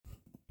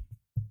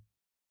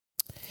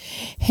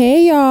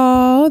Hey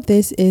y'all,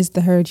 this is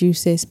the Heard You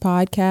Sis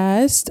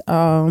podcast.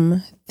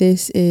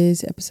 This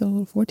is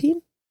episode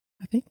 14,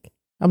 I think.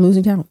 I'm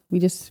losing count. We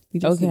just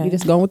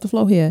going with the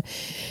flow here.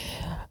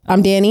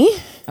 I'm Danny.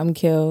 I'm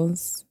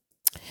Kills.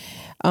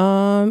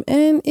 And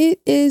it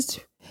is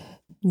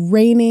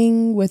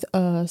raining with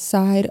a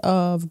side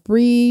of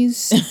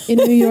breeze in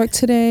New York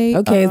today.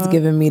 Okay, it's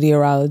giving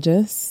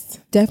meteorologist.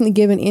 Definitely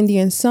giving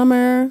Indian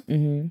summer.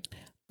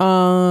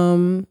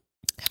 Mm-hmm.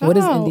 What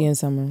is Indian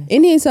summer?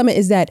 Indian summer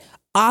is that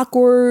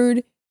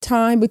awkward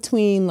time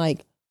between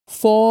like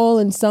fall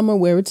and summer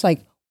where it's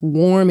like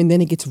warm and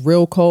then it gets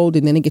real cold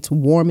and then it gets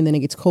warm and then it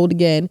gets cold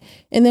again.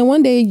 And then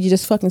one day you're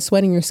just fucking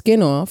sweating your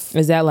skin off.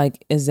 That's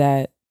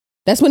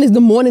when the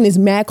morning is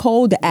mad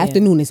cold, the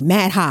afternoon is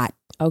mad hot.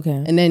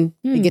 Okay. And then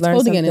it gets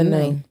cold again in the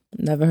night.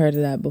 Never heard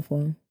of that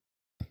before.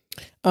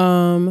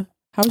 How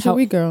was your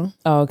week, girl?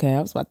 Oh, okay.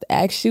 I was about to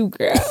ask you,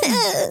 girl.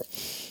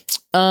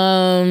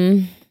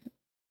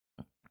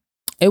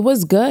 It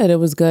was good.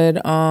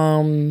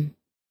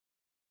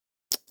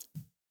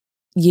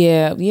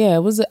 Yeah,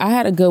 it was. I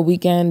had a good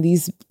weekend.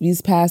 These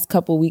past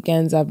couple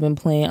weekends, I've been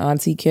playing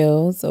Auntie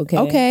Kills.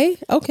 Okay.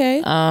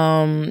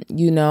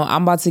 You know,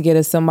 I'm about to get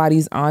a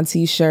somebody's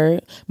auntie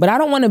shirt, but I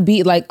don't want to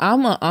be like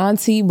I'm an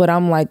auntie, but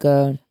I'm like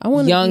a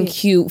young,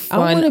 cute,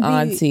 fun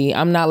auntie.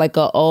 I'm not like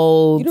a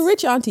old. You're the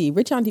rich auntie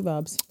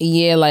vibes.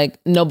 Yeah, like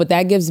no, but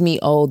that gives me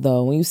old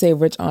though. When you say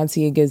rich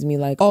auntie, it gives me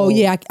like. Oh old.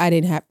 yeah, I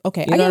didn't have.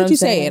 Okay, I get what you're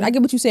saying. I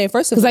get what you're saying.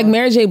 First of all, because like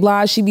Mary J.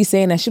 Blige, she be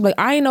saying that she be like,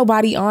 I ain't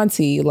nobody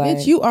auntie. Like,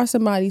 bitch, you are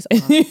somebody's.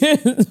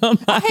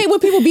 I hate when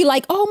people be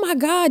like, oh my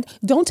God,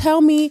 don't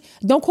call me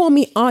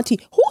auntie.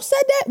 Who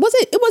said that?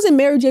 It wasn't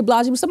Mary J.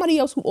 Blige. It was somebody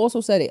else who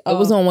also said it. It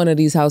was on one of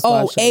these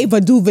housewives shows.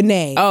 Ava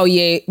DuVernay. Oh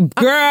yeah.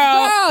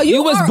 Girl,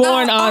 you was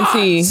born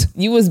auntie.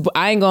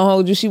 I ain't gonna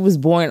hold you. She was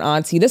born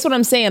auntie. That's what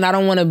I'm saying. I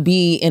don't want to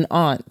be an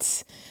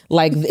aunt.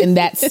 Like in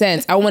that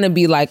sense, I want to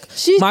be like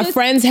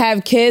friends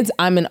have kids.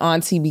 I'm an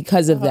auntie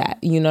because of that.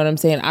 You know what I'm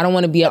saying? I don't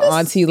want to be an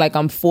auntie like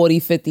I'm 40,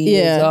 50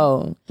 years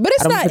old. But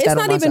it's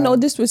not even no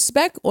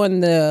disrespect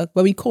on when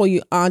we call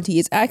you auntie.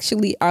 It's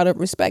actually out of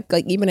respect.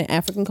 Like even in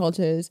African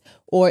cultures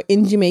or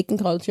in Jamaican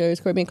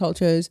cultures, Caribbean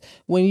cultures,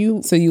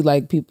 so you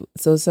like people.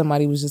 So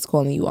somebody was just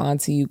calling you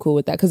auntie. You cool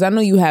with that? Because I know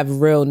you have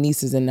real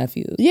nieces and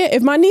nephews. Yeah,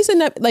 if my niece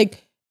and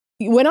like.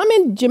 When I'm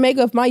in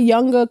Jamaica,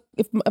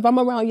 if I'm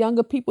around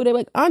younger people, they're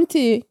like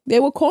auntie. They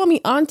will call me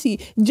auntie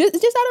just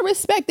out of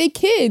respect. They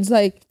kids,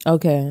 like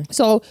okay.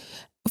 So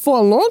for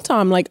a long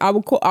time, like I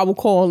would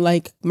call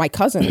like my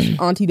cousins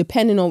auntie,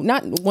 depending on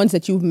not ones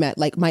that you've met,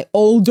 like my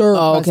older.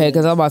 Oh, okay,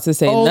 because I'm about to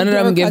say none of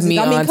them give me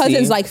auntie. I mean,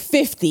 cousins like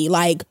 50,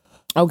 like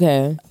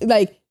okay,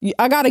 like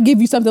I gotta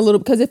give you something a little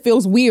because it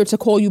feels weird to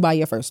call you by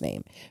your first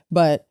name,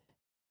 but.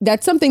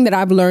 That's something that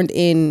I've learned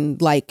in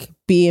like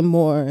being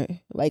more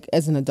like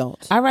as an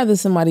adult. I'd rather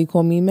somebody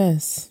call me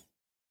miss.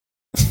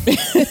 I'd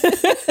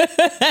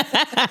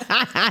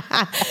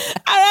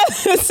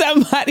rather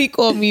somebody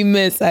call me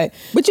miss.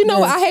 But you know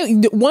what I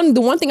hate? The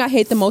one thing I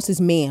hate the most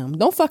is ma'am.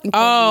 Don't fucking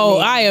call me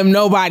ma'am. I am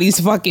nobody's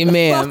fucking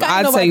ma'am.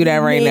 I'll tell you that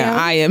right now.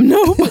 I am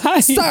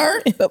nobody.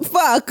 Sir, the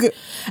fuck.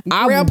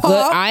 Grandpa.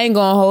 Good. I ain't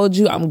gonna hold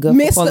you. I'm good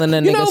for calling a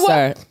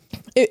nigga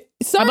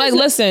sir. I'm like,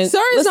 listen, sir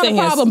is not a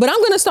problem, but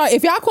I'm gonna start.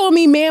 If y'all call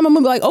me ma'am, I'm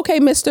gonna be like, okay,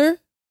 mister.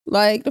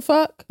 Like the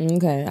fuck.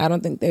 Okay, I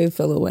don't think they would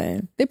feel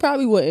away. They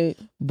probably wouldn't.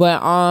 But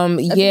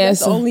that's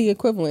the only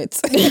equivalent.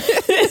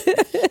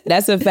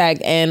 That's a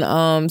fact.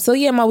 And so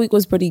yeah, my week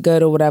was pretty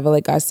good or whatever.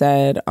 Like I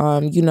said,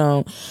 you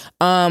know,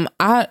 I'm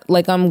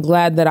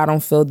glad that I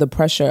don't feel the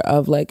pressure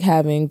of like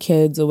having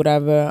kids or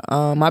whatever.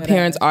 My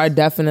parents are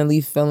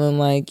definitely feeling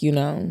like, you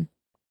know.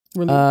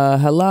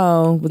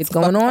 Hello, what's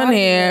going on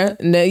here?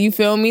 You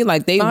feel me?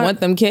 Like they want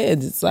them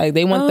kids. It's like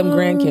they want them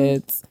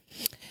grandkids.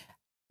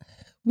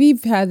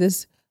 We've had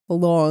this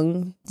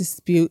long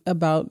dispute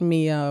about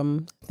me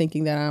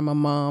thinking that I'm a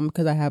mom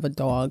because I have a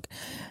dog.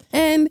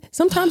 And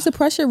sometimes the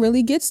pressure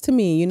really gets to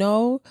me, you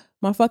know?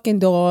 My fucking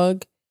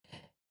dog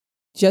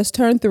just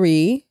turned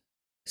 3.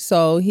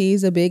 So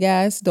he's a big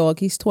ass dog.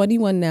 He's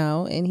 21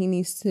 now and he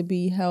needs to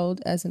be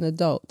held as an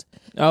adult.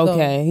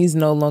 Okay, he's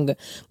no longer.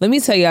 Let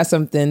me tell y'all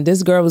something.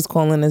 This girl was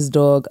calling this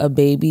dog a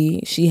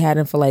baby. She had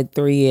him for like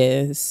 3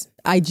 years.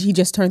 He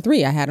just turned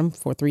 3. I had him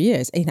for 3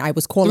 years, and I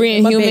was calling 3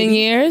 him in human baby.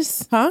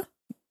 Years. Huh?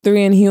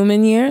 3 in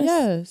human years.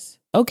 Yes.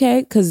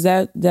 Okay, because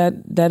that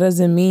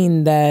doesn't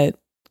mean that.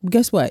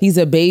 Guess what? He's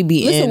a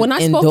baby. Listen, when I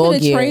spoke to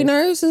the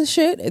trainers and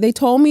shit, they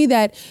told me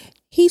that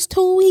he's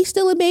 2. He's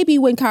still a baby.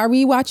 When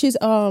Kyrie watches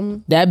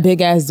that big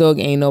ass dog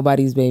ain't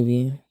nobody's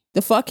baby.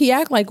 The fuck he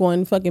act like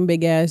one fucking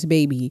big ass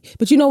baby.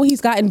 But you know,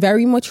 he's gotten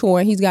very mature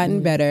and he's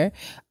gotten better.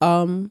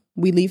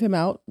 We leave him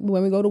out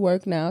when we go to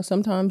work now.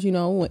 Sometimes, you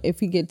know,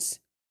 if he gets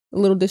a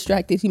little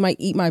distracted, he might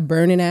eat my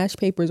burning ash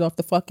papers off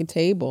the fucking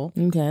table.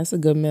 Okay, that's a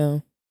good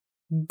meal.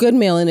 Good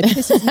meal, and it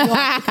pisses me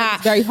off because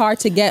it's very hard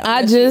to get.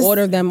 I just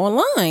order them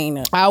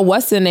online.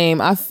 What's the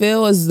name? I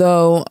feel as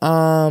though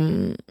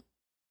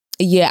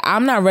Yeah,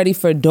 I'm not ready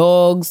for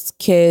dogs,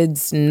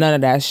 kids, none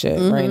of that shit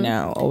right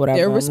now or whatever.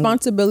 They're a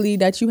responsibility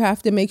that you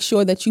have to make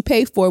sure that you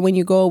pay for when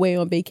you go away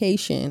on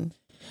vacation.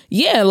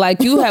 Yeah,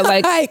 like you have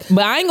like,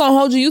 but I ain't gonna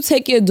hold you. You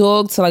take your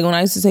dog to like when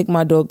I used to take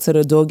my dog to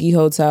the doggy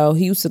hotel,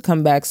 he used to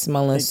come back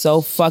smelling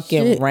so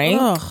fucking rank.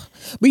 Ugh.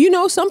 But you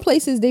know, some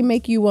places they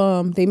make you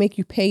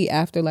pay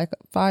after like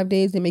 5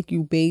 days. They make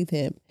you bathe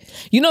him.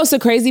 You know, it's the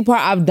crazy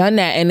part. I've done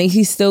that, and then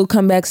he still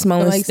come back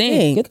smelling Like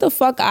stink. Get the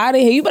fuck out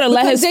of here! You better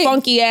let his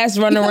funky ass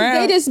run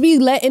around. They just be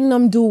letting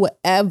them do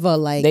whatever.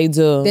 Like they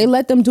do. They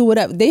let them do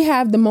whatever. They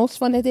have the most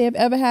fun that they have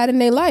ever had in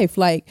their life.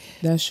 Like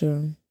that's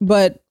true.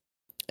 But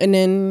and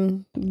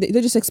then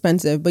they're just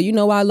expensive. But you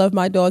know, I love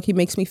my dog. He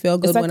makes me feel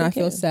good like when I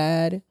feel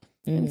sad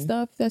and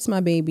stuff. That's my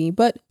baby.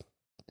 But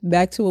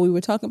back to what we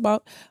were talking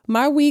about.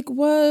 My week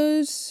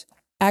was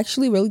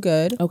actually really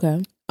good.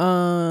 Okay.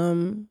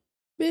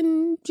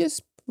 Been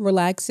just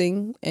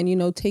relaxing and, you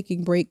know,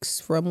 taking breaks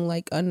from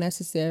like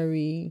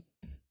unnecessary,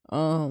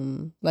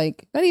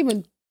 like not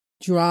even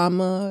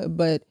drama,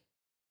 but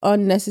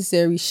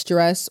unnecessary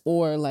stress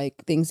or like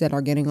things that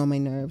are getting on my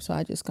nerves. So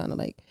I just kind of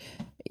like,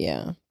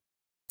 yeah,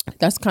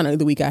 that's kind of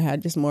the week I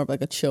had, just more of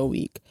like a chill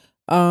week.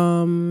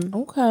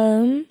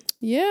 Okay.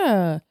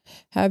 Yeah.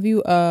 Have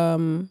you,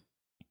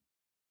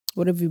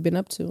 what have you been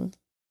up to?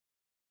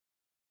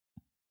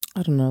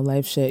 I don't know,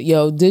 life shit.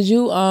 Yo, did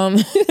you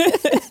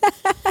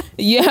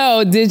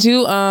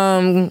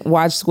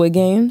watch Squid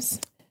Games?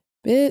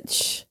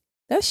 Bitch,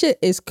 that shit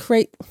is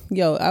crazy.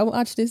 Yo, I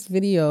watched this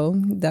video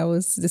that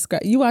was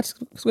described. You watched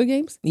Squid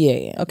Games?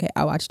 Yeah. Okay,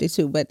 I watched it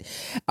too, but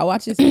I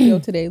watched this video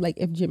today. Like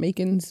if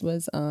Jamaicans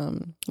was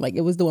like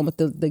it was the one with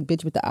the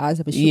bitch with the eyes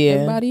that was shooting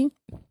everybody.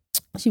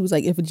 She was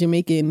like, if a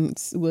Jamaican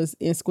was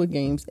in Squid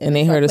Games and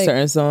they heard a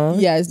certain song,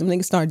 yes, the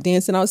niggas started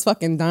dancing. I was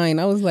fucking dying.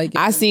 I was like,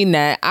 I seen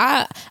that.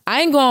 I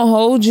ain't gonna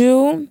hold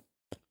you.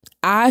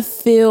 I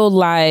feel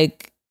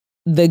like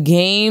the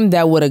game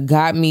that would have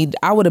got me,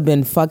 I would have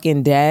been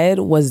fucking dead,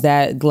 was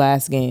that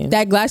glass game.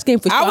 That glass game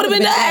for sure. I would have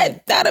been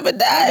dead. I'd have been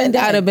dead.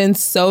 I'd have been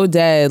so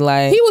dead.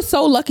 Like he was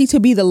so lucky to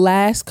be the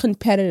last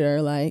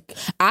competitor. Like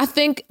I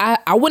think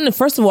I wouldn't have,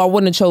 first of all, I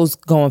wouldn't have chose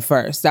going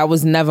first. That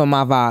was never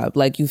my vibe.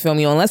 Like, you feel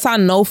me? Unless I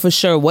know for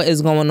sure what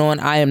is going on,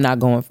 I am not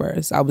going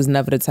first. I was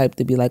never the type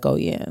to be like, oh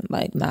yeah,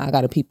 like, nah, I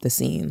gotta peep the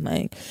scene.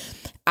 Like,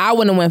 I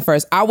wouldn't have went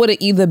first. I would have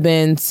either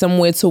been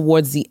somewhere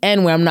towards the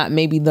end where I'm not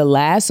maybe the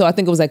last. So I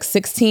think it was like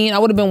 16. I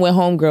would have been where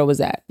homegirl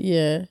was at.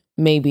 Yeah.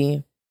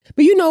 Maybe.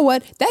 But you know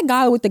what? That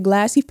guy with the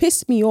glass, he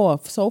pissed me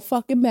off so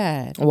fucking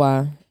bad.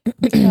 Why?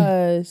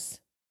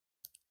 Because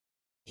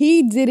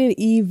he didn't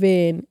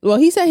even, well,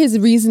 he said his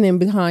reasoning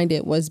behind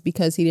it was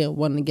because he didn't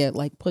want to get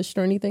like pushed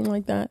or anything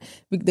like that.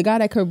 The guy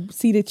that could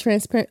see the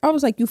transparent, I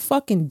was like, you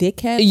fucking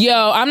dickhead.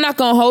 Yo, I'm not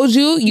gonna hold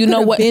you. You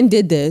know what? Ben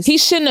did this. He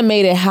shouldn't have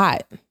made it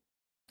hot.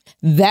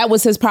 That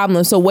was his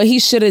problem. So what he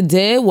should have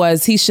did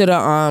was he should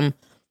have and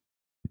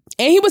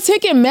he was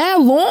taking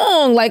mad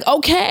long. Like,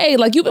 okay,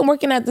 like you've been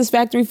working at this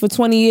factory for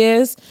 20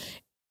 years.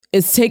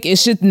 It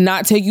should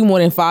not take you more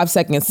than 5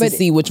 seconds to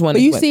see which one.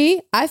 But you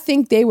see, I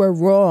think they were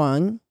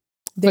wrong.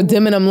 For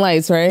dimming them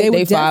lights, right? They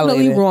were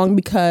definitely wrong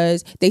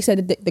because they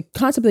said that the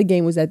concept of the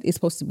game was that it's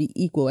supposed to be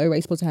equal.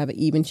 Everybody's supposed to have an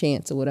even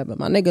chance or whatever.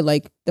 My nigga,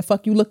 like, the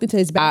fuck you looked into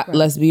his background.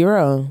 Let's be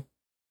real.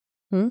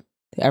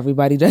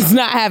 Everybody does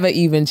not have an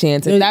even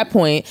chance at that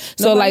point.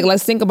 So like,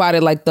 let's think about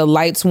it. Like the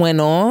lights went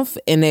off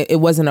and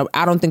it wasn't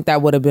I don't think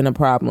that would have been a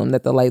problem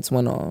that the lights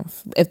went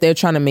off. If they're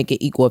trying to make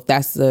it equal, if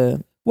that's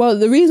the... Well,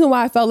 the reason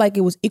why I felt like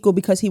it was equal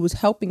because he was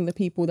helping the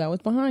people that was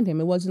behind him.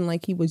 It wasn't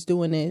like he was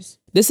doing this.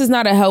 This is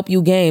not a help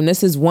you game.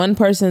 This is one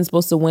person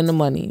supposed to win the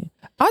money.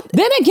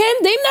 Then again,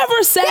 they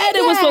never said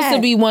it was supposed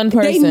to be one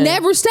person. They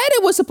never said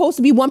it was supposed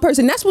to be one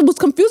person. That's what was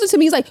confusing to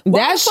me. He's like,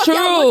 that's the fuck true.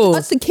 Y'all want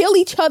us to kill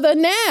each other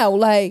now?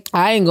 Like,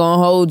 I ain't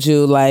gonna hold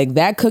you. Like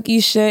that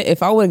cookie shit.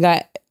 If I would have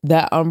got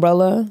that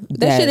umbrella,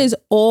 that shit is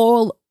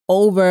all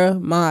over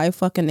my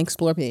fucking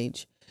explore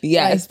page.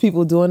 Yes, like,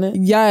 people doing it.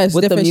 Yes,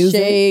 with different the music,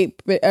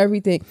 shape,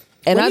 everything.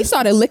 And when he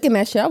started licking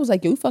that shit, I was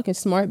like, you fucking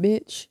smart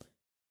bitch.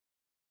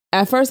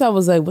 At first, I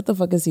was like, what the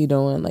fuck is he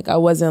doing? Like, I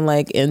wasn't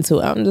like into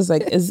it. I'm just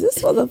like, is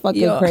this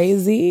motherfucker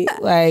crazy?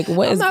 Like,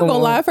 what is going on? I'm not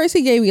gonna lie. At first,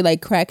 he gave me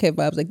like crackhead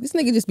vibes. Like, this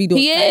nigga just be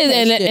doing. He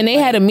is, and they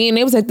had a meeting.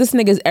 They was like, this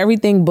nigga's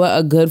everything but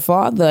a good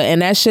father,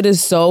 and that shit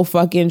is so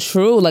fucking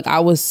true. Like,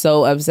 I was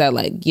so upset.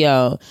 Like,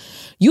 yo,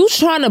 you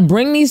trying to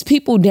bring these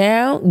people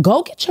down?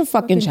 Go get your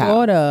fucking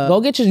child. Daughter.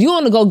 Go get you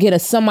want to go get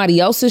somebody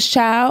else's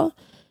child?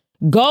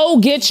 Go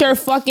get your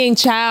fucking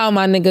child,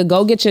 my nigga.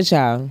 Go get your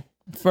child.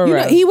 For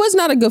real. He was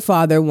not a good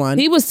father, one.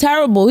 He was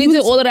terrible. He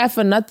did all of that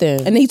for nothing.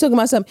 And then he talking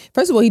about something.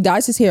 First of all, he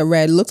dyes his hair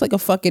red. Looks like a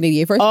fucking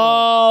idiot.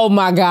 Oh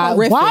my God.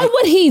 Horrific. Why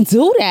would he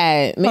do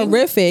that?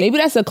 Horrific. Maybe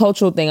that's a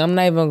cultural thing. I'm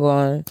not even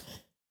going.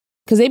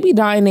 Because they be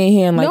dyeing their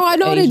hair in like I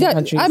know Asian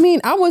countries. I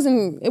mean,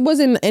 it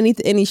wasn't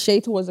any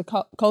shade towards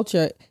the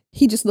culture.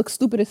 He just looks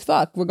stupid as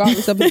fuck,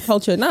 regardless of his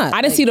culture or not.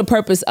 I didn't see the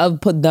purpose of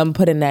them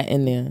putting that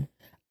in there.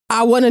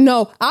 I want to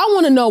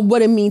know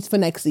what it means for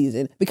next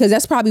season, because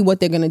that's probably what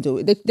they're gonna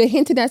do. They're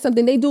hinting at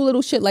something. They do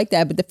little shit like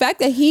that. But the fact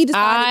that he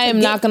decided I'm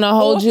not gonna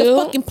hold you. the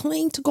fucking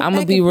plane to go. I'm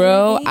gonna be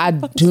real. I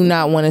do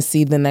not want to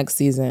see the next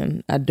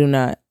season. I do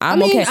not.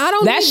 Okay.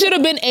 That should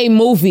have been a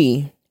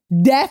movie.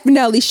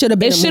 Definitely should have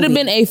been. It should have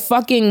been a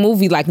fucking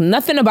movie. Like,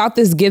 nothing about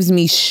this gives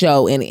me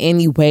show in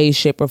any way,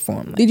 shape, or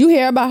form. Like, did you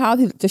hear about how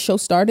the show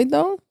started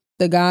though?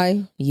 The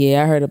guy.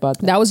 Yeah, I heard about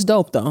that. That was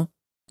dope though.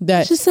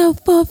 That brush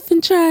yourself off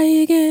and try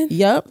again.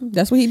 Yep,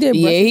 that's what he did.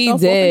 Yeah, he did.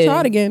 Off and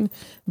try again.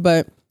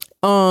 But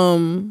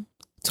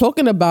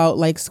talking about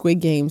like Squid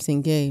Games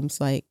and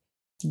games, like,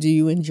 do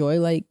you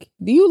like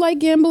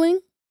gambling?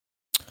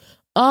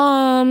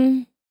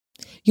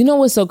 You know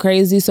what's so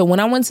crazy? So when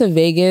I went to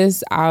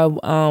Vegas, I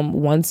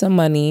won some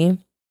money.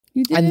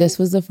 You did? And this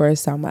was the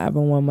first time I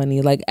ever won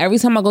money. Like, every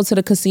time I go to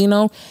the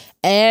casino,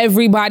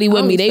 everybody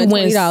with me, they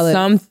win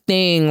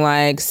something,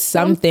 like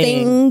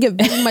something.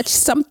 Very much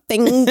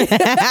something.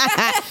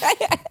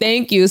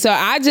 Thank you. So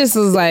I just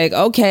was like,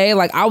 okay,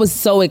 like, I was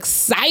so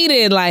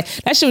excited. Like,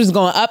 that shit was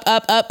going up,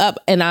 up, up, up.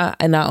 And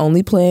I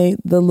only play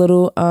the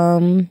little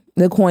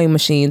the coin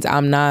machines.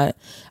 I'm not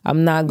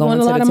going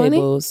to the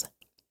tables.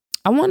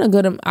 I want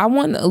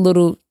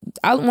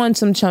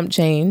some chump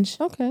change.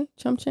 Okay,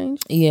 chump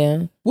change.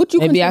 Yeah. What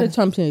you consider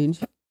chump change?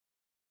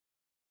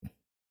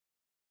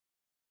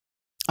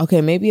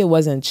 Okay, maybe it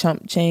wasn't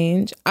chump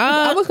change.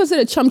 I would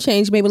consider chump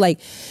change maybe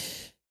like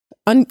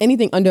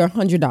anything under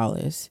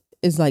 $100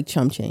 is like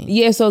chump change.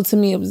 Yeah, so to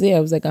me it was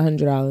like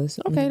 $100.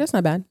 Okay, that's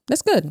not bad.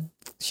 That's good.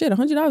 Shit,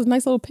 $100 is a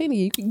nice little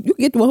penny. You can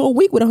get through a whole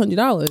week with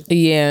 $100.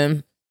 Yeah,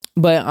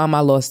 but I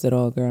lost it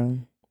all, girl.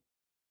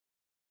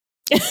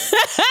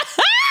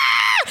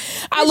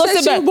 I lost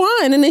it. She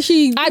won, and then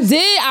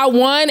I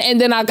won, and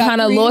then I kind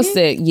of lost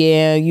it.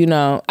 Yeah, you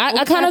know,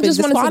 I kind of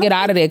just wanted to get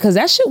out of there because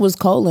that shit was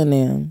cold in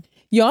there.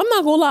 Yo, I'm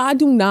not gonna lie, I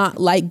do not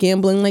like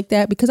gambling like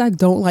that because I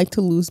don't like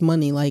to lose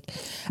money. Like,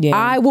 yeah.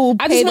 I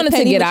just wanted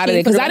to get out of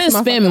there because I didn't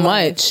spend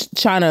much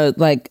trying to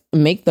like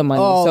make the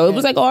money. Oh, so it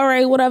was like, all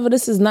right, whatever.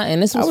 This is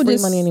nothing. This was free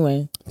money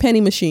anyway.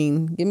 Penny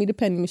machine. Give me the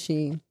penny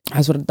machine.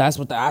 That's what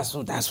I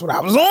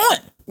was on.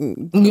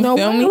 You know,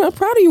 I'm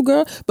proud of you,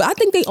 girl. But I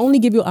think they only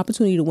give you an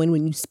opportunity to win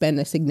when you spend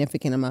a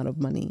significant amount of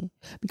money,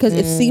 because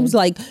it seems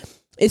like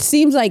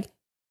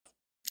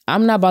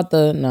I'm not about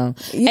to no.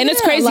 Yeah, and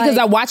it's crazy because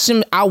I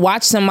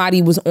watched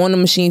somebody was on the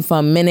machine for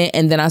a minute,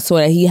 and then I saw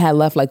that he had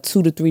left like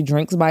 2 to 3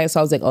 drinks by it.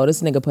 So I was like, oh,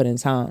 this nigga put in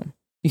time.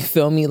 You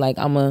feel me? Like,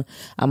 I'm gonna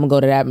go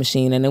to that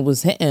machine, and it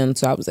was hitting.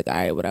 So I was like, all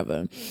right,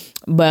 whatever.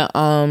 But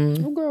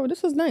oh, girl,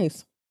 this was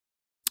nice.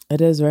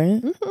 It is,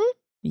 right? Mm-hmm.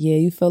 Yeah,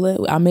 you feel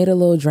it? I made a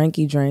little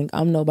drinky drink.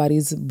 I'm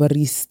nobody's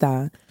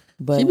barista.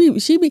 But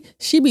she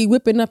be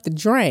whipping up the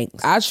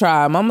drinks. I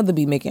try. My mother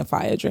be making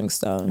fire drinks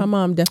though. My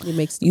mom definitely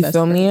makes the you best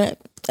feel me?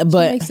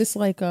 But she makes this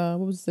like what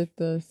was it,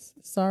 the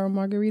sour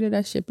margarita?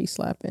 That shit be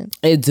slapping.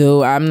 It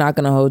do. I'm not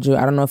gonna hold you.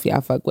 I don't know if y'all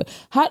fuck with.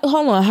 Hold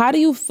on. How do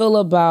you feel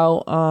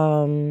about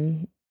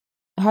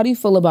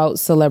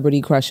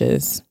celebrity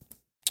crushes?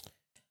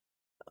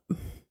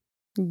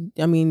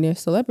 I mean, they're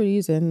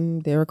celebrities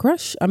and they're a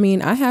crush. I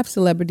mean, I have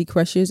celebrity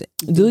crushes.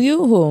 Do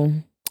you? Who?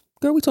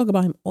 Girl, we talk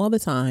about him all the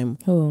time.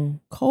 Who?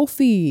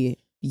 Kofi.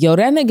 Yo,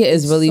 that nigga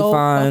is really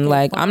fun.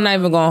 Like, I'm not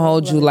even gonna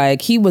hold you.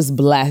 Like, he was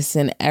blessed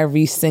in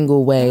every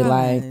single way. God.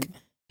 Like,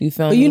 you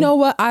feel me? But you know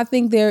what? I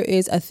think there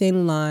is a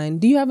thin line.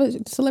 Do you have a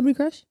celebrity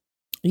crush?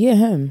 Yeah,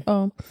 him.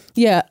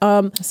 Yeah.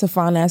 It's a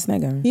fine ass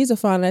nigga. He's a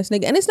fine ass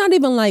nigga, and it's not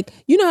even like,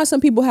 you know how some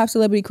people have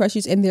celebrity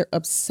crushes and they're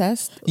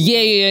obsessed.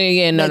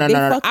 Yeah.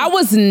 No. I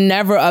was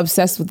never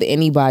obsessed with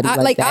anybody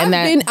like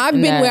that. I've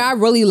been where I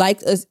really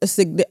liked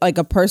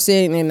a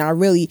person, and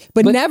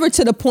but never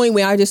to the point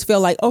where I just feel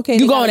like, okay,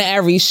 you going to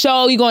every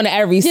show, you going to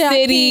every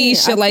city,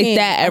 shit like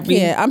that.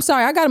 I'm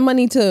sorry, I got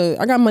money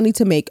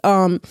to make.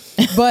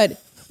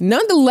 But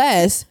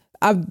nonetheless,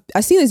 I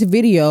seen this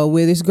video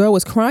where this girl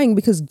was crying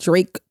because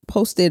Drake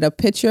posted a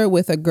picture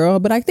with a girl,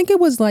 but I think it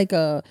was like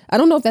I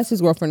don't know if that's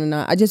his girlfriend or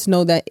not. I just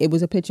know that it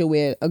was a picture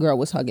where a girl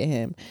was hugging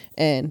him,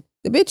 and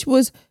the bitch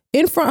was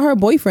in front of her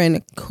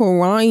boyfriend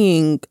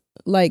crying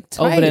like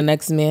tight over the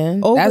next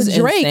man. Over that's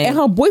Drake, insane. and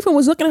her boyfriend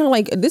was looking at her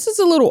like, this is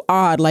a little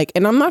odd. Like,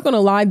 and I'm not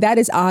gonna lie, that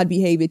is odd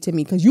behavior to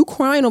me, because you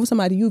crying over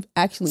somebody you've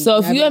actually. So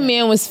if your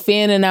man was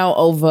fanning out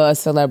over a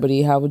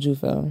celebrity, how would you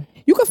feel?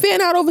 You can fan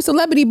out over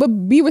celebrity, but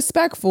be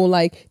respectful.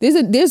 Like, there's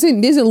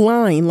a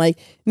line. Like,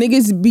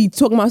 niggas be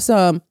talking about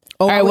some.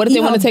 All right, what if they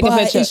want to take a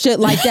picture? And shit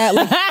like that.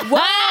 Like, wow,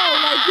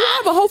 like, you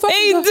have a whole fucking.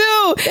 They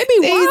do. They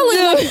be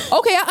wilding. Like,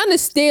 okay, I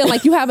understand.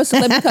 Like, you have a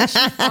celebrity crush,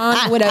 she's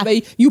fine, whatever.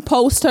 You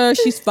post her,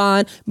 she's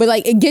fine. But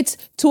like, it gets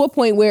to a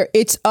point where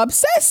it's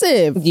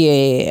obsessive.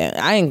 Yeah,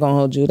 I ain't gonna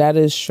hold you. That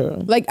is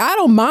true. Like, I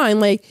don't mind.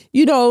 Like,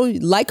 you know,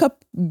 like her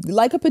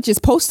pictures,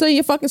 post her in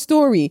your fucking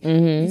story.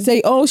 Mm-hmm.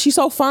 Say, oh, she's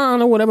so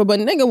fine or whatever.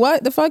 But nigga,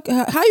 what the fuck?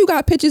 How you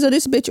got pictures of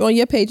this bitch on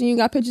your page and you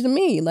got pictures of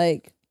me?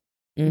 Like.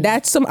 Mm-hmm.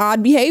 That's some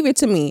odd behavior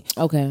to me.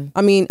 Okay.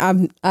 I mean,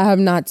 I have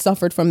not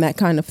suffered from that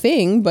kind of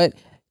thing, but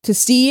to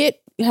see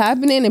it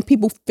happening and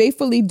people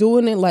faithfully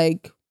doing it,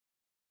 like,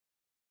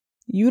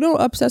 you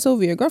don't obsess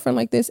over your girlfriend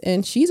like this,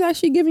 and she's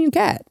actually giving you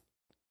cat.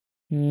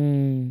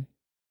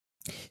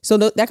 So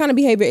that kind of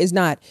behavior is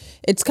not,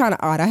 it's kind of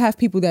odd. I have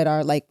people that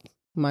are like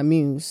my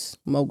muse,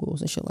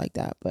 moguls and shit like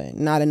that, but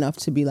not enough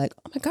to be like,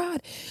 oh my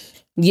God.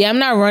 Yeah, I'm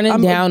not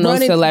running down no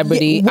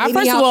celebrity.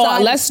 First of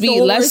all, let's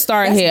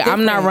start here. Different.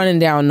 I'm not running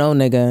down no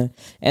nigga.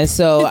 And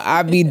so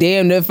I'd be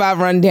damned if I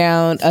run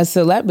down a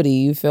celebrity,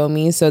 you feel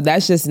me? So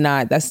that's just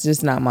not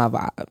my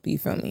vibe, you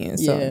feel me? And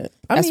so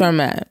that's where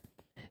I'm at.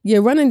 Yeah,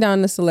 running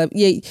down the celeb.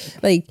 Yeah,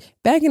 like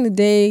back in the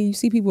day, you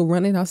see people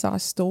running outside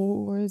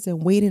stores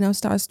and waiting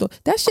outside stores.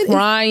 That shit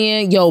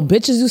crying. Yo,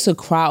 bitches used to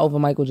cry over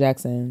Michael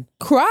Jackson.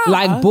 Cry?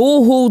 Like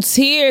boo-hoo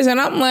tears. And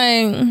I'm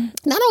like...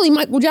 Not only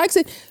Michael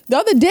Jackson, the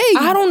other day...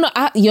 I don't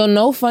know.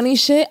 No funny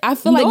shit. I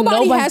feel like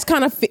nobody has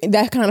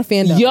that kind of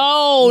fandom.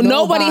 Yo,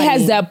 nobody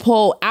has that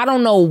pull. I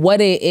don't know what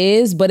it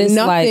is, but it's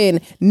nothing.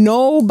 Like...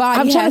 Nobody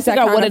I'm trying to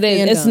figure out what it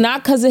is. It's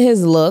not because of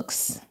his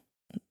looks.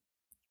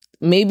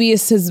 Maybe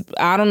it's his,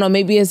 I don't know,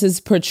 maybe it's his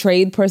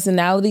portrayed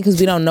personality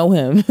because we don't know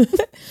him.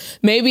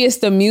 Maybe it's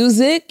the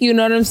music, you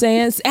know what I'm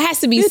saying? It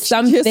has to be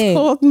something. You just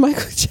called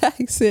Michael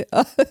Jackson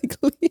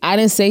ugly. I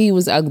didn't say he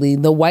was ugly.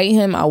 The white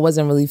him, I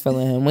wasn't really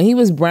feeling him. When he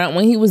was black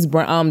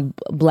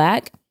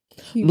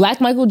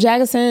Michael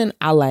Jackson,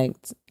 I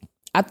liked.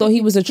 I thought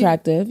he was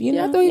attractive. You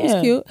know? I thought he was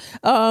cute.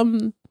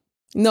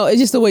 No, it's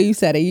just the way you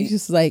said it. You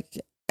just like,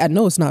 I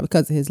know it's not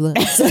because of his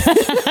looks.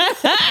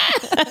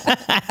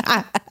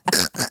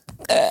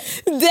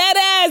 Dead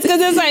ass, because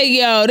it's like,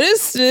 yo,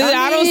 this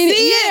I don't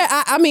see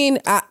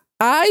it.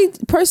 I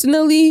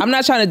personally, I'm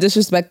not trying to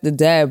disrespect the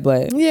dead,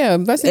 but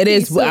it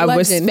is. I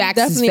respect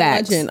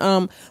facts.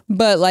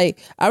 But like,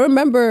 I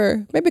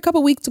remember maybe a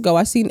couple weeks ago,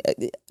 I seen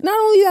not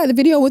only that the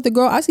video with the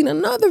girl, I seen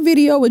another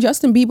video where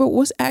Justin Bieber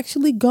was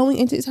actually going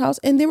into his house,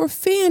 and there were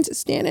fans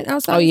standing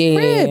outside his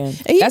crib. Yeah.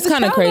 And that's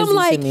kind of crazy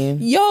to me.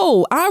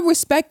 Yo, I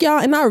respect y'all,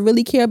 and I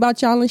really care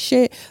about y'all and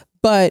shit,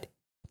 but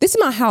this is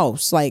my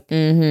house. Like,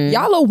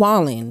 y'all are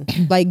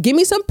wildin'. Like, give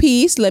me some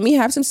peace. Let me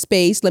have some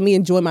space. Let me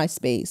enjoy my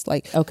space.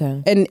 Like,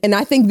 okay. And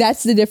I think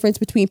that's the difference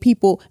between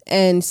people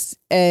and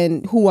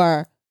who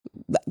are,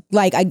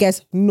 like, I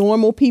guess,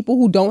 normal people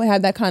who don't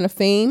have that kind of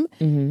fame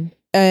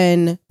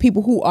and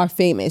people who are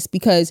famous,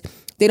 because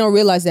they don't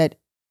realize that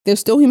they're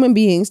still human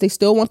beings. They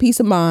still want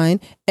peace of mind.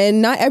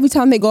 And not every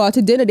time they go out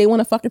to dinner, they want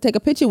to fucking take a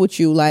picture with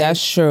you. Like,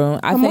 that's true.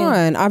 Come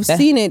on. I've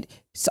seen it.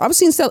 So I've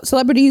seen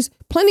celebrities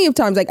plenty of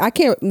times. Like, I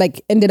can't,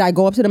 like, and did I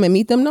go up to them and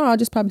meet them? No, I'll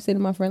just probably say to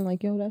my friend,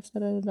 like, yo, that's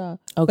da-da-da-da.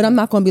 Okay. But I'm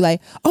not going to be like,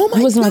 oh my God.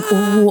 You wasn't like,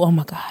 oh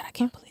my God, I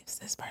can't believe it's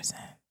this person.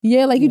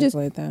 Yeah, like you just.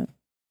 Feel like that.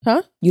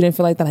 Huh? You didn't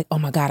feel like that? Like, oh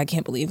my God, I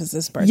can't believe it's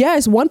this person.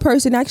 Yes, one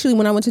person actually,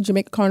 when I went to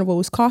Jamaica Carnival,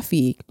 was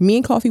Coffee. Me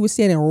and Coffee was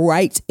standing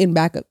right in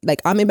back of,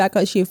 like, I'm in back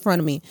of, she in front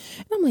of me.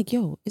 And I'm like,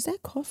 yo, is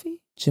that Coffee?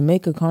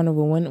 Jamaica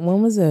Carnival,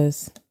 when was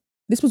this?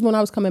 This was when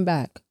I was coming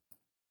back.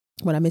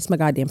 When I missed my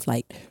goddamn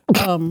flight.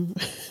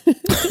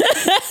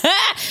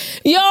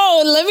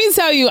 Yo, let me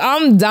tell you,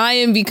 I'm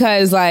dying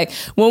because, like,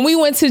 when we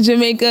went to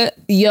Jamaica,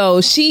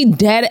 yo, she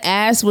dead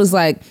ass was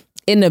like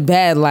in the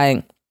bed,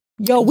 like,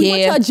 yo, we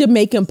went to a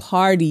Jamaican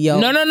party, yo.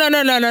 No.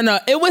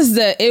 It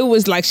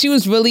was like she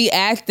was really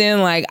acting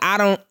like I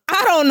don't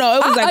know.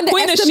 It was like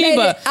Queen of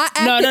Sheba.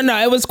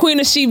 No. It was Queen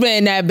of Sheba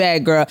in that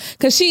bed, girl.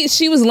 Cause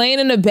she was laying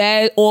in the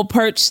bed all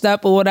perched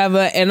up or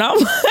whatever. And I'm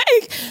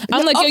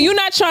like, yo, you're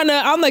not trying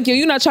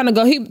to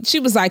go. She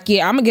was like,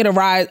 yeah, I'm gonna get a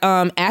ride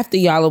after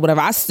y'all or whatever.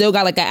 I still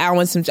got like an hour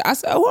and some. I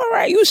said, oh, all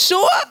right, you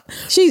sure?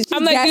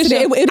 I'm like, you sure?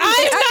 The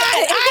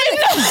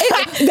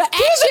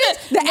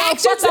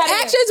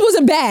actions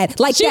wasn't bad.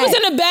 Like she was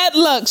in the bed.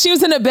 Look, she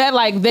was in the bed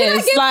like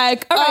this.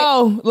 Like,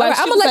 I'm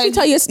gonna let you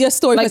tell your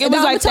story. Like, it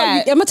was like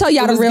that. I'm gonna tell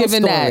y'all the real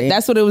story.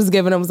 That's what it was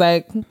given. I was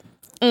like,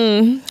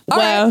 well,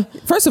 right.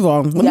 First of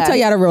all, let me tell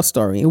y'all the real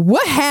story.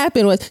 What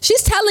happened was,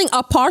 she's telling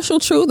a partial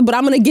truth, but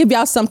I'm going to give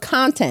y'all some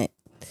context.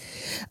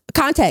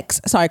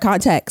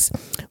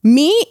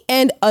 Me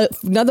and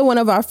another one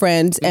of our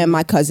friends and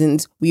my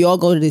cousins, we all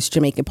go to this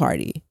Jamaican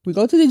party. We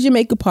go to the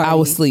Jamaica party. I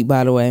was asleep,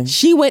 by the way.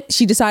 She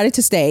decided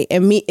to stay.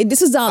 And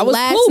this is our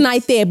last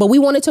night there, but we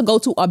wanted to go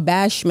to a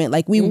bashment.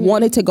 Like, we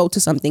wanted to go to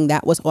something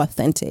that was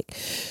authentic.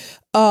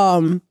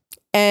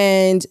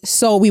 And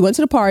so we went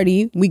to the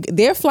party.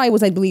 Their flight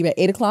was, I believe, at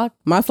 8:00.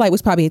 My flight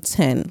was probably at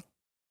 10.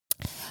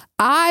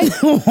 Go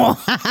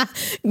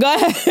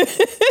ahead.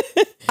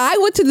 I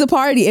went to the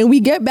party and we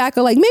get back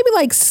at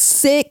maybe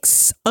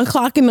 6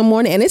 o'clock in the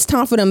morning, and it's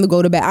time for them to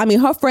go to bed. I mean,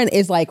 her friend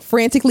is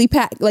frantically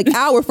packed. Like,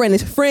 our friend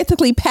is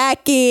frantically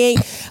packing.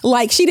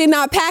 Like, she did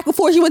not pack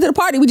before she went to the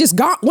party. We just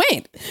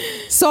went.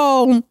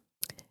 So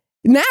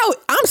now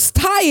I'm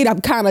tired.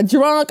 I'm kind of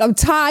drunk. I'm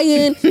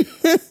tired.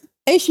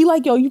 And she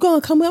like, yo, you gonna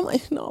come? I'm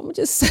like, no, I'm gonna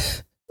just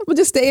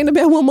stay in the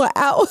bed one more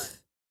hour.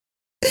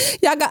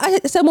 I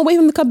said I'm gonna wait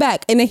for him to come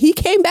back. And then he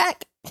came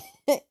back.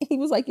 He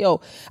was like,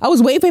 yo, I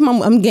was waiting for him.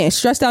 I'm getting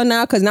stressed out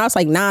now because now it's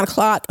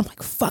 9:00. I'm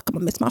like, fuck, I'm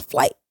gonna miss my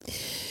flight.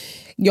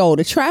 Yo,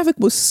 the traffic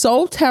was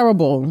so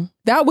terrible.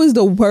 That was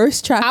the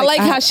worst traffic. I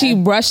like how she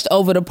brushed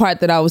over the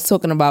part that I was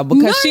talking about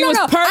because she was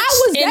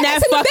perched in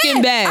that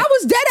fucking bed. I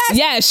was dead ass.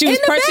 Yeah, she was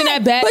perched in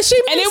that bed. But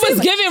and it was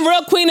giving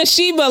real Queen of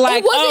Sheba,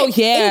 like, oh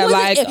yeah,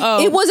 like,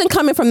 oh. It wasn't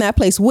coming from that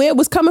place. Where it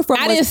was coming from.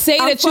 I didn't say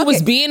that you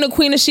was being the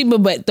Queen of Sheba,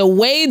 but the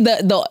way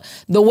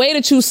the way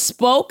that you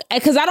spoke,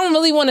 because I don't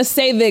really want to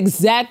say the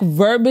exact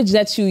verbiage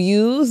that you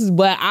used,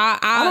 but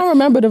I don't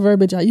remember the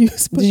verbiage I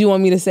used. Did you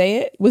want me to say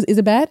it? Is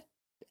it bad?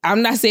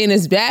 I'm not saying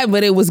it's bad,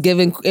 but it was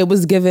given.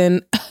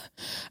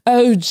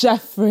 Oh,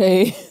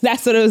 Jeffrey.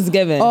 That's what it was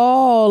given.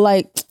 Oh,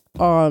 like,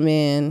 oh,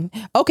 man.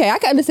 Okay, I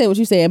can understand what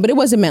you're saying, but it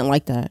wasn't meant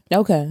like that.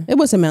 Okay. It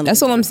wasn't meant like that.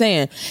 That's what I'm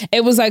saying.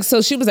 It was like,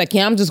 so she was like,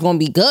 yeah, I'm just going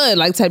to be good,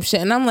 like type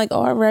shit. And I'm like,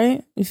 oh, all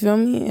right. You feel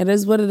me? It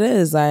is what it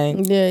is. Like,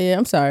 yeah,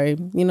 I'm sorry.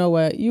 You know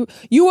what? You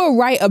were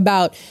right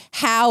about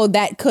how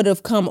that could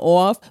have come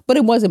off, but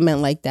it wasn't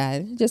meant like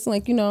that. Just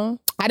like, you know.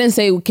 I didn't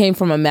say it came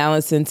from a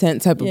malice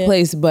intent type of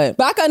place, but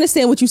I can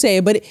understand what you're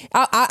saying. But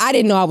I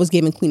didn't know I was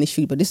giving Queen of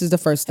Street, but this is the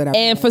first that I.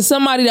 And for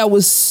somebody that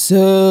was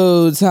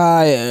so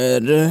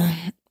tired,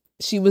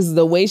 she was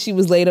the way she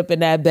was laid up in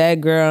that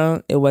bed,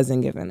 girl. It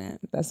wasn't giving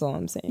that. That's all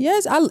I'm saying.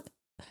 Yes, how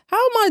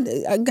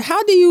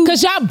do you?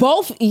 Because y'all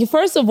both.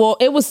 First of all,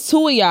 it was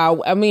two of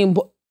y'all. I mean.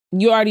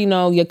 You already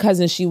know your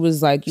cousin, she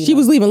was like... She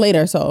was leaving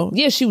later, so...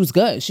 Yeah, she was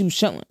good. She was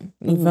chilling.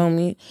 You feel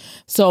me?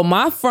 So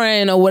my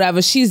friend or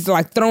whatever, she's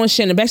like throwing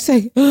shit in the back. She's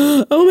like,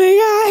 oh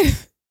my God.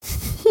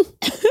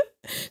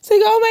 She's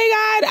like, oh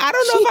my God. I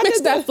don't know if I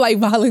missed that flight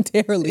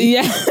voluntarily.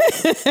 Yeah.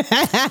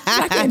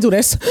 I can't do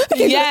this.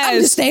 I'm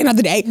just staying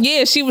another day.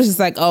 Yeah, she was just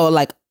like, oh,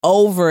 like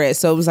over it.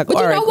 So it was like, but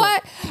all you right, know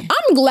what?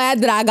 I'm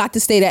glad that I got to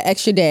stay that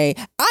extra day.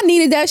 I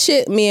needed that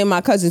shit. Me and my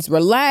cousins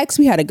relaxed.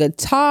 We had a good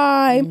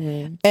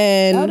time.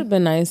 And that would have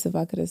been nice if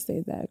I could have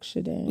stayed that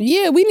extra day.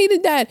 Yeah, we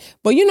needed that.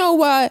 But you know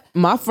what?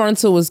 My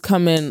frontal was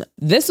coming.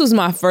 This was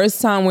my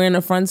first time wearing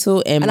a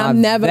frontal and my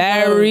I'm never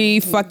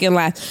very fucking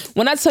last.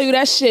 When I tell you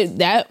that shit,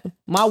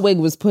 my wig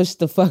was pushed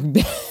the fuck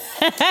down.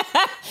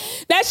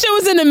 That shit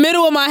was in the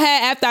middle of my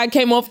head after I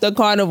came off the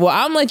carnival.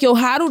 I'm like, yo,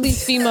 how do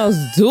these females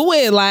do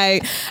it?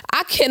 Like,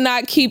 I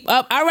cannot keep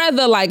up. I'd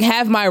rather like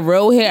have my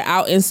real hair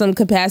out in some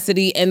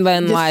capacity and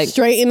then just like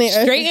straighten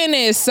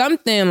it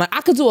something. Like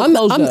I could do a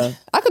closure.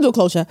 I could do a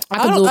closure.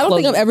 I don't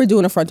think I'm ever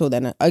doing a frontal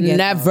then again.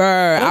 Never.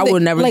 I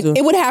would never like, do.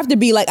 It would have to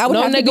be like I would.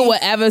 No have nigga to be,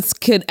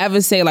 would could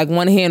ever say like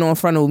one hand on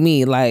front of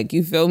me. Like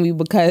you feel me?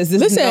 Because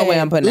there's no way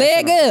I'm putting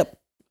leg that up.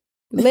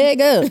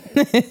 Leg up.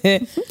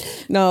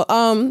 No,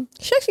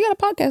 she actually got a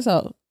podcast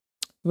out.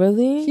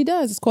 Really? She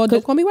does. It's called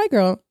Don't Call Me White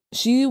Girl.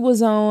 She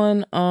was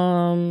on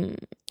 $1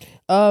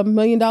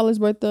 million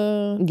worth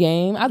of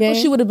Game. I thought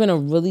she would have been a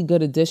really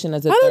good addition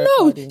as a I don't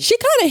know. party. She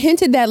kind of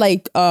hinted that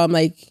like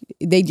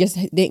they just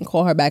didn't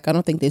call her back. I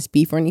don't think there's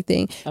beef or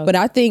anything. Okay. But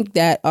I think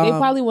that they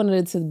probably wanted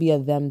it to be a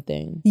them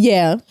thing.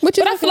 Yeah. But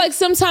I feel like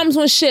sometimes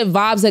when shit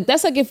vibes, like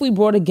that's like if we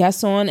brought a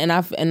guest on and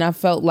I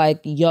felt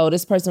like, yo,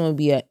 this person would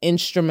be an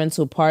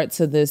instrumental part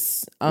to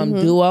this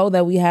duo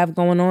that we have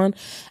going on.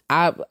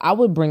 I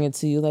would bring it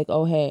to you like,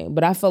 oh hey.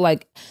 But I feel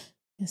like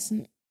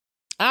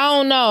I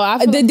don't know.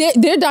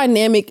 Their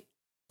dynamic,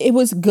 it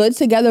was good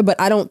together, but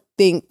I don't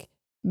think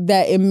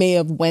that it may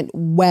have went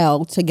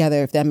well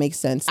together, if that makes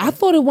sense. I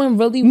thought it went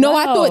really well. No,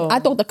 I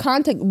thought the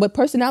content, but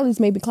personalities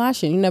may be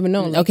clashing. You never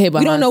know. Like, okay, but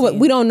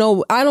we don't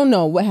know. I don't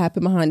know what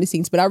happened behind the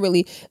scenes, but I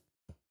really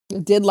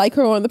did like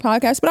her on the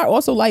podcast. But I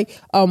also like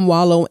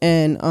Wallow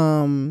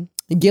and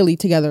Gilly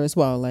together as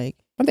well. Like,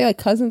 aren't they like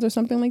cousins or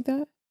something like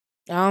that?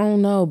 I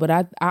don't know, but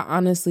I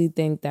honestly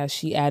think that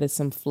she added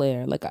some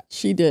flair. Like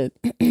she did.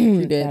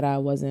 She did. That I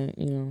wasn't,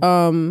 you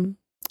know.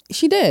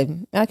 She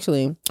did,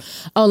 actually.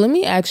 Oh, let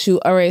me ask you.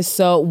 All right,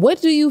 so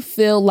what do you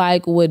feel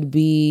like would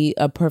be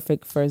a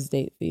perfect first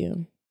date for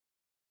you?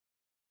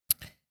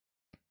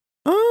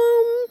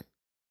 I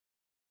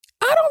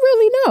don't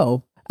really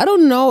know. I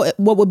don't know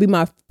what would be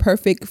my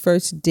perfect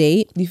first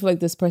date. Do you feel like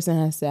this person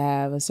has to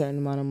have a certain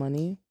amount of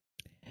money?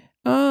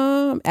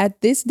 At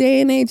this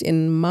day and age,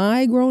 in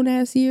my grown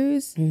ass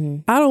years,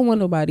 I don't want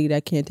nobody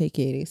that can't take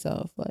care of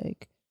themselves.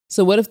 Like,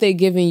 so what if they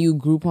giving you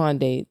Groupon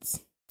dates?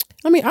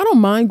 I mean, I don't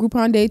mind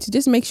Groupon dates.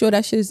 Just make sure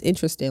that shit is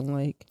interesting.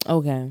 Like,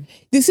 okay,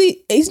 you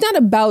see, it's not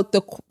about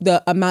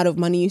the amount of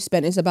money you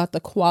spend. It's about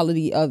the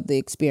quality of the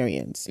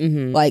experience.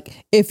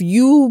 Like, if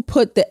you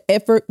put the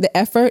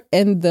effort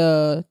and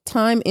the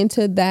time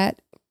into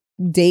that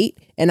date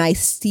and I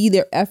see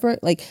their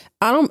effort, like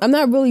I'm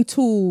not really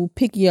too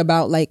picky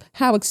about like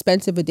how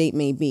expensive a date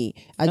may be.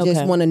 I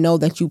just want to know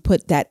that you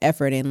put that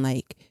effort in.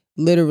 Like,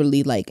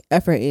 literally, like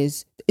effort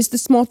is, it's the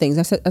small things.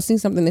 I seen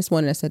something this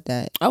morning that said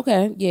that.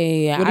 Okay,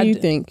 yeah. What do you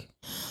think?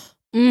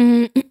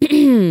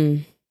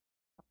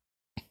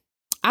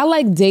 I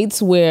like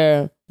dates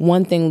where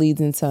one thing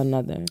leads into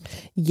another.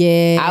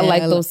 Yeah, I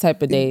like those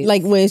type of dates.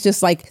 Like when it's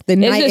just like the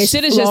night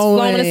shit is just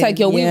flowing. It's like,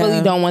 yo, we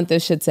really don't want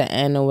this shit to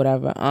end or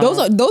whatever.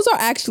 Those are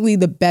actually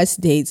the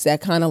best dates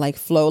that kind of like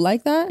flow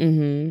like that.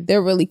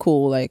 They're really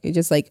cool. Like it's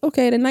just like,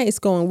 okay, the night is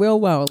going real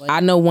well. Like, I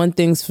know one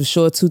thing's for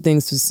sure, two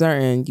things for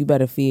certain. You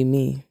better feed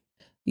me.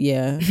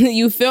 Yeah.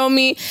 You feel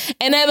me?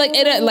 And I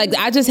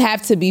I just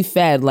have to be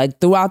fed like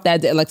throughout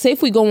that day. Like say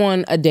if we go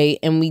on a date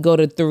and we go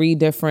to 3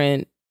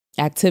 different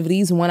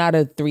activities, 1 out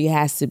of 3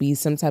 has to be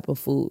some type of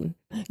food.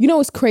 You know,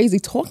 it's crazy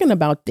talking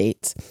about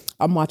dates.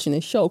 I'm watching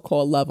a show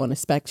called Love on the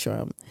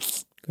Spectrum.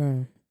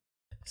 Girl.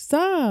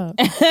 Stop.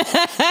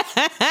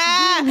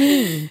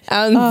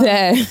 I'm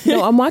dead.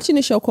 No, I'm watching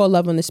a show called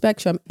Love on the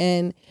Spectrum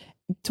and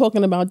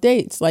talking about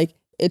dates. Like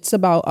it's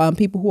about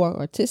people who are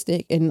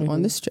autistic and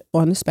on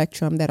the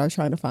spectrum that are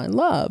trying to find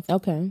love.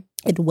 Okay.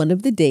 At one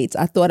of the dates,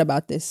 I thought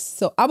about this.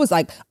 So I was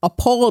like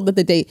appalled at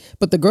the date,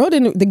 but the girl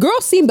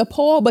seemed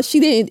appalled, but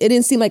it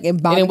didn't seem like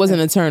it bothered And it wasn't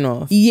her. a turn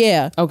off.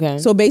 Yeah. Okay.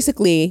 So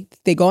basically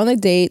they go on a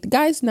date. The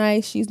guy's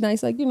nice. She's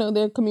nice. Like,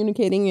 they're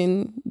communicating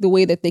in the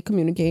way that they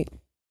communicate.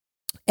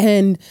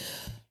 And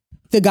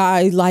the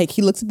guy, like,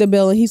 he looks at the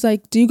bill and he's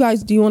like, do you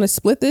want to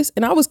split this?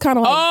 And I was kind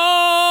of like,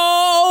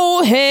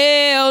 oh,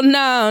 hell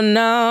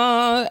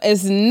no.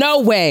 It's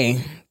no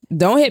way.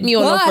 Don't hit me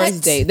on the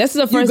first date. This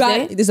is the first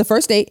date? This is the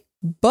first date.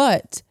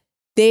 But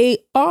they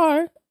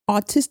are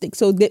autistic.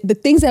 So the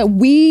things that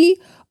we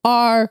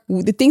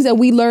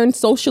learn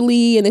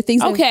socially and the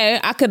things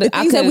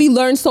that we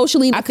learn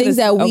socially and the things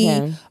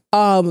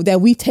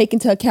that we take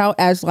into account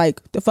as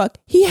like the fuck,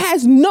 he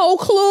has no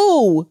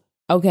clue.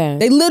 Okay.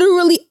 They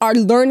literally are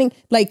learning,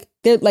 like,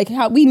 they're like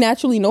how we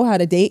naturally know how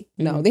to date.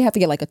 No, they have to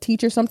get like a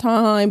teacher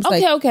sometimes.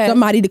 Okay.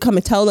 Somebody to come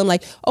and tell them,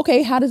 like,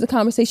 okay, how does the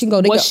conversation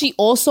go? Was she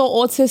also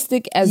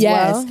autistic as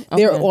well? Yes.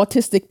 There are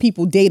autistic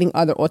people dating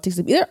other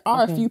autistic. There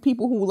are a few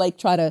people who like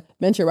try to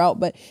venture out,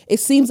 but it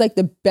seems like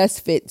the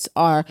best fits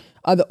are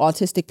other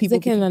autistic people.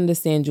 They can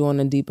understand you on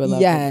a deeper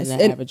level than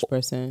the average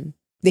person.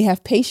 They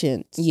have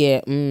patience.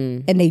 Yeah.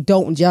 And they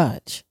don't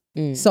judge.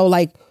 So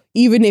like,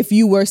 even if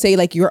you were, say,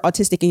 like, you're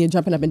autistic and you're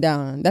jumping up and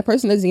down, that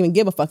person doesn't even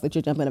give a fuck that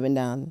you're jumping up and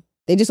down.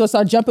 They just want to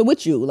start jumping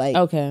with you. Like,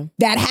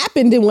 that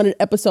happened in one of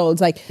the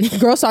episodes. Like, the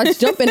girl starts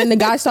jumping and the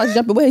guy starts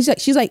jumping with her.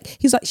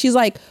 She's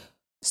like,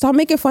 stop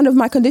making fun of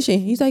my condition.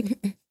 He's like,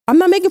 I'm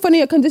not making fun of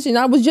your condition.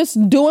 I was just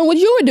doing what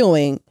you were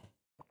doing.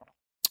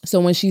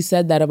 So when she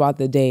said that about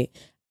the date,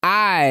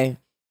 I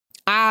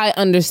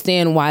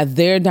understand why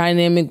their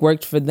dynamic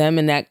worked for them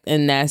in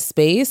that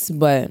space,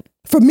 but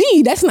for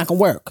me, that's not gonna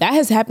work. That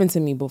has happened to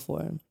me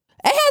before.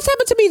 It has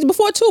happened to me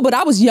before too, but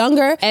I was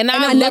younger and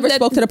I never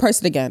spoke to the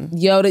person again.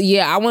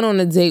 I went on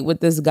a date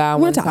with this guy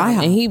one time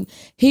and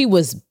he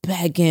was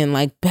begging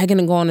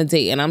to go on a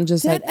date, and I'm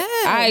just like,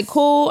 all right,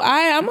 cool, all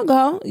right, I'm gonna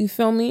go. You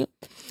feel me?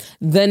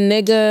 The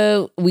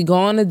nigga, we go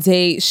on a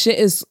date. Shit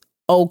is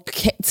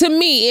okay. To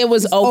me, it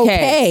was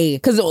okay.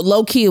 Because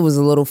low key, it was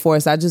a little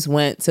forced. I just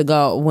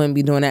wouldn't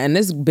be doing that. And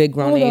this big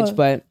grown age,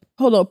 but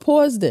hold on,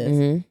 pause this.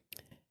 Mm-hmm.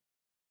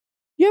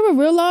 You ever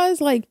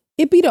realize, like,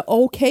 it be the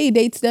okay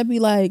dates that be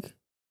like,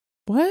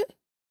 what?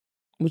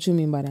 What you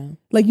mean by that?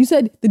 Like you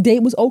said, the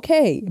date was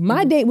okay.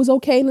 My date was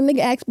okay, and the nigga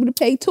asked me to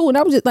pay too, and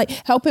I was just like,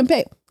 help him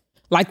pay.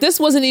 Like, this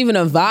wasn't even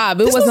a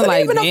vibe. It wasn't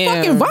like, even a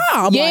fucking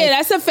vibe. Yeah, like,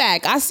 that's a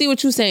fact. I see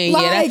what you're saying.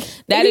 Like,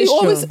 that is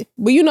true.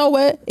 But you know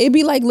what? It'd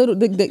be like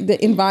the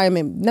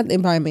environment, not the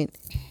environment.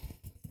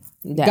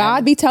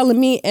 God be telling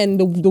me, and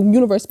the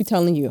universe be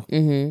telling you.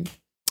 Mm-hmm.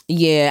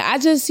 Yeah, I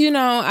just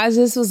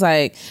was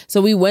like,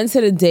 so we went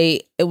to the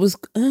date. It was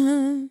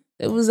all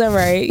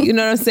right. You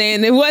know what I'm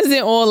saying? It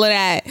wasn't all of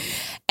that.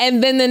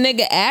 And then the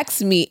nigga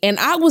asked me, and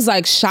I was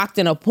like shocked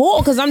and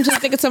appalled because I'm just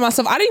thinking to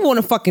myself, I didn't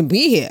want to fucking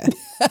be here.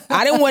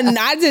 I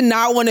did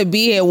not want to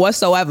be here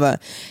whatsoever.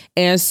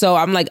 And so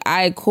I'm like, all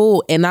right,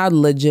 cool. And I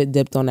legit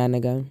dipped on that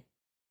nigga.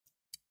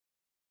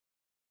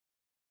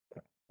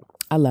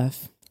 I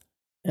left.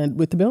 And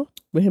with the bill?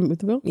 With him with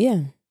the bill?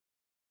 Yeah.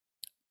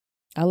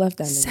 I left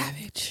that nigga.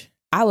 Savage.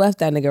 I left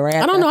that nigga right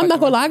after. I don't know. I'm not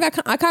gonna lie.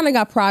 I kind of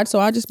got pride, so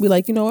I just be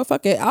like, you know what?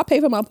 Fuck it. I'll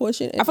pay for my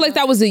portion. I feel like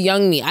that was a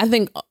young me. I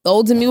think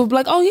older me would be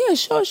like, oh yeah,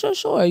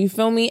 sure. You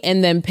feel me?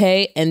 And then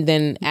pay, and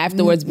then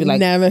afterwards be like,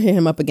 never hit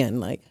him up again.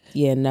 Like,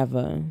 yeah,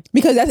 never.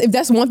 Because if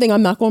that's one thing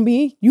I'm not gonna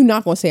be, you're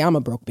not gonna say I'm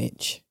a broke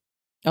bitch.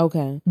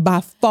 Okay.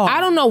 By far. I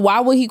don't know. Why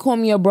would he call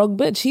me a broke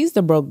bitch? He's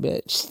the broke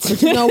bitch.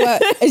 But you know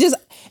what? It's just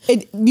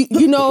it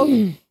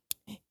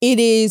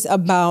is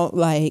about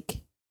like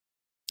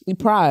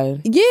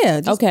pride. Yeah,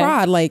 just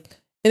pride. Like.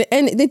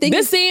 And they think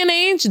this day and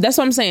age, that's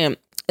what I'm saying.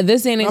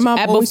 This day and age, my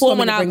mom always told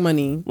me to bring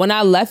money. When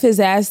I left his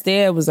ass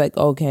there, it was like,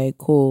 okay,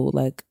 cool.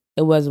 Like,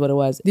 it was what it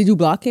was. Did you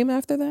block him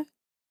after that?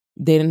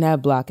 They didn't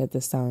have block at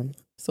this time.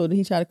 So did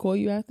he try to call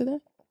you after that?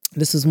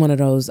 This was one of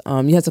those.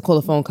 You had to call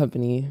a phone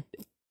company.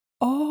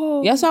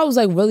 Oh, yeah. So I was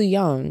like really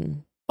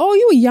young. Oh,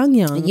 you were young.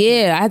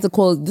 Yeah, I had to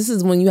call. This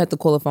is when you had to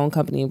call a phone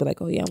company and be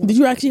like, oh yeah. Did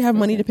you actually have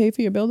money to pay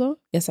for your bill though?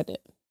 Yes, I did.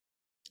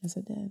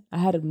 I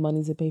had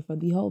money to pay for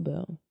the whole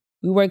bill.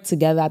 We worked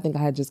together. I think I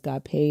had just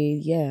got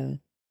paid. Yeah.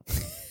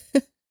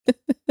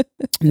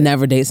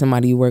 Never date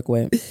somebody you work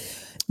with.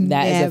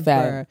 That is a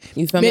fact.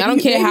 You feel me? I don't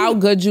care how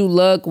good you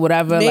look,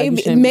 whatever.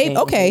 Maybe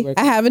okay.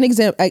 I have an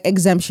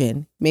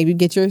exemption. Maybe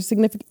get your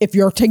significant. If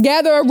you're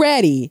together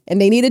already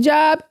and they need a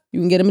job, You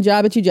can get them a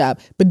job at your job.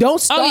 But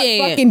don't start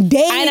fucking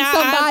dating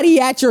somebody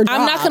at your job.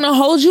 I'm not going to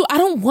hold you. I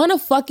don't want to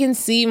fucking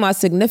see my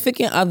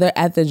significant other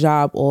at the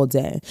job all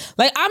day.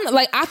 Like,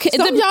 I can.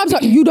 Some jobs,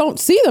 you don't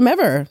see them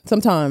ever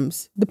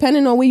sometimes.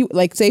 Depending on where you,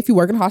 like, say if you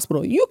work in a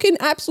hospital, you can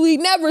absolutely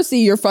never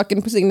see your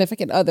fucking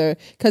significant other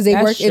because they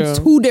work in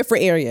 2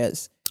 different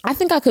areas. I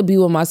think I could be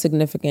with my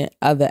significant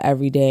other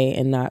every day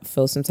and not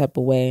feel some type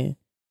of way.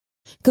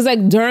 Because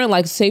like during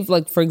like say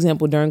like for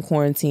example during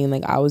quarantine,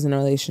 like I was in a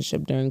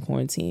relationship during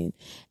quarantine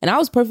and I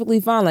was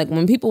perfectly fine. Like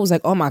when people was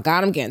like, oh my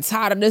God, I'm getting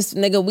tired of this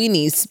nigga, we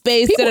need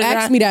space. People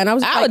asked me that and I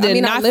was like,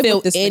 did not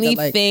feel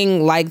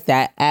anything like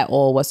that at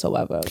all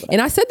whatsoever.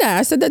 And I said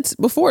that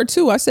before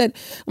too. I said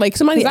like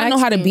somebody asked I know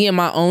how to be in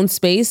my own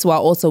space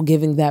while also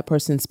giving that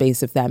person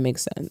space, if that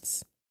makes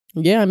sense.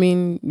 Yeah, I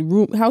mean,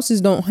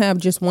 houses don't have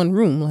just one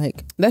room.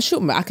 Like that's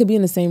true. I could be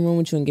in the same room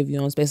with you and give you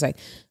your own space. Like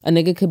a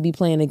nigga could be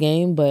playing a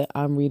game, but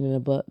I'm reading a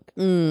book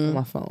on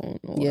my phone.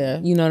 Or,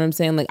 you know what I'm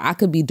saying? Like I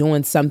could be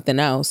doing something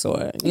else,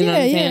 or you know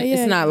what I'm saying?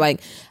 It's not like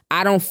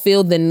I don't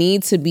feel the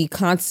need to be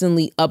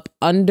constantly up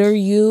under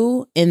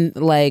you in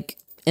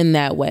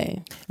that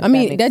way. I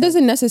mean, that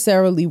doesn't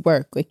necessarily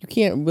work. Like you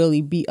can't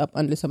really be up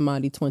under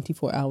somebody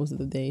 24 hours of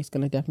the day. It's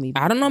gonna definitely.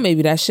 I don't know.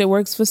 Maybe that shit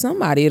works for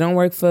somebody. It don't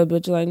work for a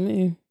bitch like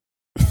me.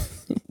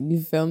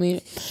 You feel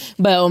me?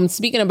 But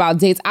speaking about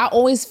dates, I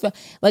always feel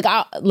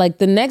like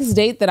the next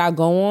date that I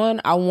go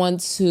on, I want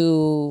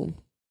to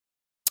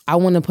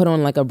put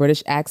on like a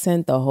British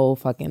accent the whole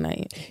fucking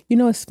night. You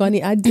know, it's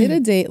funny. I did a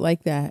date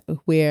like that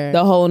where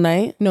the whole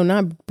night. No,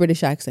 not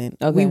British accent.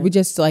 Okay. We were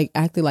just like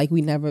acting like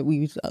we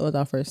was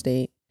our first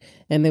date,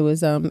 and it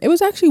was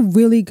actually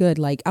really good.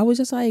 Like I was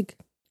just like,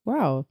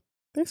 wow,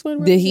 this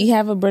one. Did he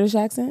have a British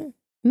accent?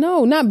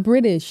 No, not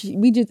British.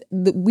 We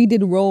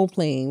did role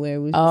playing where it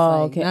was.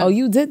 Oh, okay.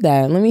 You did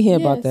that. Let me hear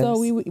about this. So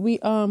we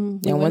went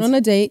on a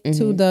date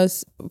to the.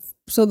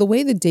 So the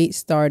way the date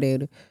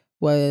started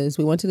was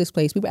we went to this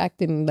place. We were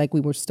acting like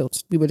we were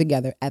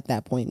together at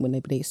that point when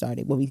the date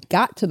started. When we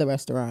got to the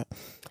restaurant,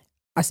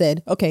 I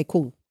said, "Okay,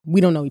 cool.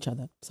 We don't know each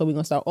other, so we're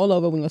gonna start all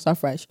over. We're gonna start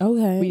fresh.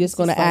 Okay, we're just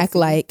gonna act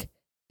like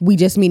we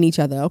just meet each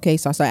other. Okay."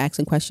 So I started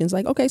asking questions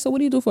like, "Okay, so what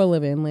do you do for a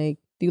living? Like,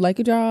 do you like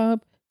your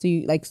job? Do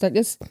you like start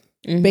this?"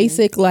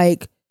 Basic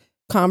like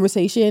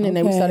conversation, and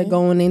then we started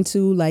going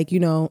into like, you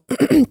know,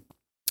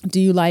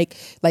 do you like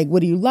what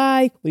do you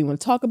like? What do you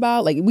want to talk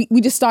about? Like we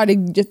just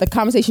started, just the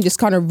conversation just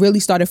kind of really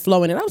started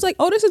flowing, and I was like,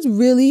 oh, this is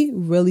really,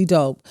 really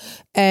dope.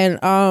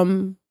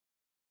 And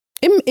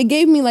it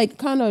gave me like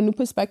kind of a new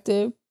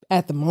perspective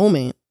at the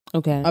moment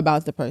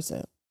about the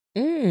person.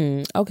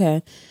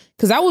 Okay,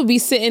 because I would be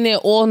sitting there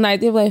all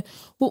night. They're like,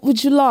 what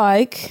would you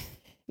like?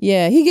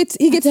 Yeah, he gets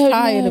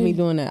tired of me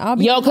doing that.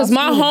 Because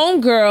my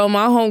homegirl,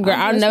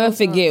 I'll never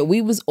forget.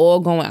 We was all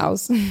going out.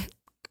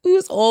 We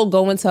was all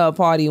going to a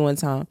party one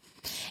time.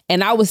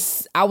 And I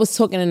was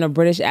talking in a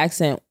British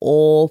accent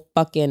all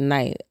fucking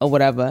night or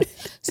whatever.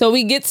 So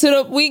we get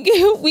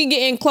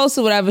in close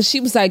or whatever. She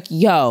was like,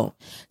 yo,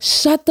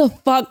 shut the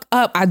fuck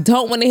up. I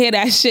don't want to hear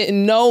that shit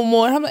no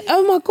more. And I'm like,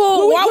 oh my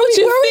God, why would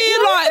you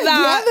feel like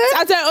that?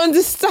 I don't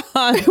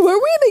understand. Were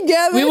we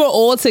together? We were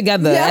all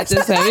together at the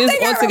time. We was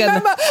all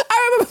together.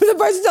 I remember the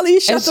person telling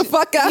you shut the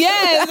fuck up.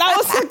 Yes, I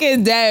was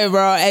fucking dead,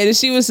 bro. And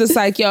she was just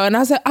like, yo, and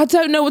I said, I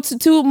don't know what to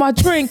do with my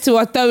drink. Do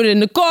I throw it in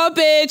the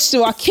garbage?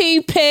 Do I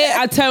keep it?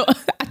 I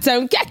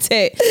don't get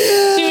it.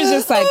 She was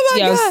just like,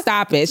 yo,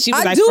 stop it. She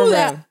was like, do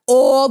that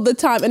all the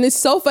time. And it's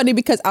so funny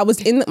because I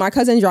was my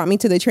cousin dropped me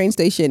to the train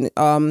station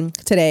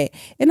today,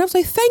 and I was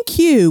like, thank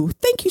you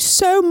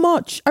so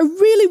much. I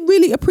really,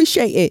 really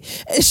appreciate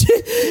it. It just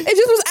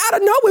was out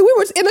of nowhere. We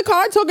were in the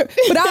car talking,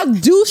 but I'll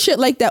do shit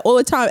like that all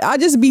the time.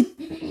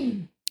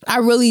 I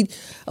really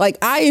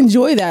I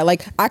enjoy that.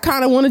 Like I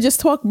kind of want to just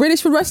talk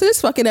British for the rest of this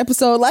fucking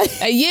episode. Like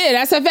yeah,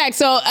 that's a fact.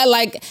 So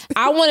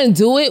I want to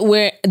do it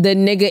where the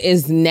nigga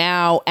is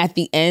now at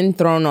the end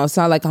thrown off.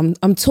 So like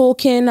I'm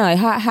talking like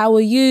how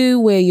are you?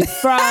 Where you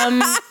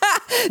from?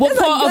 What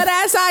part of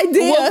ass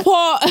idea?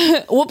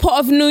 What part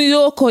of New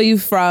York are you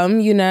from?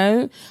 You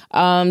know?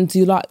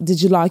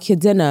 Did you like your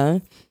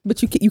dinner?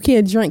 But you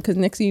can't drink because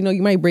next thing you know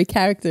you might break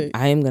character.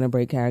 I am gonna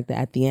break character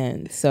at the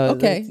end. So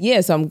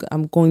so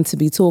I'm going to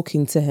be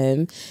talking to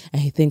him,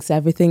 and he thinks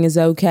everything is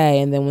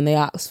okay. And then when they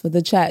ask for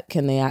the check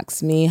and they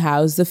ask me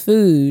how's the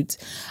food,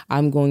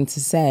 I'm going to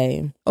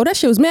say, "Oh, that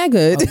shit was mad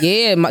good." Oh,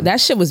 yeah, that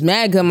shit was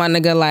mad good, my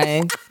nigga.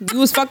 Like you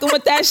was fucking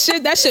with that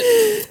shit. That shit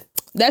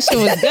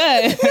was good.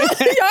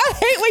 Yo, I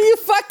hate when you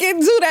fucking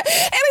do that,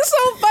 and it's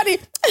so funny.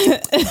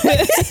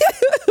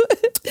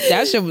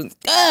 That shit was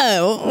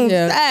good.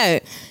 Yeah.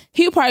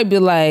 He'll probably be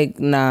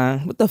like, nah,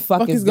 what the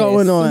fuck is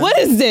going on? What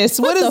is this?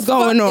 What is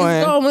going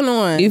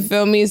on? You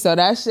feel me? So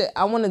that shit,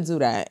 I want to do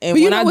that. And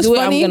when I do it,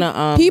 I'm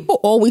gonna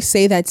people always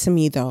say that to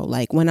me though.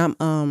 Like when I'm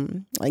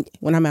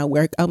when I'm at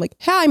work, I'm like,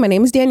 hi, my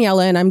name is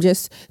Daniela and I'm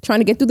just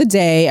trying to get through the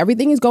day.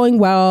 Everything is going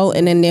well.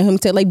 And then they him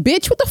say like,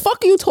 bitch, what the fuck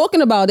are you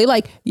talking about? They're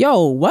like,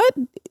 yo, what?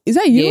 Is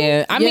that you?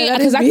 Yeah. I mean,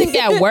 because I think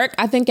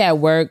at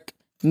work,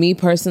 me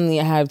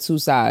personally, I have two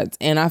sides.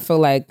 And I feel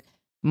like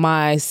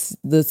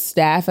the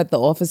staff at the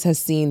office has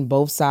seen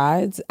both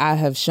sides, I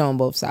have shown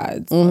both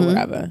sides or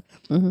whatever.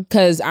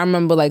 Because I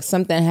remember like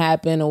something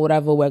happened or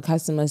whatever where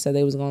customers said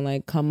they was gonna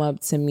like come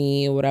up to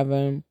me or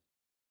whatever,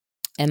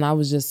 and I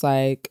was just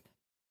like,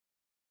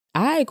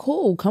 all right,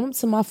 cool, come up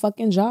to my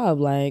fucking job,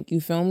 like, you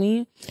feel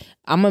me?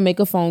 I'm gonna make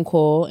a phone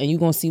call and you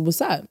gonna see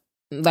what's up.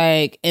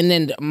 Like, and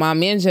then my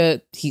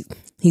manager,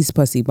 he's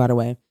pussy, by the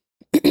way.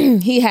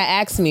 He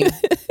had asked me,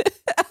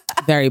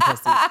 very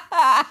pussy.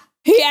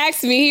 He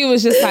asked me, he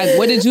was just like,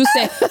 what did you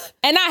say?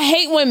 And I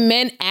hate when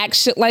men act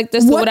shit like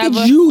this or whatever.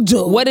 What did you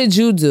do? What did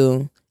you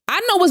do? I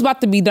know what's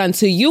about to be done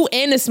to you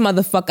and this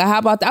motherfucker. How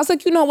about that? I was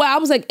like, you know what? I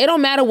was like, it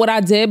don't matter what I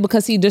did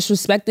because he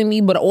disrespected me,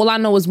 but all I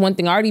know is one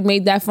thing. I already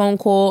made that phone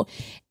call,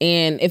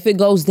 and if it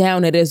goes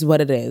down, it is what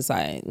it is.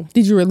 Like,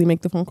 did you really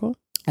make the phone call?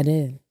 I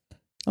did.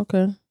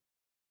 Okay.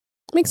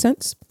 Makes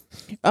sense.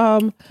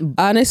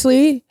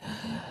 Honestly,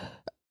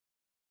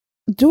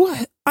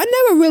 I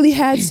never really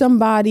had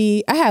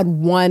somebody. I had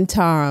one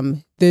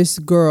time this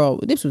girl,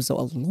 this was a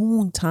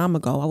long time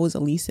ago. I was a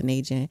leasing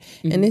agent,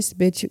 and this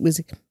bitch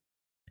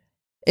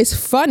it's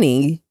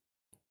funny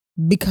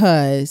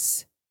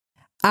because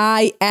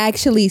I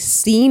actually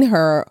seen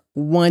her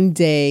one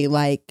day,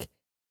 like,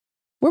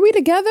 were we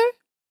together?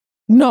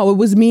 No, it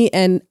was me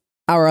and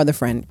our other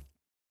friend.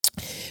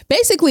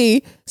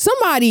 Basically,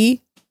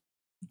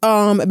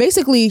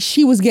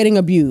 she was getting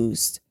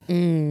abused.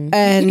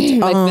 And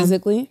like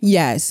physically?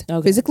 Yes.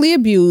 Okay. Physically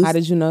abused. How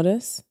did you know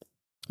this?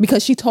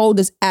 Because she told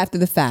us after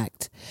the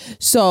fact.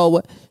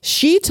 So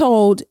she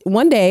told,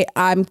 one day,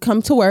 I'm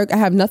come to work, I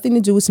have nothing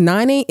to do. It's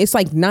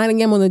like 9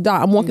 a.m. on the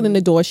dot. I'm walking in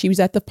the door. She was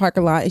at the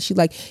parking lot and she's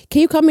like,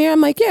 can you come here?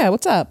 I'm like, yeah,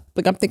 what's up?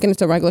 Like, I'm thinking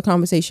it's a regular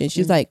conversation.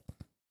 She's like,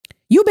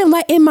 you've been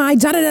letting my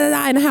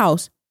da-da-da-da in the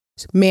house.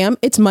 Ma'am,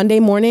 it's Monday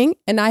morning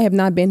and I have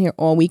not been here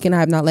all week and I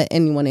have not let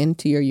anyone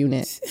into your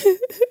unit.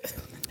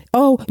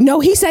 Oh, no,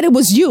 he said it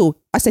was you.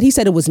 I said, he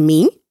said it was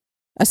me.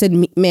 I said,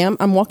 ma'am,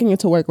 I'm walking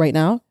into work right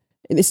now.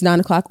 It's 9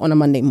 o'clock on a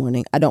Monday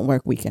morning. I don't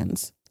work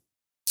weekends.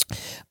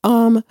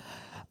 Oh,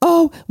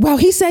 well,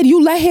 he said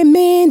you let him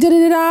in,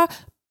 da-da-da-da.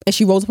 And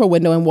she rolls up her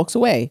window and walks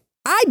away.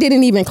 I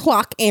didn't even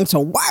clock into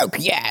work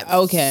yet.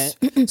 Okay.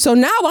 So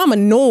now I'm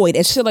annoyed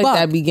as shit like fuck.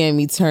 That began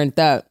me turned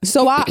up.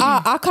 So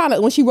I kind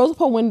of, when she rolls up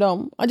her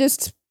window, I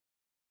just,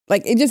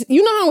 like, it just,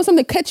 you know how when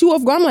something catch you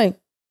off guard, I'm like,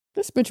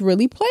 this bitch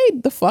really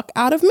played the fuck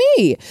out of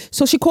me.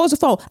 So she calls the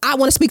phone. I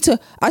want to speak to,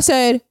 I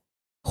said,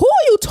 who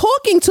are you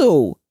talking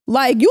to?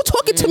 Like, you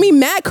talking to me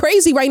mad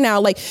crazy right now.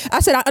 Like,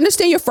 I said, I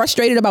understand you're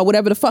frustrated about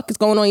whatever the fuck is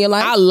going on in your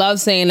life. I love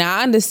saying that.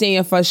 I understand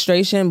your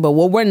frustration, but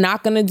what we're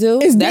not going to do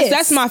is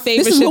that's my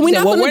favorite shit. What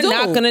we're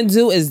not going to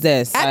do is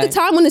this. At the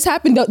time when this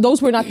happened,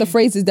 those were not the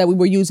phrases that we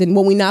were using.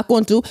 What we not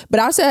going to do. But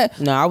I said,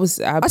 no,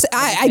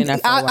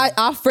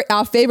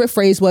 our favorite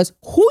phrase was,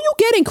 who you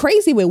getting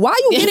crazy with? Why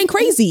are you getting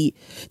crazy?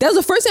 That was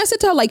the first thing I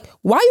said to her. Like,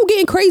 why are you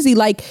getting crazy?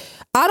 Like,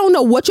 I don't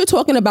know what you're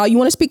talking about. You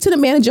want to speak to the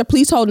manager?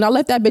 Please hold. And I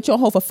left that bitch on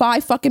hold for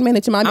 5 fucking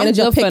minutes. And my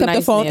manager picked up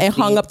the phone and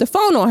hung up the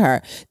phone on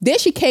her. Then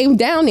she came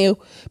down there.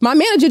 My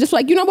manager just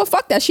like, you know what?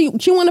 Fuck that. She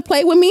want to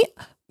play with me?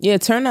 Yeah,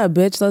 turn up,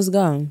 bitch. Let's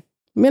go.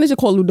 Manager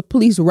called the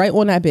police right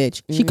on that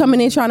bitch. She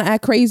coming in trying to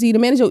act crazy.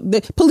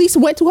 The police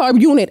went to her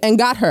unit and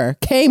got her.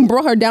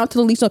 Brought her down to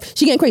the lease.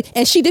 She getting crazy.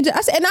 And she did.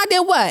 I said, and I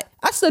did what?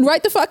 I stood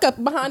right the fuck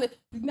up behind it.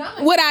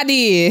 What I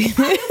did?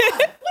 What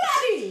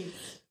I did?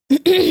 I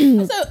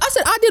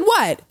said, I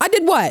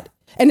did what?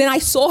 And then I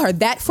saw her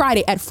that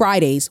Friday at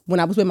Fridays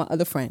when I was with my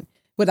other friend,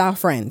 with our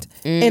friend.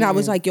 And I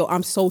was like, yo,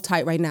 I'm so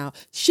tight right now.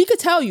 She could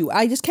tell you.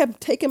 I just kept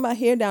taking my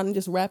hair down and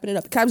just wrapping it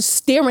up. Because I was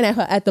staring at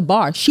her at the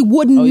bar. She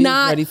would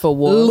not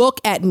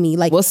look at me.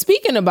 Like, well,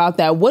 speaking about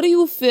that, what do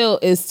you feel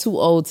is too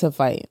old to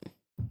fight?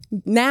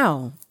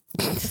 Now.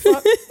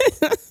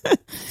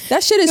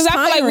 That shit is tiring.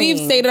 I feel like we've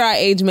stated our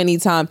age many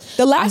times.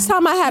 The last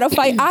time I had a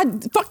fight, I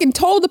fucking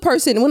told the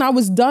person when I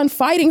was done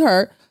fighting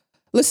her,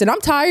 listen,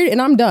 I'm tired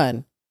and I'm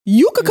done.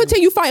 You could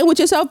continue fighting with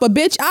yourself, but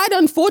bitch, I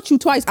done fought you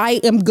twice. I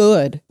am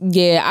good.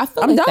 Yeah, I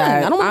feel I'm done.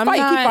 I don't want to fight.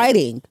 Keep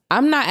fighting.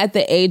 I'm not at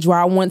the age where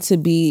I want to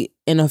be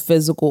in a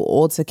physical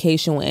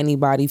altercation with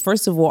anybody.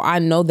 First of all, I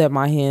know that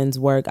my hands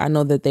work. I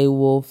know that they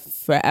will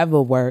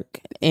forever work,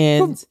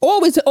 and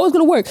always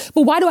gonna work.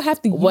 But why do I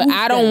have to?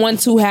 I don't want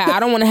to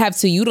have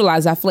to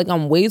utilize. I feel like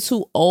I'm way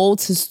too old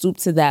to stoop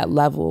to that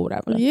level or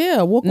whatever.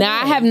 Yeah.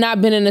 Now I have not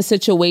been in a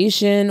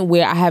situation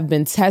where I have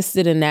been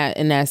tested in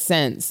that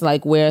sense,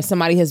 like where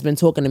somebody has been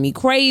talking to me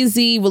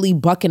crazy, really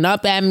bucking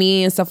up at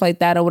me and stuff like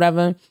that or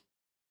whatever.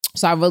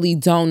 So I really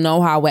don't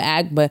know how I would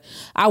act, but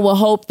I will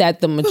hope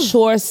that the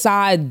mature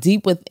side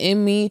deep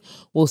within me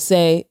will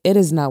say, it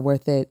is not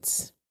worth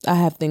it. I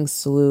have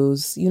things to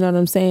lose. You know what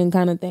I'm saying?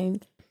 Kind of thing.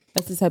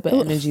 That's the type of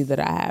energy that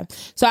I have.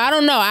 So I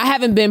don't know. I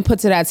haven't been put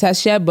to that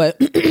test yet, but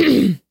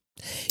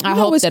I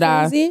hope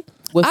that crazy? I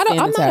will stand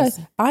the test.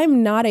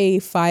 I'm not a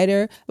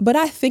fighter, but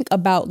I think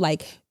about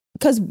like,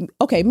 because,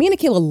 okay, me and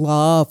Akila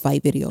love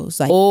fight videos.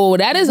 Like,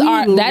 that is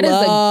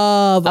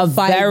a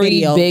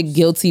very big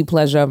guilty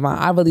pleasure of mine.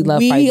 I really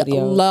love fight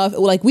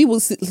videos. We will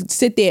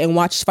sit there and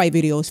watch fight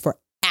videos for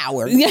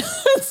hours. Yeah,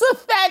 it's a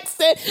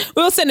fact.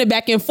 We'll send it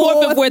back and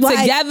forth if we're like,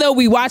 together.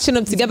 We watching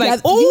them together.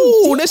 Like, you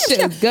ooh, damn this shit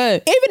is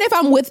good. Even if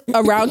I'm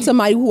around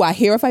somebody who I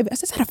hear a fight, I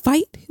said, "Is that a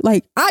fight?"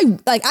 Like I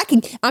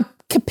can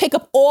pick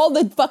up all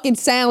the fucking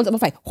sounds of a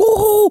fight.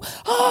 Ooh,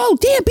 oh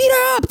damn, beat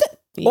her up.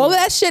 All of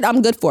that shit,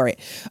 I'm good for it.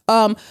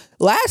 The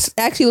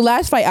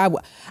last fight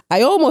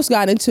I almost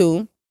got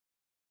into,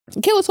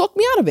 Kayla talked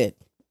me out of it.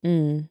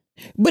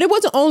 But it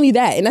wasn't only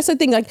that. And that's the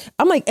thing, like,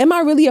 I'm like, am I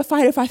really a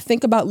fighter if I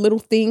think about little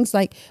things?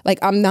 Like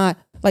I'm not,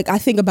 like, I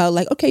think about,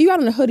 like, okay, you out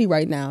in a hoodie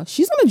right now.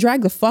 She's going to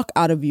drag the fuck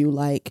out of you.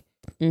 Like,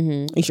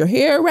 is your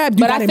hair wrapped?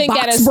 But I think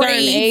at a certain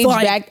age,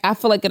 I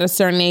feel like at a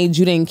certain age,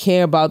 you didn't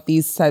care about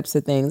these types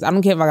of things. I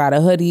don't care if I got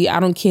a hoodie. I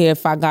don't care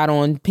if I got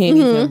on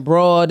panties and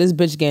bra. This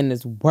bitch getting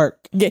this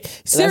work. Yeah,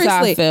 seriously. That's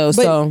how I feel.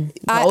 So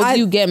the older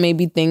you get,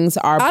 maybe things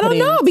are. I don't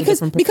know,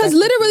 because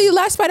literally the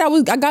last fight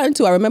I got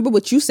into, I remember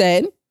what you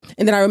said,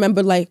 and then I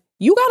remember, like,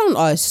 you got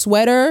on a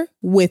sweater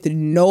with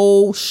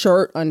no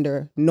shirt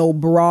under, no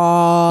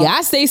bra. Yeah,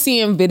 I stay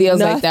seeing videos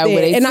like that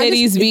where they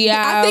titties be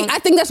out. I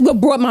think that's what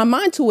brought my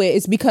mind to it,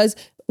 is because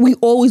we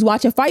always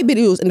watching fight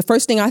videos, and the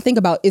first thing I think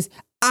about is,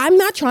 I'm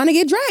not trying to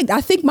get dragged. I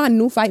think my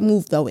new fight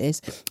move, though,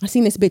 is I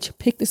seen this bitch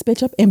pick this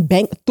bitch up and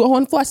throw her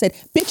on the floor. I said,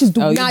 bitches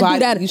do not do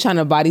that. You trying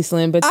to body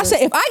slam bitches? I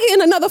said, if I get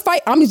in another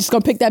fight, I'm just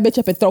going to pick that bitch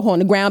up and throw her on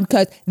the ground,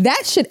 because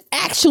that shit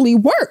actually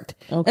worked.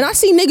 Okay. And I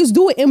see niggas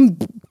do it in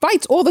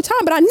fights all the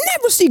time, but I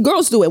never see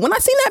girls do it. When I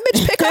seen that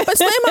bitch pick up and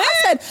slam her, I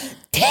said,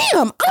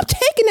 damn, I'm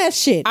taking that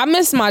shit. I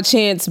missed my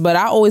chance, but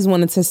I always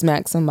wanted to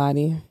smack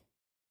somebody.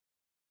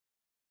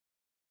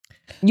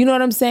 You know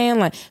what I'm saying?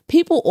 Like,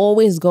 people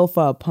always go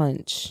for a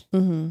punch.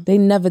 They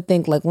never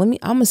think, like, I'm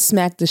gonna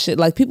smack the shit.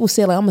 Like, people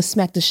say, like, I'm gonna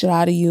smack the shit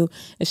out of you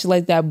and shit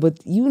like that. But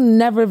you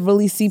never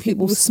really see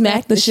people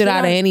smack the shit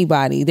out of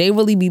anybody. They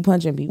really be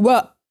punching people.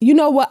 Well, you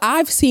know what?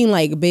 I've seen,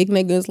 like, big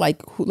niggas,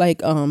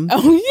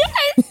 Oh, yeah.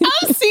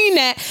 I've seen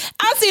that.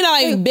 I've seen,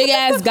 like, big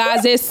ass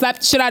guys, they slap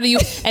the shit out of you,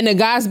 and the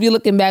guys be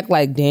looking back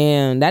like,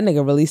 damn, that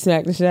nigga really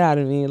smacked the shit out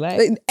of me. Like,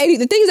 the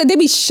thing is that they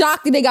be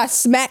shocked that they got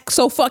smacked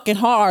so fucking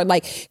hard.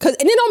 Like, and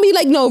it don't be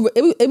like, no,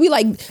 it be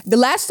like, the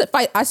last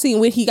fight I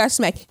seen when he got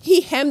smacked, he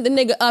hemmed the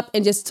nigga up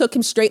and just took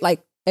him straight,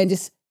 like, and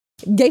just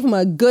gave him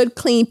a good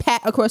clean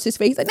pat across his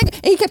face. Like, nigga,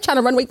 and he kept trying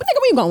to run away. But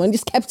nigga, where you going? And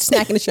just kept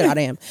smacking the shit out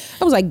of him.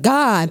 I was like,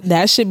 God,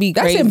 that should be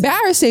crazy. That's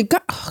embarrassing.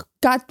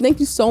 God, thank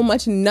you so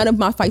much. None of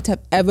my fights have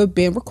ever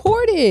been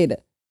recorded.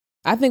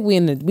 I think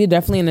we're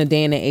definitely in a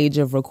day and an age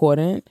of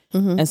recording,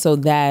 and so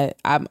that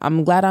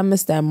I'm glad I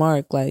missed that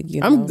mark. Like, you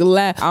know, I'm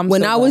glad.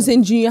 When I was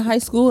in junior high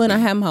school, and I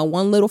had my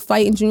one little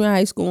fight in junior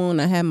high school, and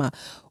I had my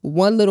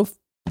one little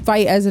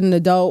fight as an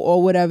adult,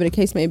 or whatever the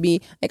case may be.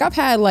 Like, I've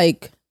had,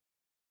 like.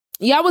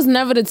 Yeah, I was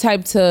never the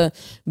type to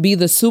be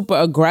the super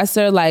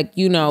aggressor, like,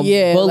 you know,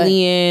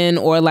 bullying,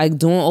 like, or like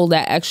doing all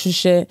that extra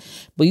shit.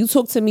 But you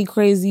talk to me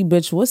crazy,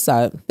 bitch, what's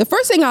up? The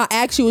first thing I'll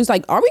ask you is,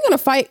 like, are we going to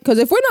fight? Because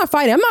if we're not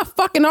fighting, I'm not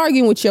fucking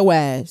arguing with your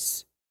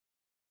ass.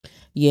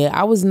 Yeah,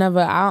 I was never,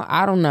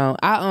 I don't know.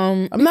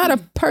 I'm not a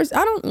person,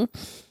 I don't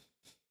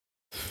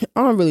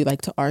really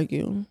like to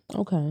argue.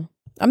 Okay.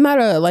 I'm not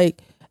I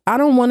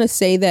don't want to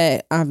say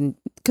that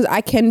because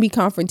I can be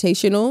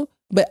confrontational,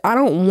 but I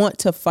don't want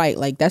to fight.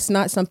 Like, that's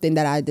not something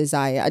that I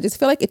desire. I just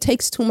feel like it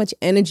takes too much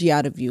energy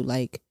out of you.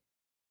 Like,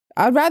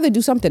 I'd rather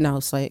do something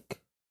else. Like,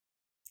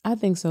 I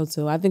think so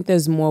too. I think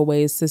there's more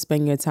ways to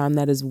spend your time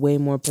that is way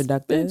more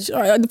productive.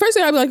 Bitch, the first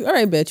thing I'd be like, all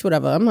right, bitch,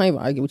 whatever. I'm not even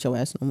arguing with your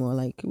ass no more.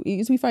 Like,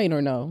 is we fighting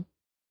or no?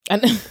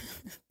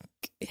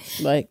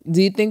 Like,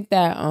 do you think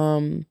that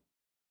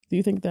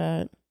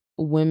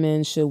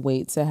women should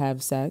wait to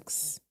have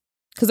sex?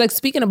 Because, like,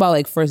 speaking about,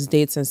 like, first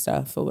dates and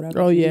stuff or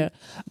whatever. Oh yeah.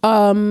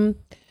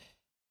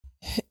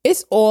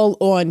 It's all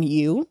on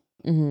you.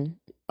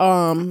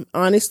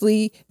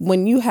 Honestly,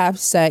 when you have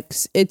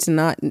sex, it's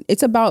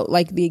about,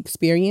 like, the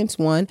experience.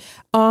 One,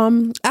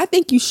 I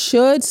think you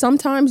should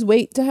sometimes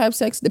wait to have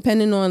sex,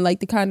 depending on, like,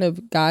 the kind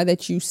of guy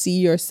that you see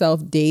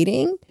yourself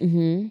dating.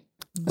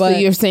 But so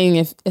you're saying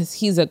if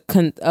he's a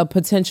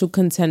potential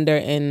contender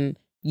in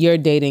your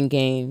dating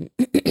game,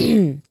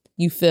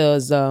 you feel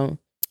as though.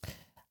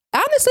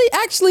 Honestly,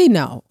 actually,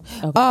 no.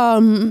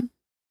 Okay.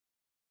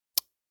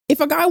 If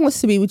a guy wants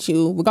to be with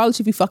you, regardless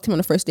if you fucked him on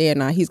the first day or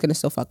not, he's gonna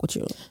still fuck with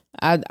you.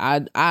 I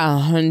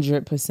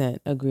 100%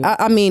 agree.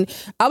 I mean,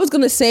 I was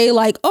gonna say,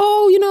 like,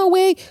 oh, you know,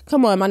 wait,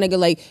 come on, my nigga,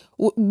 like,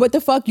 what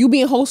the fuck? You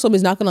being wholesome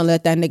is not gonna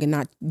let that nigga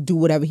not do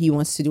whatever he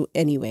wants to do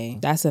anyway.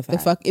 That's a fact.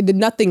 The fuck,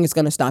 nothing is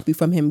gonna stop you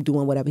from him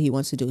doing whatever he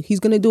wants to do. He's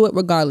gonna do it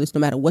regardless,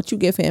 no matter what you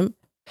give him,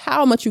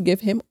 how much you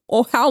give him,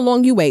 or how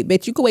long you wait.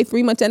 Bitch, you could wait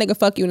 3 months, that nigga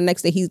fuck you, and the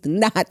next day he's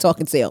not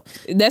talking sale.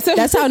 That's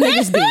how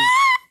niggas be.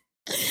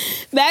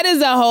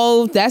 That's a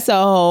whole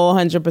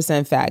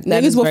 100% fact.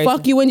 Niggas will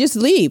fuck you and just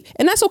leave,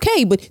 and that's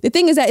okay. But the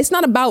thing is that it's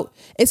not about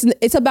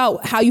it's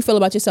about how you feel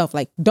about yourself.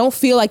 Like, don't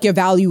feel like you're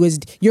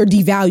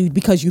devalued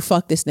because you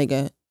fuck this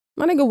nigga.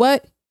 My nigga,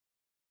 what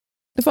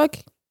the fuck?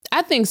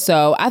 I think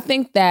so. I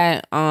think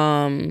that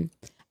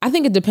I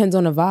think it depends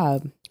on the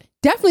vibe.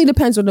 Definitely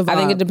depends on the vibe. I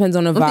think it depends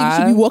on the vibe. I think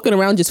you should be walking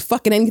around just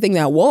fucking anything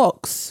that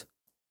walks.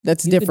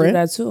 That's You different. could do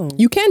that too.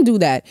 You can do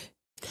that.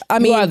 I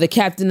mean, you are the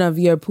captain of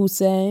your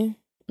pussy.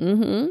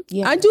 Mm-hmm.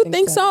 Yeah, I do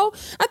think so.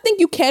 I think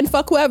you can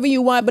fuck whoever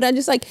you want, but I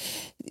just like,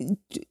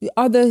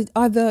 are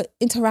the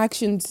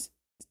interactions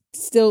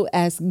still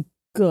as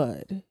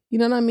good? You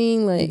know what I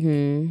mean? Like,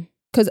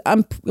 because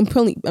I'm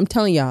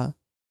telling y'all,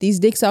 these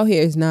dicks out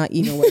here is not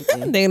even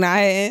working. They're not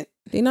hitting.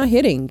 They're not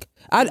hitting.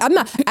 I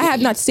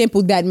have not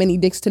sampled that many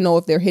dicks to know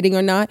if they're hitting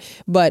or not,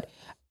 but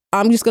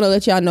I'm just gonna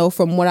let y'all know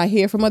from what I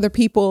hear from other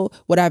people,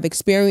 what I've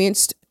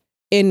experienced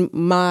in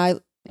my.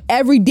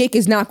 Every dick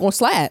is not gonna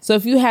slap. So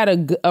if you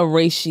had a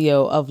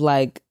ratio of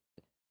like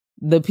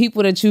the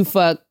people that you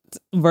fucked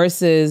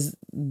versus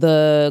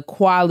the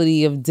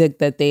quality of dick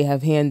that they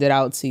have handed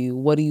out to you,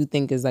 what do you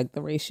think is like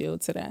the ratio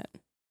to that?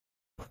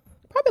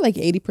 Probably like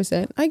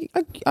 80%.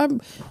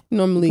 I'm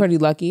normally pretty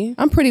lucky.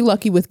 I'm pretty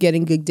lucky with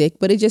getting good dick,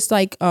 but it's just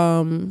like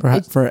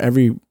for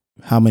every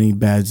how many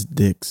bad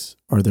dicks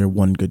are there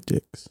one good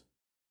dicks?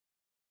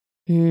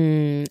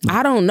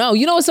 I don't know.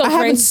 You know what's so crazy? I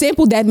haven't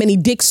sampled that many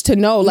dicks to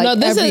know. Like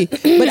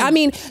but I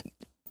mean,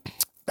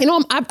 you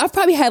know, I've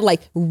probably had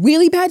like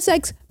really bad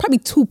sex. Probably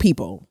 2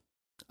 people.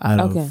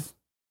 Okay.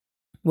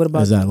 What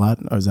about? Is that a lot?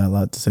 Or is that a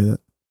lot to say that?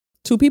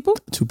 2 people?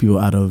 2 people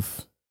out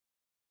of.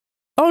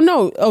 Oh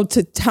no! Oh,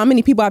 to how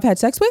many people I've had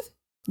sex with?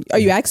 Are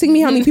you asking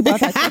me how many people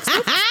I've had sex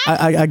with?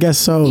 I guess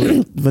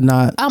so, but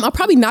not. I'm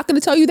probably not going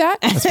to tell you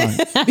that. That's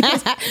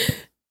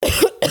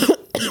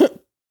fine.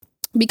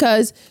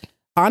 because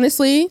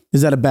honestly,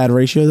 is that a bad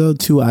ratio though?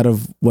 2 out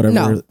of whatever.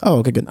 No. Oh,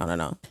 okay, good. No.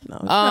 It's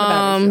not a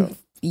bad ratio.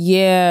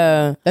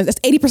 Yeah, that's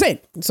 80%.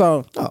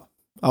 So.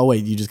 Oh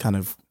wait, you just kind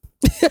of.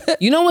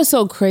 You know what's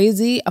so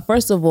crazy?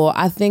 First of all,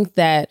 I think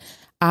that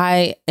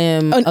I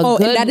am and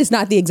that is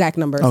not the exact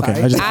number.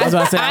 Okay,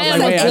 sorry.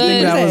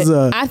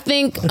 I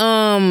think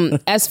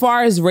as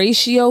far as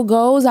ratio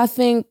goes, I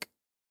think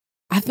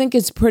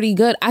it's pretty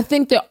good. I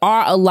think there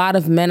are a lot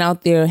of men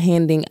out there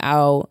handing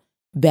out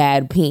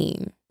bad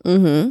peen.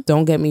 Mm-hmm.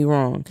 Don't get me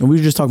wrong. And we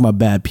were just talking about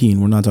bad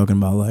peen. We're not talking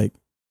about like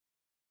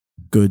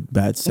good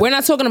bad sex. We're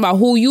not talking about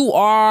who you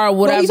are,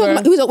 whatever.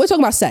 We're talking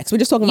about sex. We're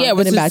just talking about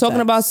we're just talking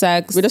about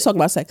sex. We're just talking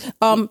about sex.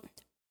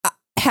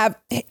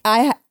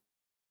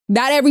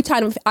 Not every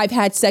time I've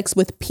had sex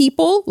with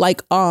people,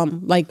 like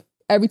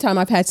every time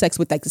I've had sex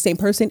with like the same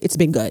person, it's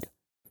been good.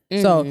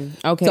 So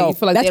okay, so you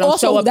feel like they don't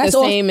show up the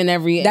same in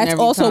every. That's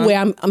every also time?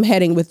 where I'm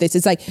heading with this.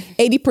 It's like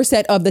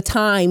 80% of the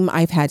time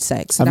I've had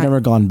sex. I've never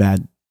gone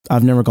bad.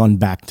 I've never gone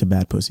back to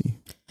bad pussy.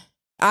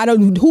 I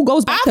don't. Who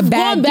goes back to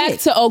bad? I've gone back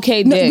to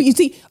okay dick. No, you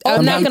see,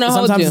 I'm not gonna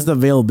hold you. Sometimes it's the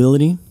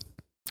availability.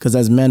 Because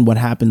as men, what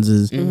happens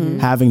is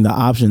having the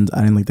options.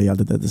 I didn't like that y'all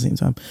did that at the same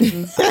time.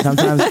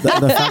 Sometimes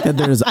the fact that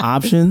there's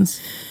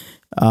options,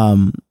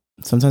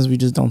 sometimes we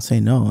just don't say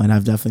no. And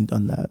I've definitely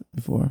done that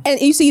before.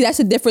 And you see, that's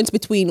the difference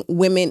between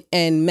women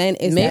and men.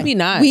 Is maybe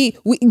not.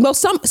 Well,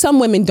 some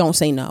women don't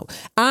say no.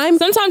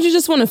 Sometimes you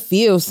just want to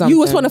feel something.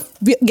 You just want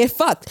to get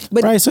fucked.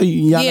 But right. So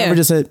y'all never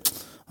just said,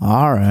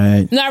 all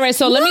right. No, right.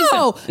 So let me say,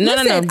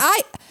 no.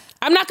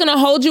 I'm not gonna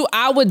hold you.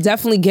 I would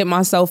definitely get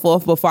myself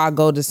off before I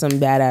go to some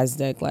badass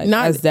dick. Like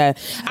that's that.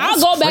 I'll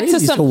go back to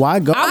some. So why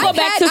go? I'll go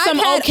back to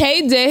some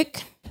okay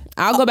dick.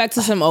 I'll go back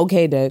to some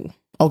okay dick.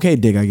 Okay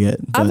dick, I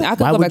get. But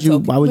why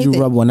would you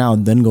rub one out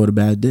and then go to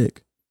bad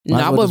dick? No,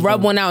 I would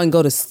rub one out and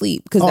go to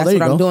sleep because that's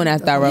what I'm doing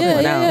after I rub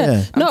one out.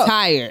 Yeah. I'm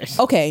tired.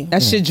 Okay,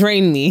 that should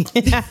drain me.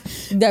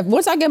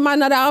 Once I get my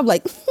nut out, I'm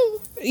like,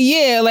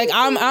 yeah, like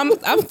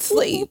I'm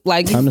sleep.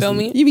 Like you feel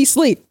me? You be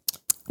sleep.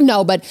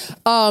 No, but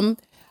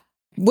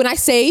when I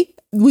say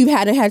we've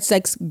had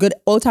sex good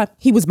all the time,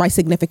 he was my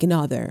significant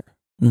other.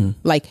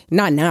 Like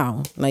not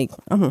now. Like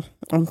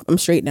I'm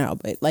straight now,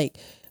 but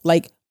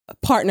like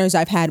partners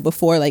I've had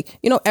before. Like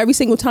every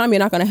single time you're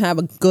not gonna have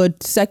a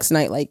good sex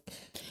night. Like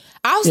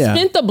I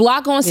spent the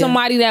block on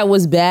somebody that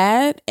was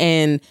bad,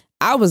 and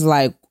I was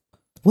like,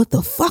 what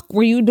the fuck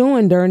were you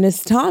doing during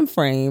this time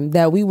frame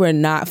that we were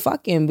not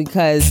fucking?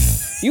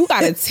 Because you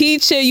got a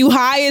teacher, you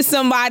hired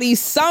somebody,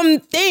 something.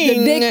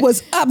 The dick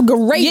was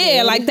upgraded.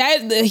 Yeah, like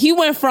that. He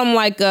went from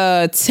like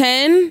a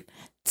 10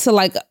 to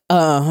like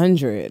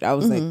 100. I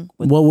was like,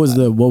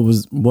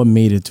 what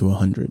made it to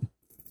 100?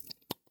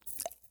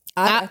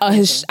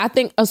 I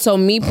think so.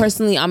 Me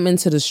personally, I'm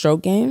into the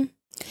stroke game.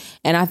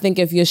 And I think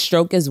if your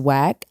stroke is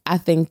whack, I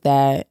think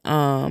that,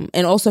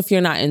 and also if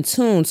you're not in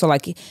tune, so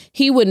like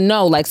he would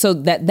know, like, so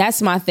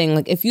that's my thing.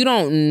 Like if you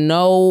don't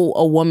know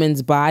a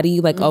woman's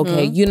body, like,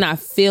 okay, you're not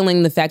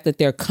feeling the fact that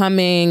they're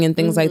coming and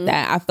things like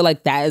that. I feel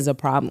like that is a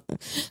problem.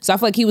 So I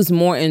feel like he was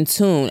more in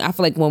tune. I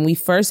feel like when we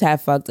first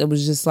had fucked, it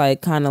was just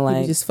like, kind of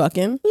like. Just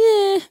fucking?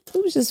 Yeah,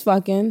 it was just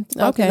fucking.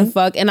 Okay.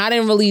 Fuck. And I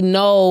didn't really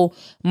know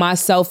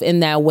myself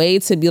in that way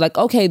to be like,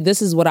 okay,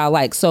 this is what I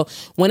like. So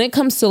when it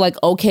comes to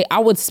like, okay, I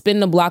would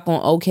spin the block on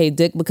okay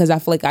dick because I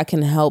feel like I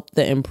can help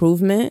the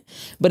improvement,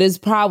 but it's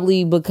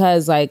probably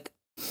because like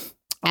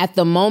at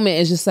the moment,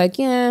 it's just like,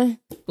 yeah,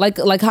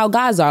 like how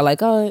guys are,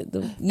 like, oh,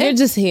 you're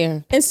just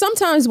here. And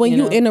sometimes when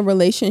you're in a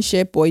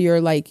relationship or you're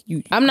like,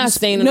 I'm not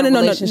staying in a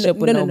relationship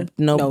with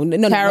no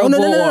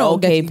terrible or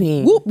okay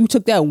peen. Whoop, you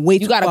took that way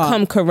too far. You gotta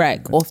come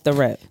correct off the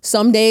rip.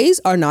 Some days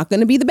are not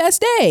going to be the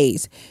best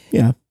days.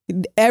 Yeah.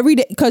 Every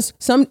day, because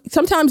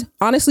sometimes,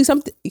 honestly,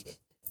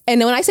 and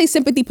when I say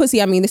sympathy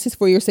pussy, I mean this is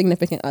for your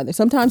significant other.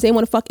 Sometimes they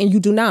want to fuck and you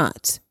do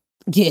not.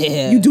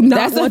 Yeah, you do not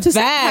that's want a to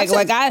fact.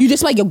 Like you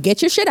just like, yo,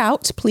 get your shit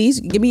out,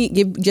 please.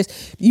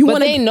 You want. But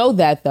they know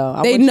that though.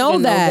 They know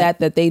that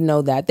they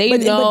know that they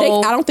know.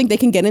 But I don't think they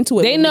can get into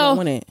it. They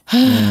know.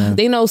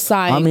 They know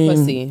sighing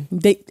pussy.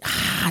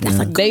 That's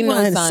a good they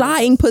know one.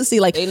 Sighing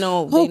pussy. Like they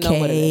know. They know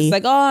what it is.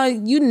 Like,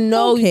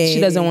 oh, she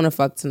doesn't want to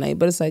fuck tonight,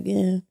 but it's like,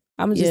 yeah,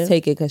 I'm gonna just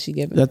take it because she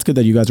giving. That's good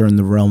that you guys are in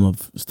the realm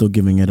of still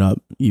giving it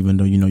up, even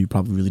though you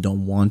probably really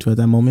don't want to at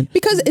that moment.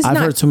 Because I've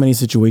heard so many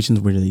situations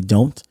where they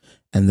don't,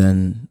 and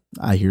then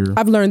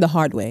I've learned the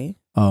hard way.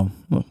 Oh,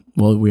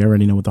 well, we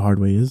already know what the hard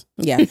way is.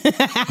 Yeah.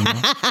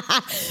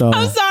 So,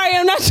 I'm sorry,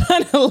 I'm not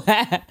trying to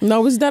laugh.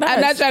 No, it's that I'm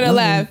not trying to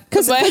laugh.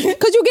 Because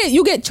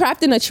you get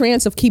trapped in a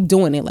trance of keep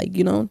doing it. Like,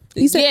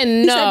 he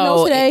said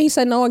no today. He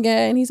said no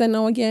again. He said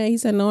no again. He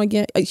said no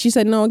again. She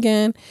said no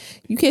again.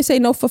 You can't say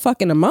no for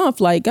fucking a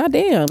month. Like,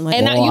 goddamn. Like,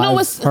 and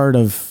I've heard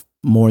of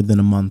more than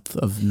a month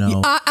of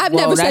no. I've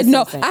never said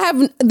no. Insane. I have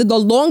the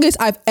longest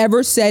I've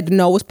ever said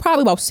no was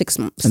probably about 6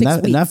 months. And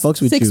that fucks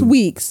with 6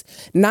 weeks.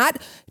 Not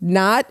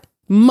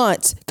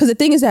months. Because the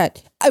thing is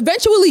that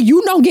eventually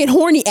you don't get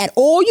horny at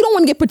all. You don't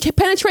want to get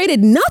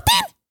penetrated.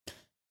 Nothing.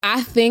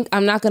 I think,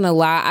 I'm not going to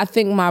lie, I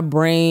think my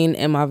brain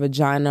and my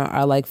vagina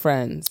are like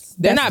friends.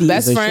 They're not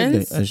best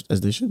friends.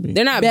 As they should be.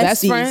 They're not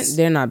best friends.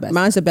 They're not best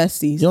Mine's the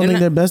besties. You don't think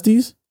they're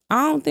besties?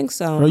 I don't think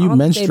so. Bro, you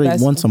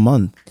menstruate once a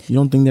month. You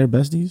don't think they're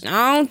besties?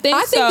 I don't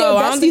think so.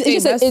 I don't think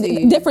it's just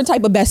a different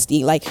type of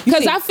bestie. Like,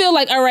 because I feel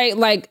like, all right,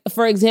 like,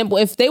 for example,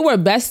 if they were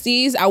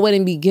besties, I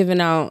wouldn't be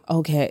giving out,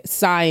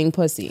 sighing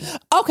pussy.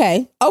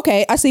 Okay.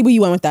 I see where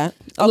you went with that.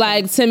 Okay.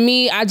 Like, to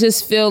me, I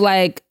just feel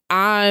like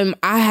I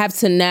have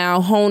to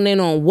now hone in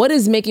on what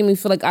is making me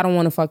feel like I don't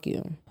want to fuck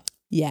you.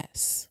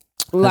 Yes.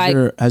 Like,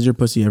 has your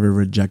pussy ever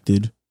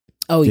rejected?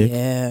 Oh, dick?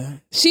 Yeah.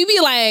 She be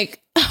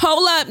like,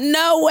 hold up,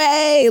 no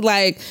way.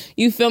 Like,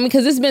 you feel me?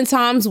 Because there's been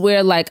times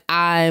where, like,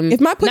 I'm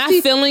not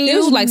feeling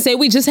you. Like, say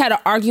we just had an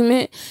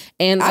argument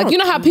and, like, you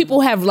know how people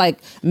have, like,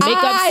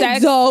 makeup sex? I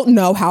don't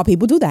know how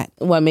people do that.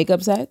 What,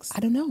 makeup sex? I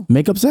don't know.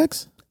 Makeup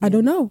sex? I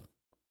don't know.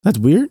 That's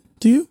weird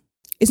to you?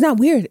 It's not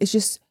weird. It's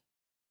just.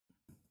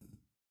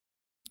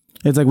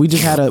 It's like we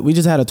just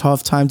had a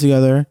tough time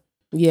together.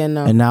 Yeah,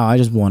 no. And now I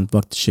just want to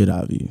fuck the shit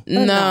out of you.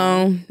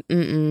 No.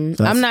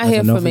 So I'm not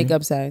here for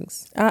makeup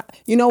sex.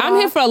 You know what? I'm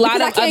here for a lot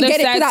of other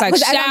sex, like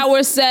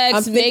shower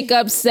sex,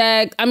 makeup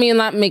sex. I mean,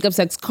 not makeup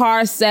sex,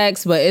 car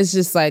sex, but it's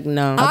just like,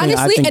 no.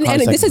 Honestly,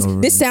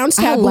 and this sounds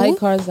taboo. I like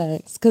car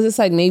sex because it's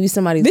like maybe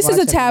somebody's This is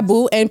a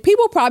taboo and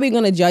people probably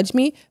going to judge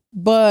me,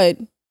 but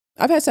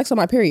I've had sex on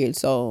my period,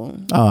 so.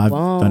 Oh, I've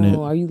done it.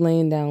 Are you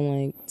laying down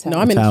like towel? No,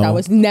 I'm in the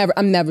shower.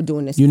 I'm never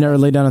doing this. You never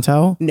lay down a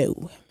towel?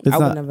 No. I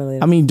would never lay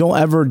down. I mean, don't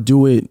ever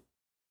do it.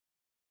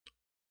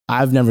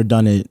 I've never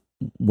done it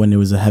when it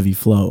was a heavy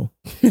flow.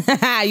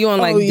 You on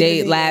like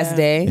date last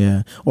day?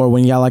 Yeah. Or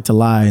when y'all like to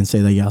lie and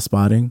say that y'all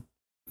spotting.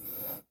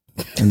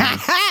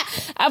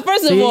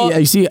 First of all,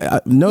 you see,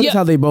 notice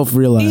how they both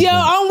realize. Yo,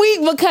 I'm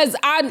weak because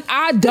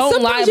I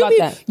don't lie about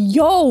that.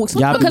 Because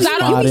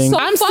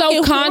I'm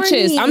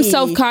self-conscious. I'm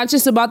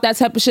self-conscious about that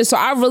type of shit. So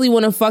I really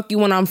want to fuck you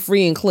when I'm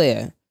free and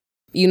clear.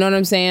 You know what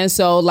I'm saying?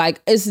 So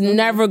like, it's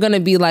never gonna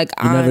be like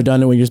You've never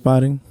done it when you're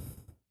spotting?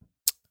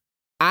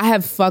 I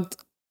have fucked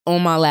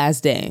on my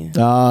last day.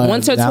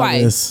 Once or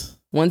twice.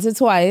 Once or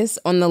twice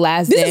on the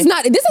last day. This is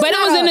not. But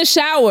it was in the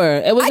shower.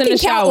 It was in the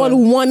shower. I can count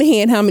on one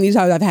hand how many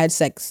times I've had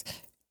sex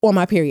on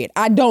my period.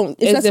 I don't.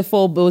 Was it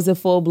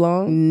full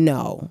blown?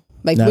 No.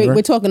 Like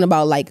we're talking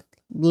about like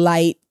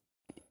light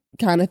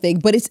kind of thing.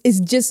 But it's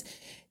just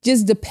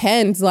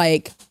depends.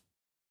 Like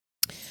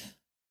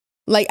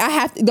I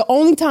have to, the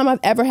only time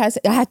I've ever had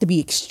sex, I have to be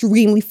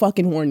extremely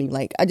fucking horny.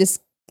 Like I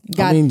just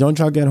got. I mean, don't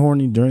y'all get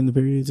horny during the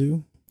period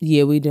too?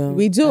 Yeah, we do.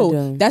 We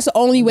do. That's the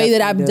only way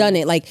that I've done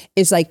it. Like,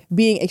 it's like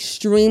being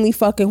extremely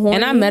fucking horny.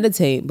 And I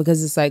meditate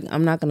because it's like,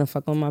 I'm not going to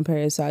fuck on my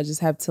period. So I just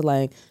have to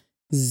like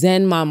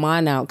zen my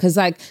mind out. Cause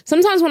like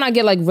sometimes when I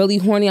get like really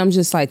horny, I'm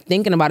just like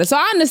thinking about it. So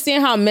I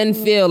understand how men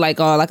feel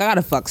like, oh, like I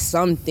gotta fuck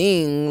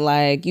something.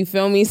 Like, you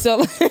feel me?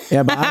 So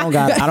yeah, but I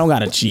don't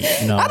gotta cheat.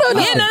 No. I don't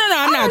know. Yeah, no,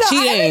 I'm not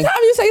cheating. Every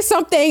time you say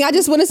something, I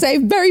just want to say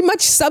very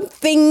much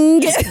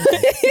something.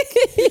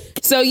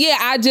 So yeah,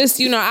 I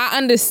just, I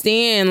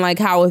understand like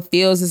how it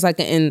feels. It's like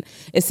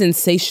it's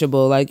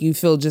insatiable. Like you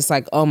feel just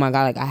like, oh my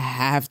God, like I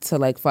have to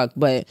like fuck.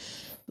 But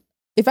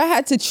if I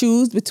had to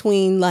choose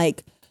between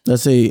like,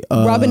 let's say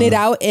rubbing it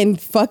out and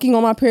fucking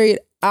on my period,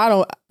 I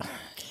don't.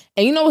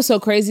 And you know what's so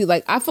crazy?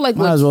 Like I feel like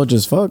might as well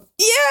just fuck.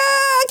 Yeah,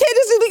 I can't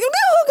just be like,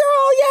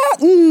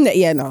 no, girl,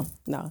 yeah, no,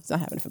 it's not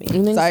happening for me.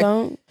 You think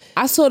so?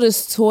 I saw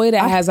this toy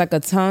that has like a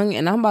tongue,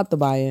 and I'm about to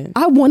buy it.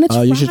 I want to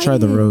try. You should try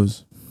the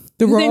rose.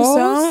 The You think rolls?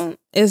 so?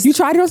 It's You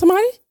tried it on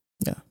somebody?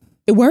 Yeah.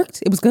 It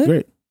worked? It was good?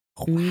 Great.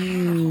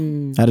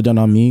 Mm. I had it done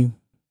on me,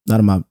 not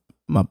on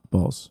my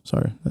balls.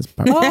 Sorry, that's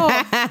part.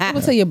 Oh, I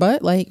would say your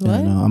butt. Like, what?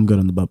 Yeah, no, I'm good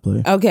on the butt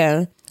play.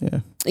 Okay. Yeah.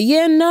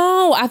 Yeah,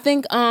 no, I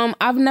think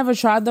I've never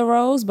tried the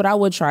rose, but I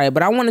would try it.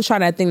 But I want to try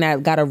that thing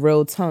that got a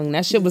real tongue.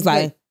 That shit was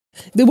like,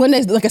 The one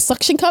that's like a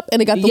suction cup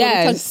and it got the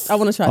Yes. little tongue. I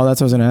want to try Oh, it.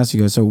 that's what I was gonna ask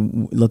you guys. So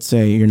let's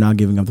say you're not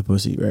giving up the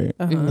pussy, right?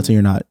 Let's say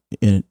you're not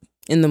in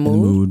in the the mood.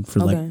 mood for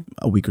like Okay.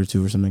 a week or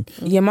two or something.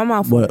 Yeah, my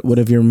mouth. What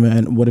if your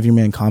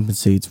man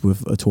compensates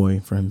with a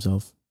toy for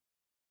himself?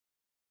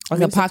 Like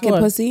Makes a it pocket toy.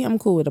 pussy? I'm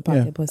cool with a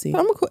pocket Yeah. pussy.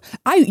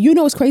 You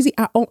know what's crazy?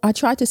 I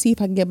tried to see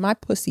if I can get my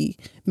pussy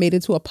made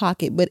into a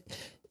pocket, but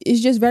it's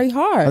just very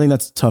hard. I think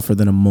that's tougher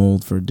than a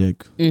mold for a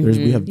dick. We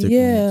have dick molds.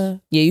 yeah.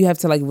 Yeah, you have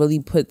to like really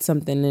put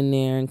something in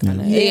there and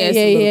kind of. Yeah.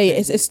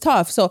 It's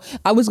tough. So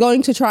I was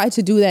going to try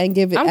to do that and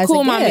give it I'm as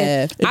cool, a mommy.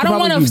 gift. It I could don't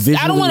want probably be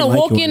to. I don't want to visually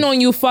walk like in yours.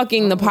 on you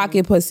fucking the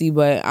pocket pussy,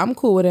 but I'm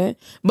cool with it.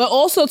 But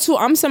also too,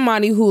 I'm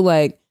somebody who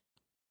like,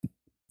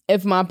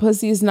 if my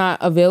pussy is not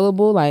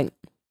available, like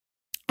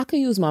I could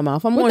use my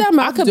mouth. What more. that I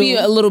mouth could be do?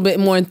 a little bit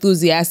more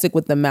enthusiastic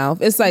with the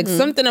mouth. It's like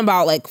something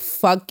about like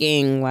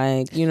fucking,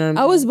 like you know. What I mean?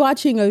 I was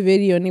watching a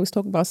video and he was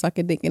talking about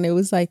sucking dick and it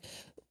was like,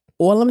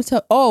 all I'm gonna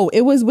tell. Oh,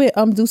 it was with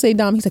Duce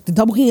Dom. He's like the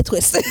double hand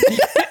twist.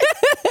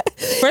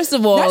 First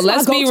of all, That's my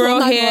let's be go-to. I'm real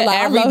not here. gonna lie.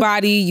 I love-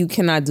 Everybody, you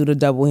cannot do the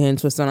double hand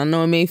twist on. I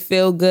know it may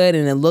feel good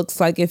and it looks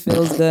like it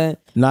feels good.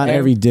 Not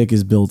every dick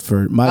is built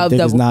for my dick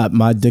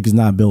is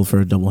not built for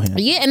a double hand.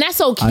 Yeah, and that's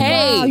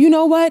okay. Wow, you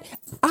know what?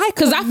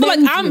 Because I feel like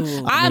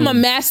I'm a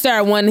master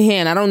at one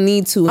hand. I don't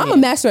need two. I'm a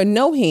master of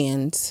no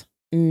hands.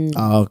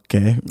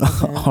 Okay.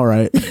 All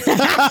right. You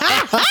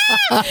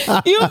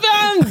feel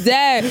I'm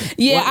dead.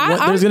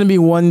 Yeah, There's gonna be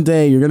one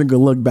day you're gonna go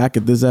look back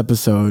at this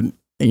episode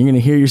and you're gonna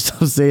hear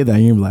yourself say that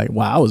and you're like,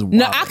 wow, I was wild.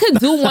 No, I could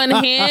do one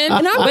hand,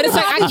 but it's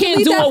like I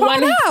can't do a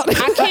one.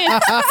 I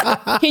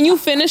can't. Can you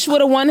finish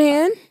with a one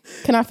hand?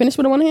 Can I finish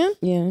with a one hand?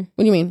 Yeah. What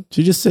do you mean?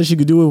 She just said she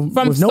could do it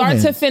From with no start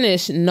hands. to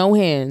finish, no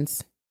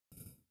hands.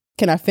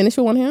 Can I finish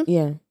with one hand?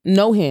 Yeah,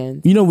 no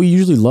hands. You know, we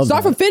usually love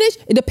Start that. from finish.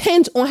 It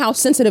depends on how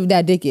sensitive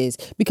that dick is,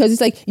 because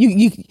it's like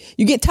you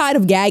get tired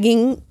of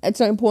gagging at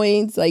certain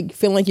points, like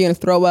feeling like you're gonna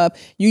throw up.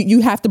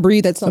 You have to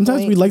breathe at some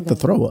Sometimes point. we like the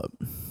throw up.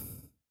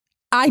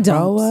 I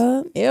don't. Throw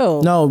up?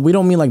 Ew. No, we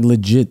don't mean like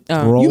legit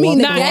throw You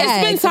mean up. the Nah,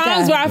 gag, it's been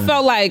times the where I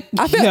felt like,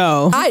 I've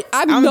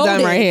I'm noticed.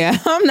 done right here.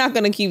 I'm not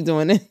gonna keep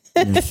doing it.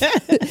 And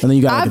then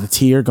you got like the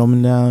tear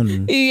coming down.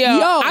 And Yo,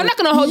 I'm not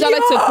gonna hold you. I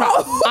like to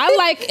cry. I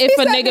like if a He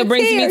said nigga the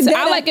brings me tears, to.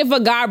 I dead like if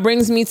a guy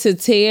brings me to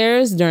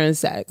tears during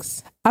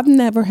sex. I've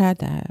never had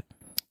that.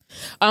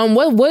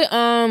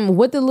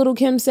 What did Little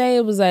Kim say?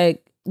 It was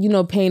like, you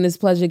know, pain is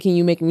pleasure. Can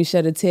you make me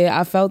shed a tear?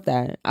 I felt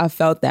that.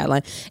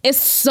 Like it's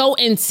so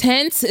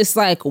intense. It's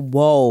like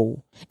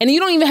whoa, and you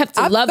don't even have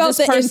to I've love felt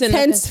this the person.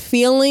 intense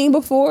feeling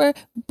before,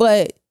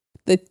 but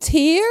the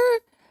tear.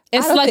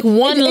 It's I don't like think-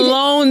 one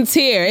lone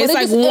tear. It's But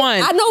like it just- one.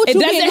 I know what it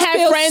you doesn't mean. It have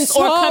feels friends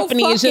so or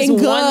company. It's just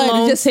fucking one good.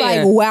 lone Just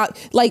tear. like wow,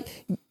 like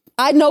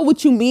I know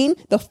what you mean,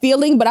 the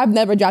feeling, but I've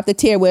never dropped a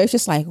tear where it's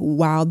just like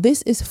wow,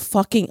 this is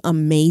fucking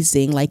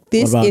amazing. Like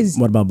this is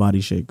what about body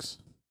shakes?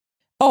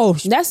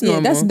 That's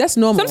normal. That's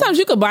normal. Sometimes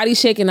you could body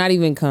shake and not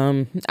even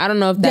come. I don't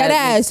know if Dead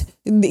ass.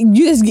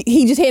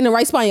 He just hit in the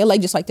right spot in your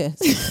leg just like this.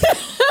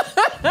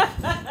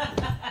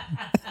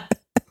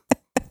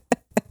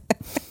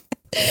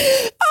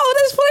 Oh,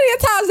 there's plenty of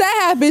times that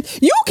happens.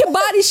 You can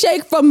body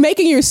shake from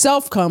making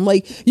yourself come.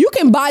 Like you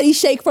can body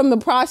shake from the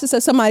process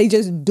of somebody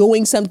just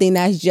doing something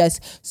that's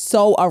just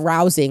so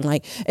arousing.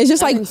 Like it's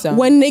just like think so.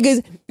 when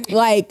niggas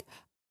like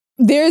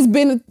there's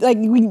been like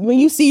when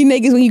you see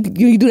niggas when you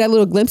do that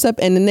little glimpse up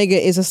and the nigga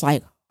is just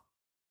like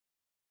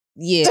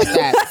Yeah,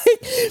 that.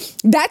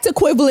 that's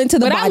equivalent to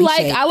the But body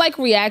shake. I like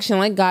reaction. I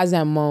like guys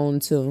that moan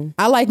too,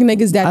 I like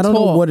niggas that I don't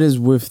tall. know what is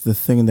with the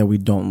thing that we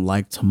don't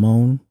like to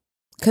moan.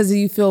 because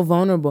you feel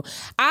vulnerable.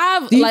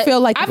 Do you feel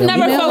like I've Yeah,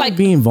 never we felt never like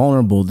being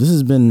vulnerable. This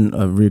has been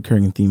a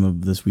recurring theme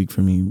of this week for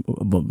me.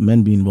 But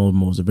men being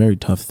vulnerable is a very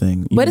tough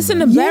thing. But it's in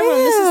the bedroom.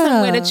 This is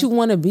somewhere Yeah. that you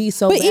want to be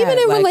so But bad. even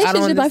in Like,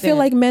 relationship, I feel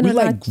like men we are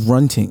like not.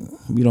 grunting.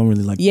 We don't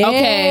really like. Yeah.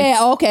 Okay.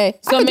 Okay.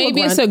 So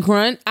maybe it's a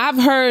grunt. I've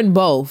heard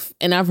both,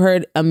 and I've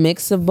heard a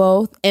mix of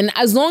both. And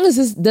as long as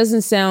this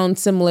doesn't sound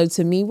similar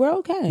to me, we're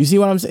okay. You see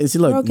what I'm saying? See,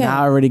 look, Okay. now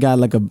I already got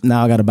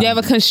now I got a boundary. You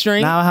have a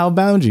constraint? Now I have a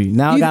boundary.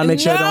 Now I gotta make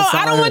sure it No, don't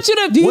sound I don't like want you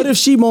her. to- What if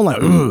she moan like,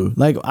 ugh?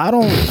 Like I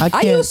can't.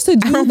 I used to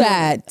do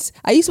that.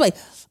 I used to like.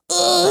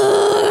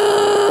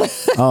 Oh,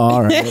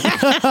 all right.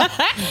 I'm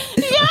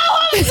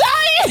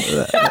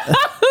dying.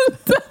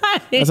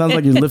 That sounds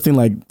like you're lifting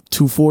like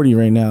 240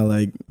 right now,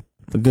 like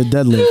a good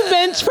deadlift.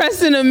 Bench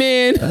pressing a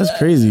man. That's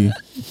crazy.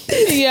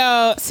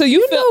 Yo, so you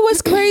You feel know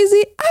what's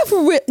crazy?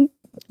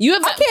 you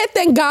have. I can't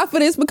thank God for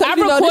this because I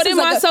you know, this recorded is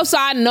like myself so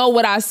I know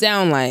what I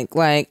sound like.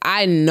 Like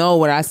I know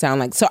what I sound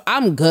like. So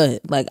I'm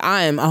good. Like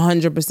I am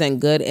 100%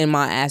 good in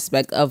my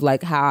aspect of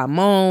like how I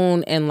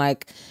moan and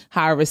like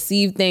how I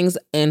receive things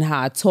and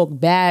how I talk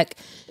back.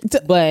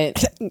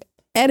 But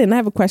Eden, I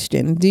have a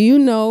question. Do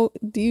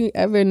you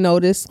ever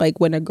notice like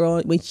when a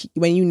girl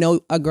when you know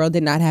a girl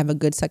did not have a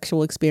good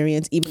sexual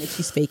experience, even if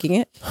she's faking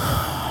it?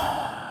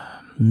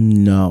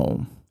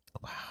 No.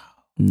 Wow.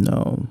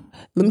 No.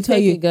 Let me tell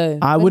you, good.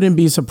 I wouldn't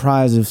be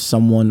surprised if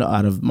someone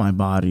out of my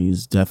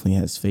bodies definitely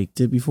has faked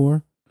it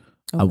before.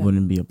 I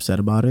wouldn't be upset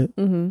about it.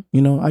 Mm-hmm.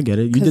 You know, I get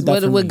it. You did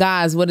that with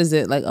guys. What is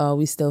it like? Oh,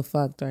 we still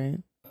fucked, right?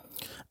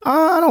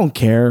 I don't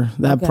care.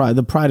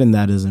 The pride in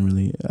that isn't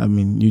really. I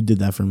mean, you did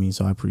that for me,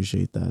 so I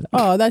appreciate that.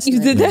 oh, that's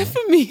You did that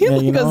for me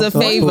because of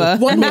favor.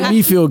 Cool. It made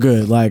me feel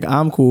good. Like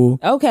I'm cool.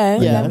 Okay,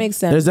 that makes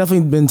sense. There's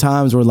definitely been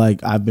times where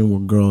like I've been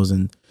with girls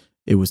and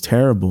it was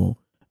terrible,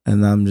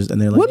 and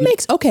they're like, what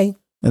makes okay?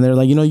 And they're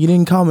like, you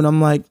didn't come, and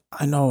I'm like,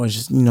 I know, it's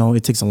just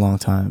it takes a long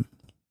time.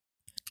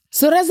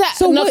 So does that?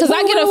 So no, because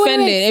I get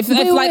offended if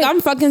like I'm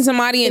fucking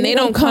somebody and they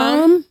don't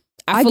come.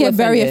 I get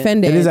very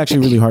offended. It is actually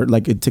really hard.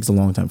 Like it takes a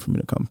long time for me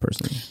to come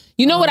personally.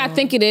 You know what I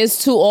think it is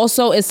too?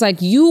 Also, it's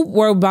like you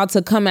were about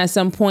to come at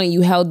some point,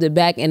 you held it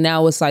back, and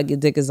now it's like your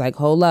dick is like,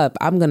 hold up,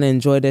 I'm gonna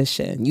enjoy this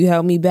shit. You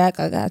held me back,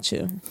 I got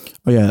you.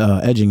 Oh yeah,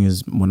 edging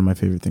is one of my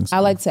favorite things. I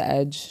like to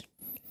edge,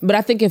 but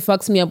I think it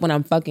fucks me up when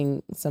I'm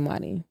fucking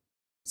somebody.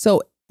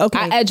 So okay,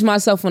 I edge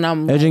myself when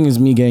I'm edging is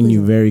me getting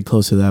you very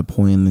close to that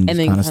point and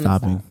then kind of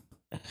stopping.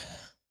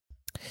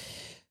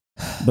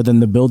 But then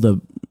the buildup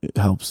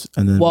helps,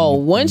 and then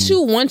once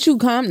you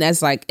come,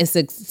 that's like it's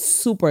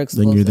super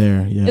explosive. Then you're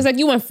there. Yeah, it's like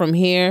you went from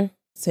here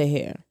to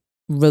here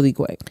really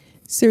quick.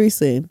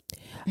 Seriously,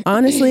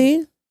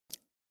 honestly,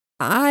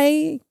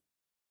 I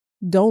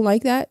don't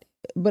like that,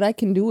 but I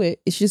can do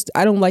it. It's just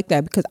I don't like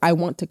that because I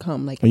want to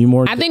come. Like, are you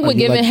more? I think with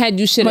giving head,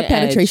 you shouldn't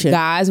penetration. Edge.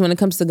 Guys, when it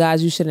comes to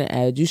guys, you shouldn't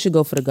edge. You should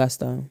go for the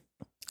gusto.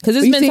 Because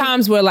there's been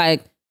times where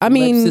like. I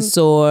mean, lips is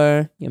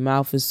sore, your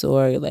mouth is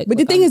sore. You're like, but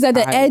the thing is that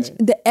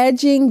the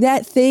edging,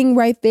 that thing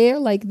right there,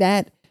 like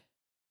that.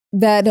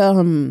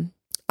 I'm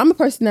a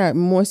person that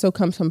more so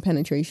comes from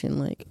penetration.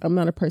 Like I'm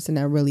not a person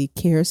that really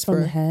cares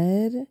for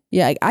head.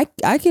 Yeah, I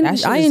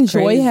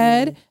enjoy crazy.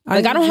 Head.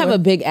 I don't have a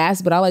big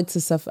ass, but I like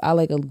to I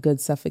like a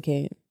good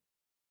suffocate.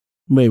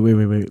 Wait.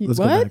 Let's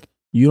go back.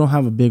 You don't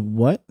have a big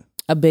what?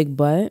 A big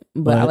butt,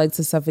 but I like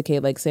to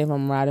suffocate. Like say if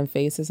I'm riding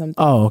face or something.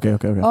 Oh, okay.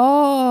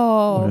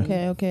 Oh,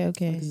 okay.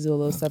 Do a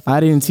little stuff. I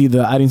didn't see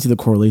the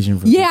correlation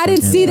for. Yeah, I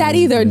didn't see that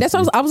either. That's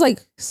what I was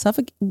like,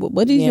 suffocate.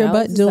 What is your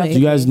butt doing? Do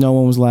you guys know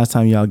when was the last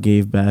time y'all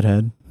gave bad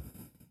head?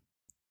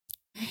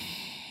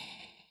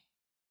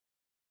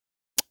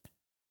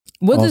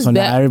 What does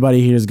bad?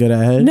 Everybody here is good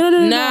at head. No.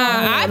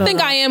 I think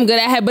I am good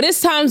at head, but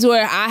it's times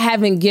where I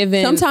haven't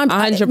given. Sometimes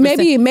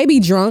 100%. Maybe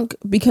drunk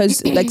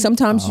because like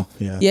sometimes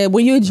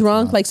when you're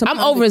drunk, like sometimes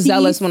I'm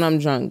overzealous when I'm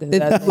drunk.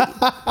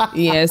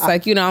 It's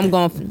like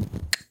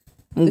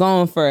I'm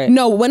going for it.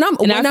 No, when if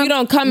you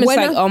don't come, it's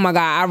like, oh my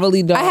God, I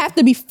really don't. I have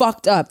to be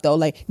fucked up though,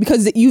 like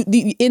because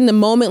in the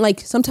moment, like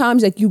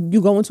sometimes like you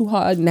going too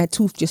hard and that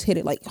tooth just hit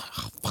it, like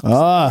oh, fuck,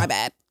 my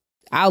bad.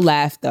 I'll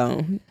laugh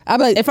though. I'll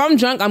be like, if I'm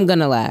drunk, I'm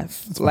gonna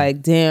laugh.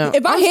 Like, damn.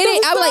 If I hit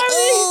it, I'm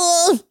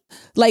like, ugh.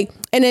 Like,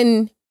 and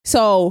then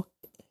so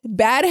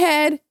bad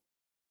head,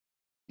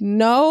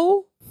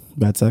 no.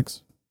 Bad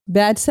sex,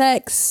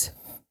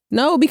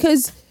 no,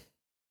 because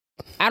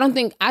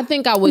I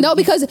think I would. No,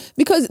 because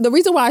the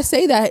reason why I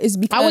say that is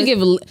because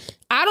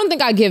I don't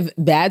think I give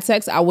bad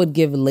sex. I would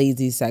give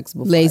lazy sex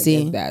before I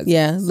give bad sex.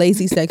 Yeah,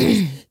 lazy sex.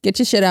 Get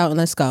your shit out and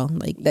let's go.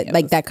 Like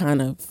that, that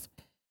kind of.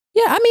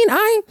 Yeah, I mean,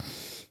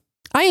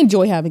 I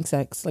enjoy having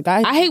sex. Like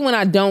I hate when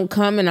I don't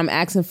come and I'm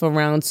asking for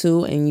round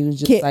 2 and you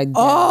just like.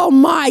 Oh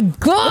my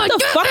God! What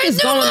the fuck is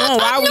going on?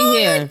 Why are we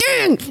here?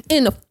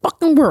 In the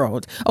fucking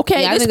world?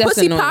 Okay, this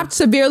pussy popped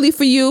severely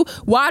for you.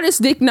 Why this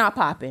dick not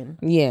popping?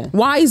 Yeah.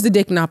 Why is the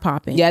dick not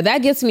popping? Yeah, that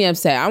gets me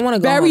upset. I want to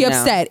go very home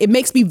upset. now. It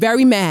makes me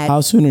very mad. How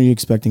soon are you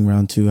expecting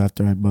round 2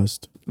 after I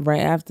bust?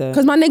 Right after.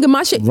 Because my nigga,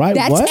 my shit. Right.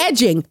 That's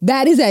edging.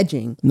 That is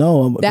edging.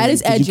 No, that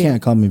is edging. You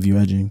can't come if you're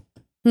edging.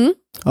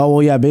 Oh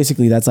well, yeah.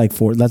 Basically, that's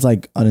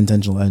like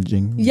unintentional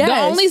edging. Yeah.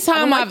 The only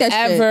time I've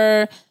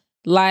ever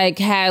like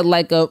had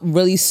like a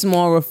really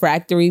small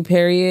refractory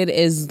period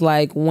is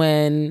like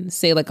when,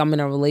 say, like I'm in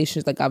a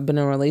relationship, like I've been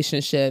in a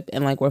relationship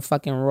and like we're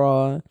fucking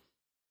raw,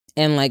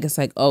 and like it's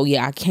like, oh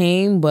yeah, I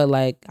came, but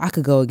like I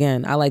could go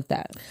again. I like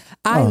that.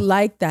 I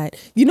like that.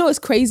 You know, it's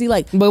crazy.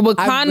 Like, but with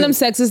condom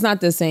sex, it's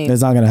not the same.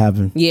 It's not gonna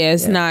happen. Yeah,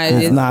 it's not.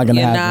 It's not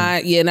gonna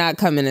happen. You're not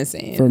coming the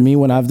same. For me,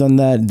 when I've done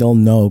that, they'll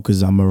know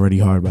because I'm already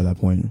hard by that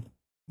point.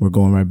 We're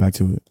going right back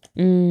to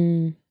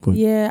it.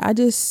 Yeah, I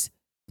just.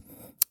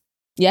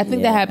 Yeah, I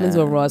think that happens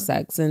with raw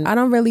sex, and I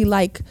don't really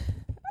like.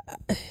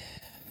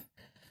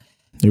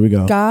 Here we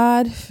go.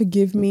 God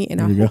forgive me, and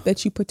I hope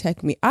that you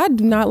protect me. I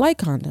do not like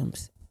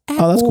condoms.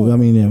 Oh, that's cool. I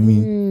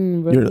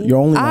mean, really? you're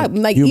only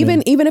like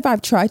human. even if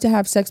I've tried to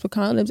have sex with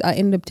condoms, I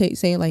end up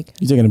saying like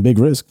you're taking a big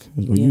risk.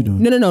 Is what you're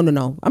doing.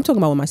 No. I'm talking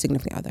about with my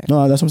significant other.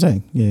 No, that's what I'm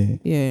saying.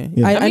 Yeah.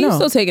 I know. You're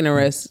still taking a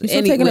risk.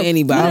 Anybody.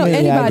 No,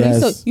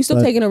 anybody. You're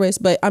still taking a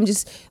risk, but I'm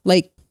just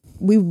like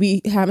we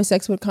be having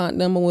sex with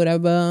condom or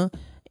whatever,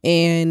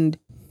 and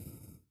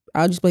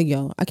I'll just be like,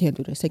 yo, I can't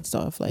do this. Take this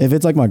off. Like, If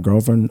it's like my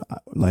girlfriend,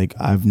 like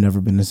I've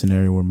never been in a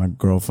scenario where my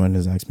girlfriend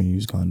has asked me to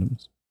use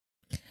condoms.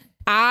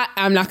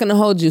 I'm not gonna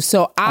hold you.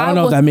 So I don't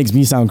know if that makes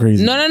me sound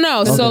crazy.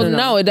 No. So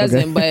no, it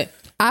doesn't. But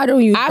I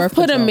don't use. I've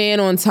put a man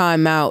on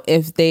timeout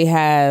if they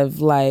have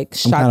like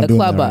shot the doing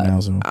club that up. right now,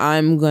 so.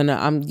 I'm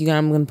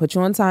gonna put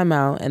you on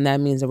timeout, and that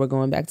means that we're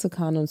going back to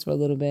condoms for a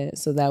little bit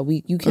so that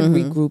you can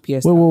regroup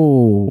yourself.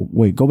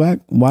 Wait, go back.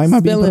 Why am I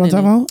being put on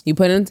timeout? You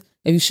put in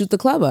if you shoot the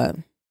club up.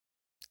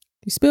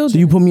 You spilled. So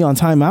you put me on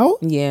timeout?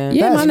 Yeah.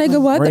 Yeah, my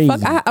nigga, what crazy. the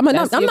fuck? I'm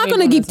not your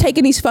gonna keep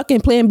taking these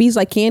fucking Plan Bs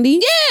like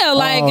candy. Yeah,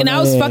 like, and I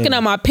was fucking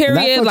up my That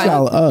period. fucks Like,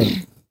 y'all up.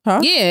 Huh?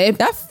 yeah, if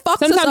That fucks us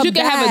sometimes up you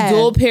can have bad. a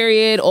dual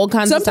period, all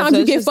kinds of stuff. Sometimes So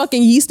you it's get just-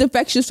 fucking yeast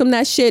infections from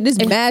that shit. This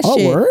mad Oh,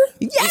 shit. word?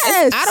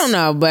 Yes. I don't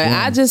know, but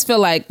I just feel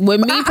like with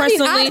me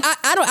personally,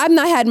 I've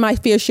not had my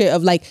fair share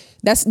of like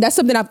that's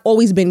something I've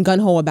always been gun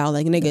ho about.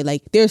 Like nigga,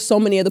 like there's so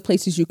many other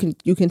places you can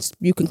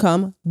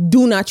come.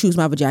 Do not choose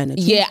my vagina.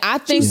 yeah, I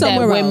think that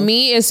somewhere with else.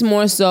 me, it's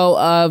more so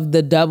of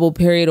the double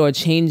period or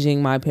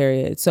changing my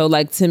period. So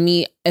like to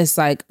me, it's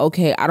like,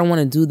 okay, I don't want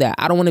to do that.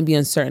 I don't want to be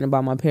uncertain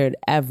about my period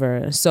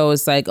ever. So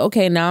it's like,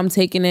 okay, now I'm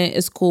taking it.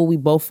 It's cool. We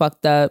both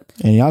fucked up.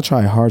 And y'all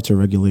try hard to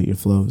regulate your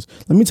flows.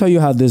 Let me tell you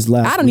how this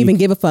last I don't week, even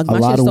give a fuck. My a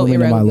lot shit's of so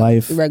women in my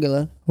life,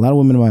 irregular. a lot of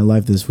women in my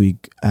life this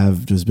week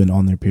have just been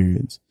on their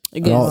periods.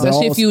 Again,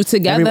 especially if you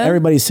together.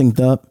 Everybody's synced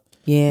up.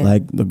 Yeah.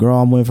 Like the girl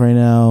I'm with right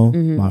now,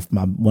 my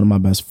one of my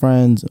best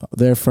friends,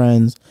 their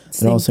friends,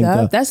 they're all synced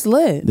up. That's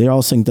lit. They're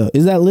all synced up.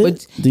 Is that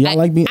lit? But Do y'all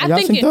like me? I Are y'all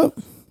think synced up?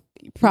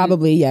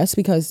 Probably yes,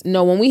 because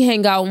No, when we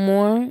hang out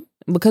more,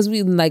 because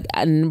we like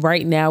and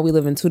right now we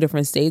live in 2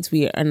 different states,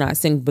 we are not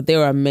synced, but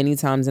there are many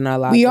times in our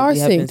lives we that are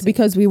have been synced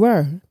because we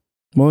were.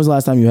 When was the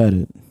last time you had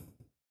it?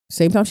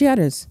 Same time she had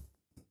hers.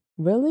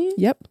 Really?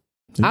 Yep.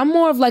 I'm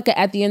more of like a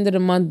at the end of the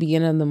month,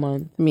 beginning of the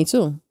month. Me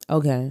too.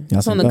 Okay, Yeah,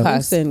 it's on the synced up.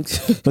 cusp.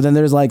 Synced. But then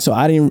there's like, so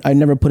I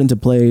never put into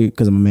play,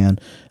 because I'm a man,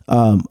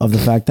 of the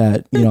fact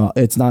that, you know,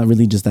 it's not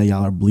really just that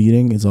y'all are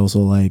bleeding. It's also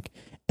like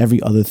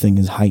every other thing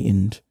is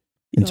heightened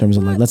in terms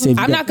of like, let's say if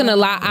you I'm get- not gonna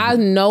lie. I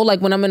know, like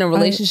when I'm in a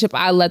relationship,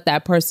 I let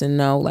that person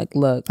know, like,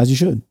 look, as you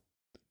should.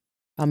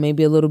 I may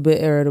be a little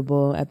bit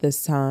irritable at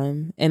this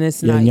time, and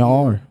it's Yeah, not and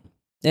y'all you. are.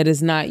 It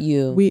is not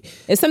you.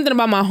 It's something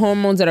about my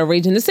hormones that are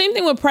raging. The same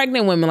thing with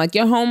pregnant women. Like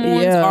your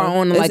hormones are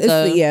on like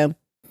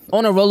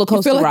on a roller You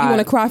coaster feel like ride. you want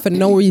to cry for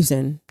no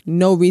reason.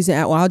 No reason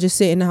at all. I'll just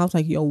sit in the house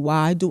like, yo,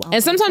 why do I?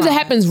 And sometimes it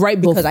happens right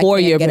because I before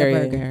can't your get a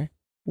period. burger.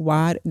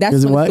 Why? That's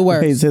Is it when what? it's the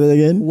worst. Wait, say that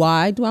again.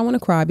 Why do I want to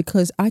cry?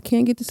 Because I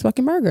can't get this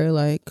fucking burger.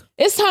 Like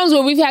It's times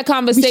where we've had be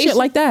conversations shit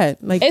like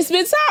that. Like It's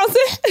been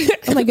times.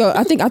 I'm like, yo,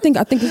 I think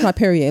it's my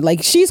period.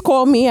 Like she's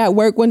called me at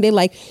work one day,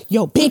 like,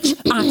 yo, bitch,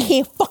 I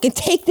can't fucking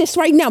take this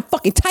right now. I'm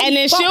fucking tight. And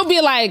then she'll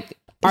be like,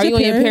 are your you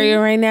on your period? period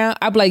right now?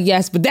 I'll be like,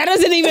 yes, but that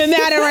doesn't even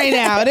matter right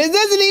now. This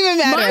doesn't even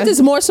matter. Mine is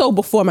more so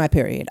before my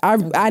period.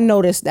 I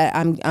noticed that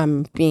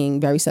I'm being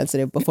very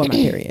sensitive before my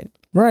period.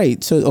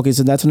 Right. So, okay.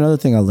 So that's another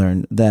thing I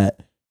learned,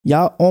 that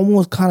y'all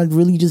almost kind of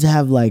really just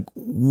have like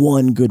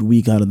one good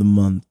week out of the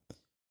month,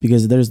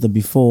 because there's the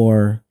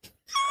before,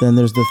 then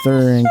there's the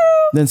third,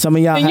 then some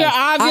of y'all When you're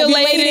have,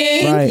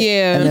 ovulating. right.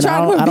 Yeah. And then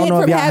trying to I don't prevent know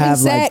if from y'all having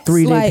have like sex,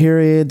 3-day like-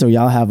 periods, or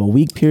y'all have a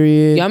week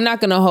period. Yeah, I'm not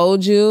gonna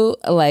hold you.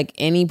 Like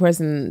any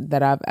person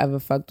that I've ever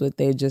fucked with,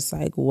 they're just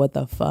like, what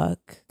the fuck?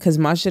 Because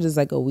my shit is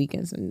like a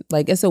weekend.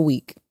 Like it's a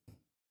week.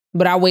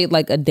 But I wait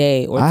like a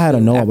day or I had to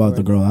two know about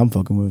the afterwards. girl I'm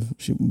fucking with.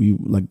 We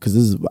like, because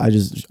this is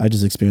I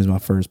just experienced my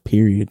first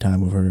period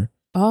time with her.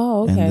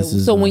 Oh, And okay. this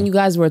is, So when you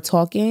guys were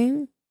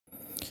talking,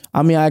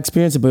 I mean, I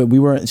experienced it, but we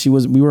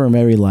weren't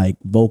very like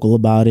vocal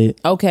about it.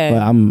 okay.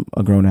 But I'm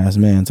a grown ass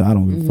man, so I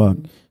don't give a Mhm.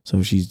 fuck.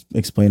 So she's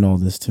explained all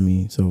this to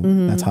me. So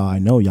that's how I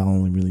know y'all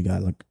only really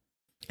got like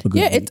a good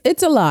Yeah, week.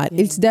 it's a lot.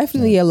 It's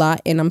definitely a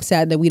lot, and I'm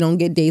sad that we don't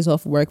get days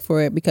off work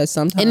for it because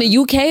sometimes In the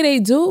UK, they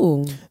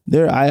do.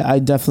 There, I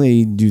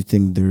definitely do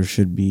think there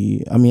should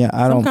be. I mean,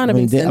 I don't. kind of I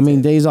mean,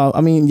 incentive. days off.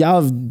 I mean,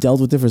 y'all have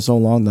dealt with it for so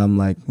long that I'm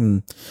like,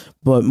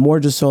 but more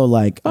just so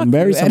like I'm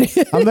very. you, Eddie.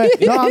 I'm very,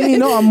 no, I mean,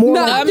 no, I'm more.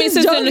 No, like, I mean, just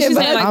since joking, she's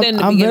but saying like that in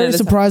the I'm beginning very of the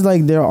surprised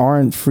like there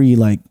aren't free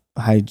like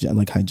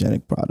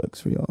hygienic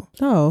products for y'all.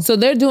 oh, So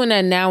they're doing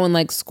that now in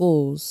like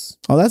schools.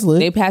 Oh, that's lit.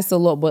 They passed a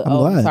law, but I'm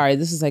glad. sorry,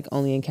 this is like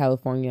only in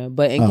California.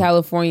 But in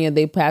California,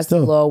 they passed a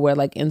Still. law where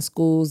like in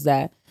schools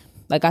that,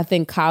 like I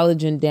think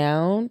college and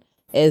down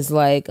is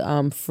like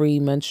free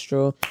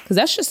menstrual, because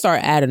that should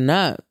start adding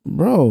up.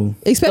 Bro.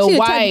 especially the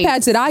type of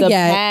pads that I the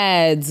get.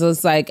 pads,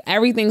 it's like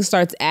everything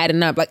starts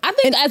adding up. Like I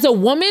think as a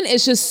woman,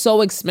 it's just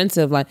so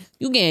expensive. Like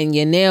you getting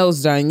your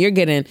nails done, you're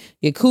getting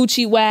your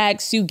coochie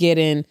wax, you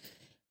getting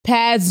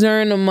pads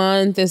during the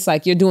month. It's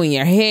like you're doing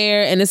your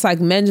hair, and it's like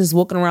men just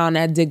walking around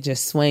that dick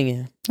just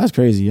swinging. That's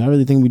crazy. I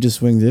really think we just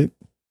swing dick.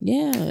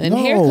 Yeah, and No,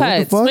 what the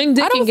haircuts. fuck? Swing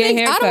dick and get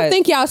haircuts. I don't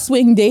think y'all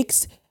swing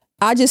dicks.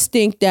 I just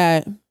think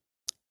that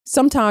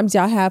sometimes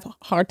y'all have a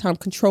hard time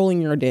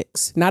controlling your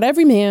dicks. Not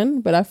every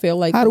man, but I feel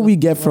like How do we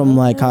get from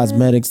like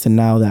cosmetics to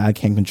now that I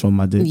can't control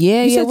my dick?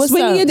 Yeah, You yeah. said What's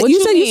swinging up? your dick. What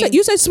You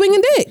mean? said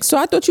swinging dick. So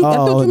I thought you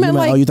meant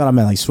like you thought I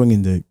meant like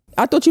swinging dick.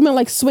 I thought you meant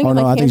like swinging. Oh,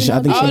 no, like I think she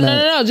Oh meant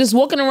no, just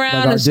walking around.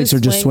 like our it's dicks are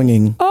just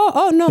swinging. swinging.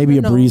 Oh no. Maybe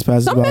no, a breeze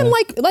passes Some by. men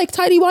like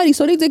tighty whitey,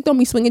 so they dick don't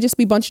be swinging, just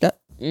be bunched up.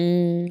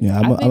 Yeah,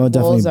 I think I'm a definitely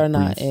balls are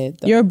not brief.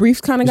 it. Though. You're a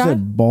brief kind of You guy.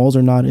 said balls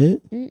are not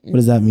it? What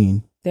does that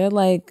mean? They're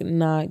like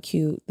not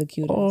cute. The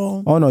cutest.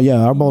 Oh no,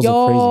 yeah, our balls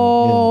are crazy.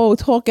 Yo,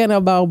 talking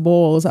about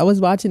balls. I was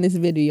watching this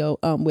video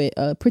with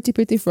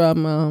Pretty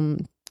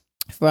from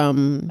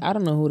I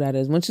don't know who that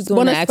is. When she's doing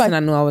One the of accent, Spi- I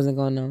knew I wasn't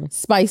going to know.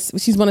 Spice.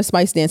 She's one of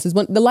Spice dancers.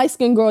 The light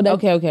skinned girl that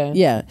Okay.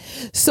 Yeah.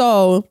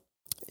 So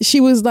she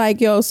was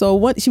like, yo, so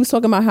what she was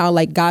talking about how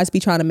like guys be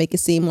trying to make it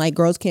seem like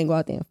girls can't go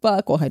out there and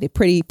fuck or how they're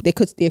pretty, their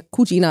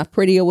coochie not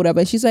pretty or whatever.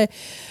 And she said,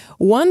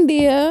 one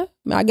day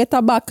I get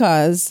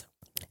tabacas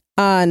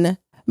and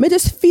me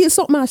just feel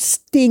something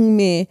sting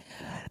me.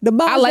 The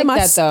balls I like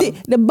that though.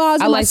 The balls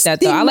I like that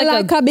though. I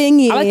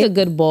like a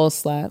good ball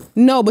slap.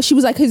 No, but she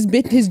was like his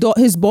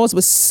balls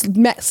was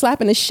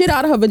slapping the shit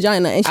out of her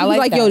vagina, and she was like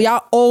like, that. "Yo,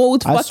 y'all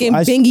old fucking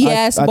bingy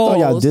ass I balls." thought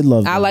y'all did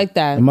love that. I like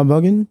that. Am I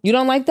bugging? You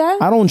don't like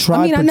that? I don't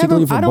try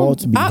particularly for balls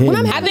to be when hidden.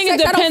 I'm having I think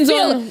it sex, depends I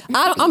don't feel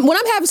on- it. When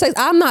I'm having sex,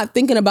 I'm not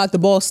thinking about the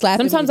ball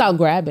slapping. Sometimes me. I'll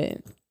grab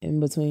it in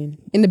between.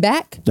 In the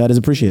back. That is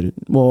appreciated.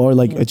 Well, or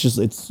like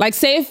it's Like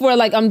say if we're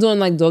like I'm doing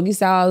like doggy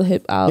style, Yeah,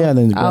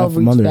 then I'll grab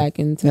from reach under. back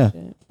and touch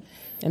Yeah. it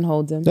and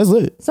hold him. that's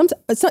lit.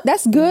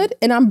 That's good,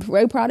 and I'm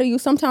very proud of you.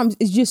 Sometimes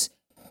it's just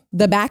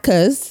the back,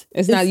 cause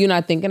It's not you're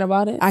not thinking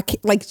about it. I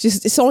can't, like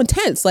just it's so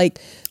intense.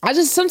 Like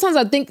Sometimes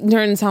I think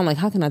during the time like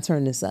how can I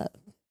turn this up?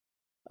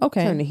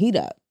 okay, Turn the heat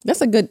up.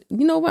 that's a good.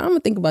 You know what? I'm gonna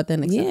think about that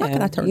next time. Yeah. How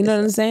can I turn? You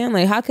know this what I'm up? saying?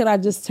 Like how could I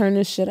just turn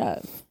this shit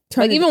up?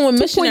 Turn Like it even with 2.0.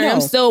 missionary,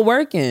 I'm still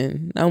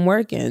working. I'm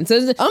working. So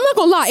I'm not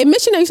gonna lie. In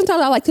missionary,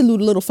 sometimes I like to do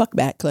the little fuck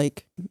back.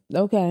 Like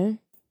okay.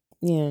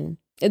 Yeah.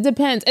 It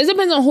depends. It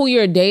depends on who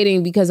you're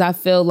dating because I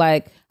feel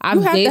like I've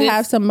you have dated. to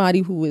have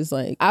somebody who is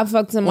like. I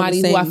fucked somebody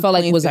who I same felt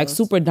like playing was like field.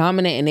 super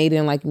dominant and they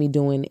didn't like me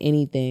doing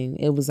anything.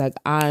 It was like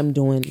I'm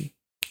doing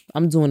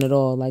it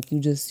all. Like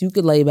you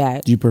could lay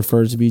back. Do you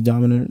prefer to be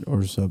dominant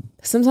or sub?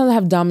 Sometimes I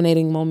have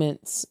dominating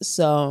moments.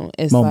 So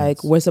it's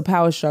Moments. like where's a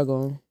power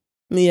struggle?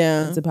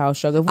 Yeah, It's a power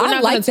struggle. If we're I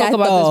not like gonna talk that,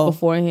 about though. this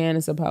beforehand,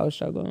 it's a power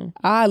struggle.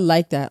 I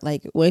like that.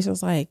 Like where it's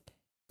just like,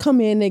 come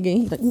here, nigga.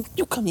 And he's like,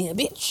 you come here,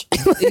 bitch.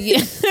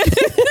 Yeah.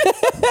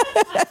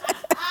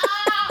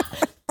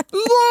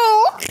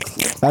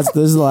 This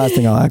is the last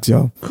thing I'll ask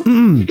y'all.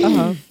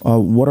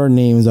 What are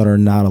names that are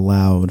not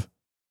allowed?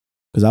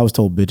 Because I was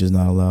told bitch is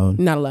not allowed.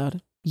 Not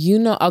allowed. You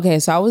know, okay,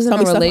 so I was in Tell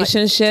a me stuff like-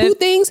 relationship. Two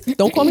things.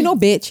 Don't call me no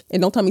bitch,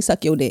 and don't tell me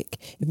suck your dick.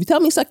 If you tell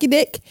me suck your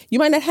dick, you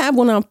might not have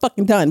one when I'm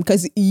fucking done.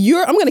 Because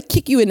I'm gonna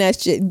kick you in that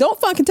shit. Don't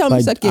fucking tell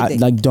me suck your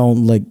dick.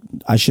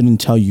 I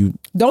shouldn't tell you.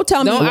 Don't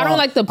tell me. I don't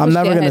like to push I'm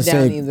never your gonna head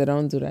down say- either.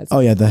 Don't do that.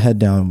 Oh yeah, the head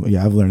down.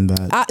 Yeah, I've learned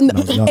that. when I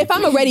was young. If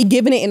I'm already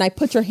giving it and I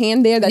put your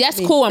hand there,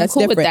 That's cool. I'm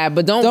cool with that,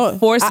 but don't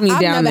force me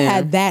I've down never there.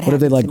 had that. What if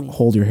they happen like to me.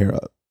 hold your hair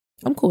up?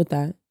 I'm cool with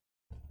that.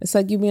 It's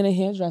like you being a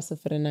hairdresser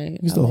for the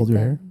night. You still I hold like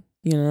your that. hair?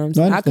 You know what I'm No, I saying?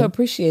 I could understand.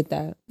 appreciate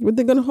that. What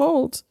they're gonna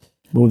hold?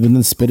 But then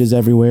the spit is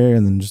everywhere,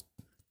 and then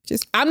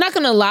just I'm not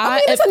gonna lie. I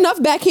mean, there's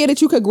enough back here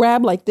that you could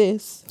grab like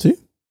this. see.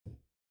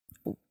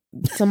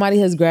 Somebody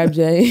has grabbed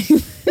Jay.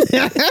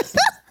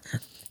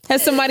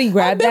 Has somebody I've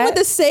grabbed been that? with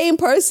the same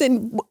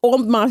person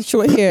on my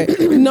short hair.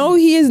 No,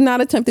 he has not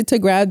attempted to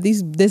grab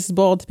this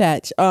bald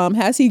patch.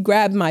 Has he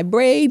grabbed my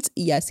braids?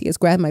 Yes, he has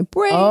grabbed my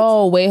braids.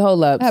 Oh, wait,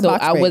 hold up. I have So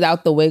box braids.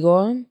 without the wig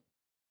on?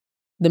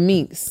 The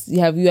Meeks.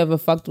 Have you ever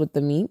fucked with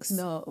the Meeks?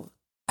 No.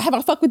 Have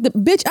I fucked with the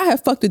bitch? I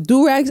have fucked with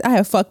do-rags. I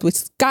have fucked with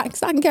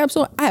stocking caps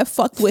on. I have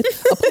fucked with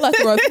a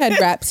plethora of head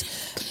wraps.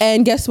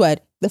 And guess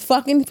what? The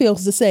fucking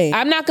feels the same.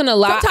 I'm not gonna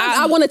lie.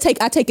 Sometimes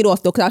I take it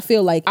off though because I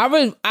feel like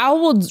I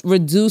will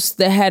reduce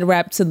the head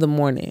wrap to the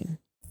morning.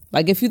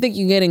 Like if you think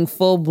you're getting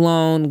full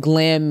blown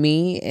glam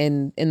me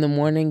and in the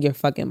morning, you're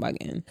fucking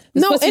bugging.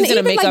 This No, pussy's and gonna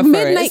even make like up for it.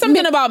 midnight- It's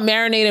something about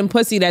marinating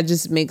pussy that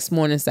just makes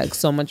morning sex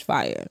so much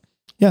fire.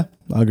 Yeah,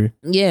 I agree.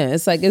 Yeah,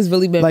 it's like it's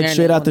really been Like marinated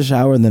straight out the on-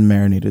 shower and then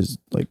marinate is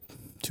like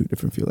two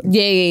different feelings.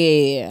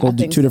 Yeah. Well, I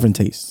think two different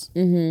tastes.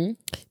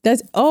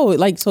 that's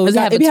like so Does it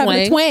have a be having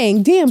a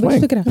twang. Damn, bitch,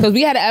 Twang. look at that. because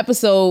we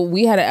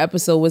had an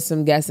episode with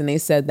some guests and they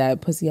said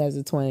that pussy has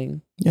a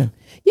twang. Yeah,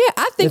 Yeah,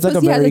 I think it's like a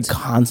pussy has very a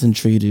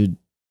concentrated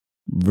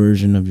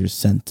version of your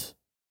scent.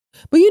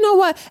 But you know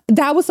what?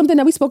 That was something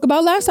that we spoke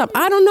about last time.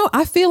 I don't know.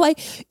 I feel like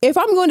if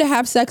I'm going to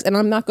have sex and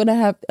I'm not going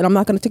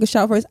to take a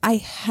shower first, I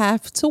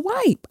have to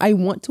wipe. I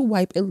want to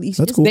wipe at least.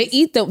 That's cool. They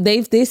eat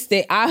they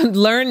stay. I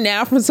learned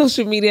now from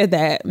social media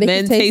that They men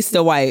can taste- taste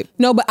the wipe.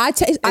 No, but I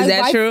taste. Is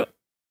that true?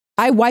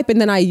 I wipe and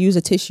then I use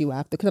a tissue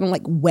after because I don't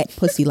like wet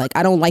pussy. Like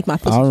I don't like my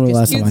pussy. I don't know the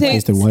last just- time I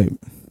taste- tasted white.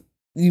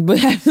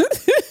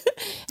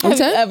 Have you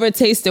saying? ever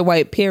tasted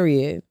white?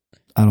 Period.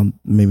 I don't.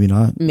 Maybe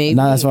not. Maybe.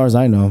 Not as far as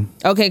I know.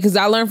 Okay, because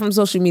I learned from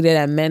social media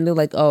that men do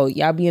like, oh,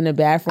 y'all be in the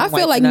bathroom. I feel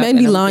like wiping up, men be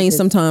and I'm lying just-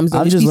 sometimes. Though.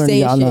 I've They just be learned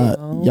saying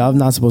y'all shit. y'all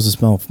not supposed to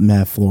smell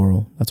mad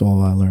floral. That's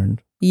all I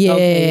learned. Yeah.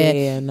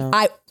 Okay, yeah, no.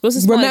 I Supposed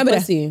to smell remember like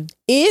that. pussy.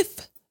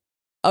 If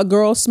a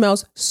girl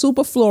smells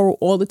super floral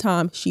all the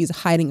time, she's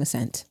hiding a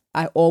scent.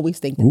 I always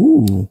think that.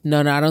 Ooh. No,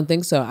 I don't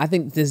think so. I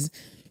think this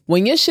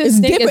When your shit It's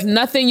stink, different. it's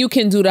nothing you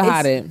can do to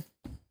hide it.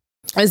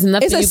 It's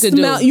nothing It's a you can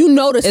smell. do. You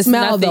know the It's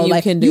smell nothing though. you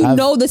Like can do. you I've-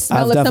 know the smell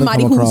I've of definitely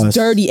somebody come who's across-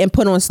 dirty and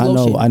put on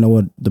lotion. I know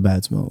what the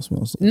bad smell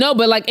smells like. No,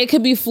 but like it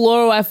could be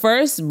floral at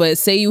first, but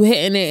say you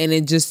hitting it and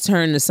it just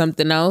turned to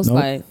something else. Nope.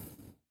 Like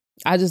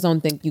I just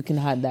don't think you can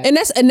hide that. And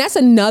that's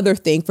another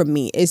thing for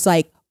me. It's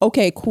like,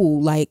 okay,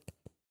 cool. Like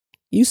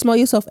you smell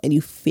yourself and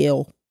you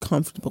feel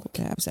comfortable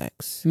to have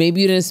sex.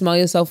 Maybe you didn't smell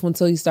yourself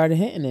until you started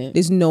hitting it.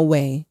 There's no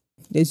way.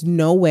 There's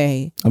no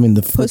way. I mean,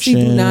 the Pussy friction.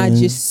 do not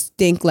just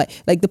stink like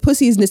the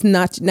pussy is just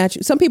not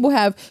natural. Some people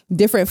have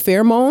different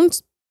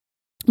pheromones,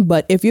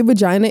 but if your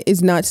vagina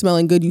is not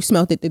smelling good, you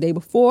smelled it the day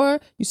before.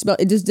 You smell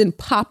it just didn't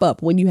pop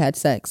up when you had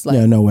sex. Like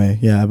Yeah, no way.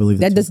 Yeah, I believe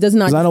that too. does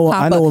not. 'Cause I know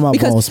pop I know up what my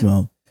because balls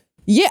smell.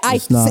 yeah,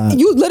 It's not-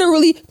 you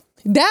literally.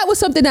 That was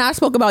something that I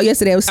spoke about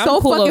yesterday. It was I'm so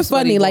cool fucking with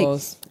sweaty funny. Like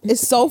balls.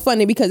 it's so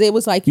funny because it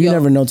was like You yo,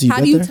 never know till you how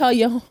get do you there? tell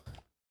your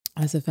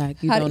That's a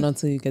fact. You How don't do- know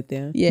until you get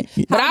there. yeah?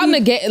 But How I'll do you-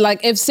 negate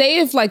like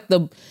if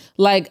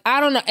like I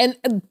don't know, and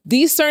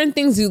these certain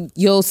things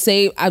you'll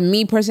save.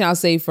 Me personally, I'll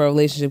save for a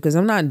relationship because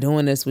I'm not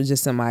doing this with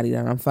just somebody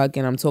that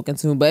I'm talking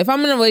to. But if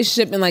I'm in a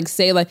relationship and like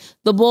say like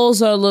the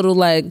balls are a little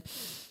like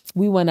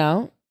we went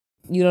out,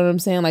 you know what I'm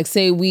saying? Like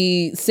say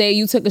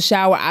you took a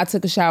shower, I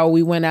took a shower,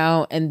 we went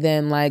out, and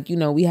then like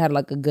we had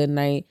like a good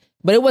night,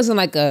 but it wasn't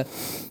like a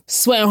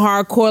sweating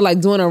hardcore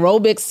like doing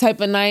aerobics type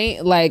of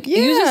night. Like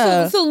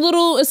Yeah.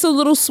 it's a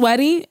little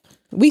sweaty.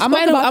 We spoke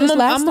about this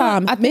last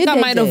time. I think I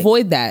Midday might day.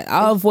 avoid that.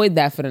 I'll avoid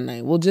that for the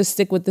night. We'll just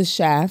stick with the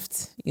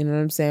shaft. You know what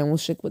I'm saying? We'll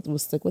stick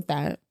with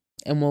that,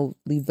 and we'll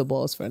leave the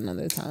balls for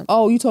another time.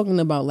 Oh, you talking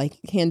about like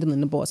handling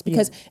the balls?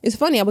 Because it's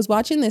funny. I was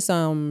watching this.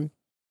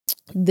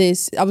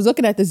 I was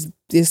looking at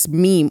this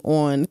meme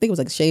on. I think it was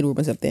like Shade Room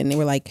or something. And they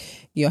were like,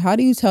 "Yo, how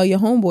do you tell your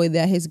homeboy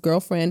that his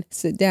girlfriend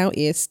sit down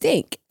ears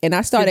stink?" And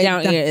I started Sit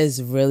down here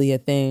is really a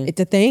thing. It's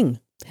a thing.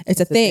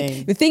 It's a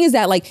thing. The thing is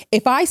that like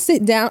if I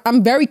sit down,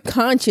 I'm very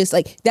conscious.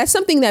 Like that's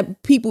something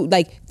that people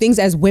like things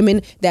as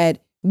women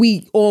that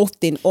we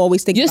often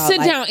always think Your about. sit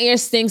like, down ear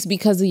stinks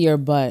because of your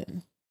butt.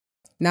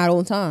 not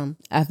all the time.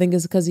 I think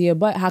it's because of your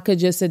butt. How could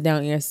your sit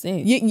down ear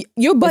stink?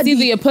 Your butt. It's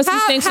either your pussy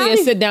stinks or your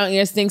do- sit down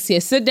ear stinks.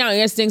 Your sit down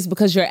ear stinks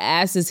because your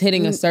ass is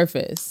hitting a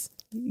surface.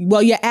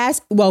 Well, your ass.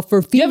 Well,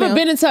 for female, You ever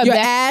been into a your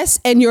back- ass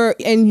and your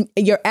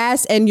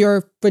ass and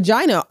your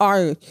vagina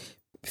are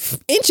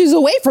inches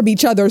away from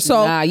each other.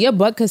 So Nah, your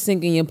butt could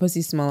stink and your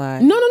pussy smell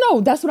like.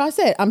 no. That's what I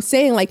said. I'm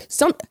saying like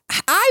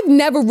I've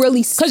never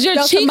really Because your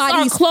felt cheeks are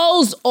somebody's-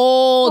 closed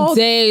all Hold-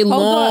 day hold on.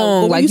 But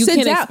long. when Like you sit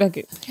can't down- expect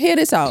it. Hear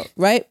this out,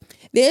 right?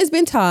 There's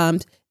been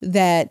times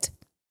that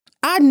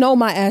I know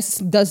my ass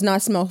does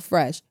not smell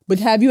fresh, but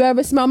have you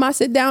ever smelled my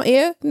sit down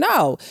ear?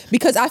 No,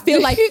 because I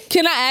feel like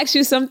Can I ask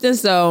you something?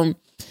 So,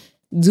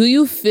 do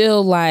you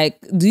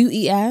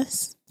eat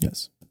ass?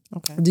 Yes.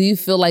 Do you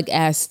feel like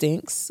ass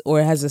stinks or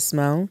it has a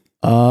smell?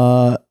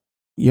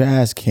 Your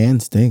ass can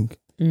stink.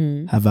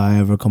 Have I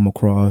ever come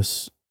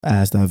across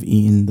ass that I've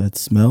eaten that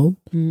smelled?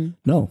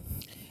 No.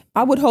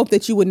 I would hope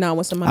that you would not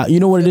want somebody. You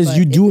know what it is? but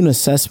You do an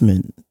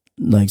assessment,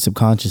 like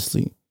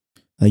subconsciously.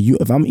 Like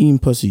if I'm eating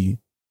pussy,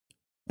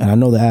 and I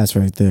know the ass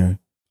right there,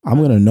 I'm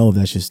gonna know if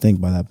that should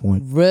stink by that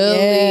point. Really?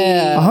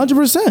 Yeah.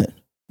 100%.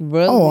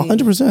 Really? Oh,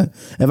 100%.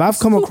 If I've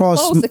come across,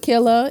 close,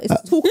 Tequila.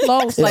 It's too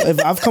close. Like if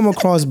I've come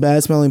across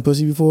bad smelling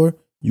pussy before,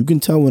 you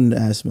can tell when the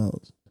ass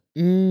smells.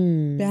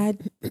 bad.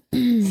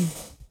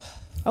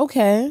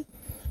 Okay.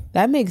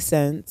 That makes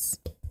sense.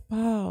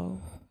 Wow.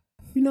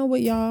 You know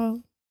what, y'all?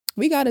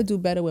 We got to do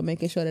better with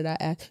making sure that I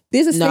ask.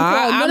 There's a thing No,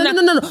 called, I'm no.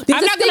 not There's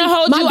I'm a not thing- gonna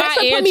hold my you. best I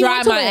friend air put me dry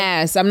onto my it.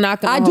 ass. I'm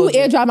not gonna. I do hold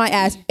air you. dry my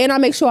ass, and I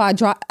make sure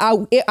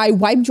I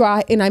wipe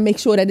dry, and I make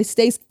sure that it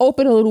stays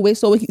open a little bit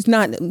so it's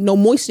not no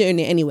moisture in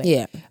there anyway.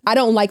 Yeah. I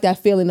don't like that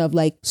feeling of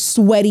like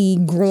sweaty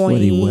groin,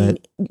 Sweaty,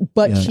 wet.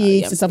 butt Yeah.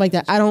 cheeks and stuff like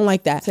that. I don't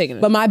like that. Taking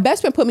it. But my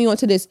best friend put me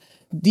onto this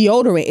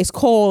deodorant. It's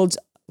called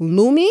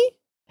Lumi.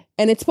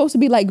 And it's supposed to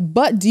be like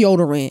butt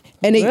deodorant.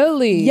 And it,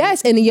 Really?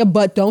 Yes. And your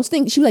butt don't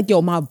stink. She was like,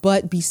 yo, my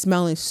butt be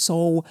smelling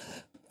so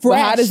fresh. But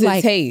how does it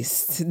like,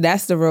 taste?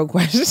 That's the real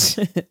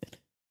question.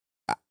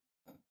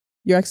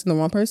 You're asking the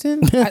wrong person?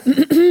 That's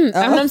what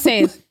I'm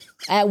saying.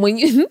 When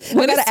you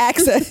I gotta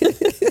ask her.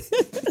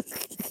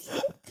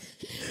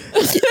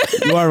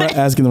 You are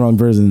asking the wrong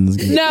person in this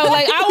game. No,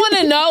 like I want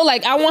to know.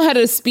 Like I want her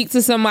to speak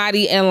to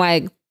somebody and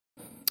like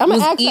I'm was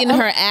gonna ask eating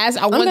her ass.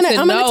 I want to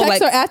I'm know gonna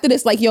text like her after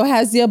this. Like, yo,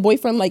 has your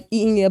boyfriend like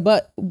eating your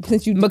butt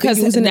since you because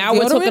using now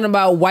we're talking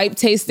about wipe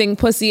tasting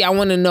pussy. I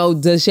want to know,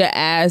 does your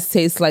ass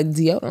taste like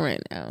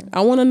deodorant now?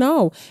 I want to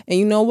know. And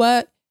you know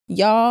what?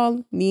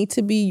 Y'all need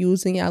to be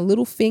using your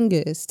little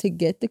fingers to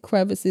get the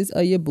crevices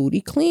of your booty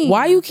clean.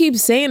 Why you keep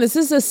saying this?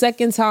 This is the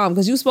second time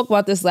because you spoke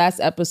about this last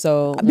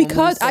episode. when we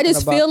Because was I talking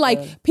just about feel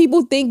like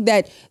people think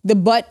that the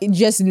butt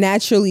just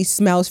naturally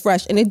smells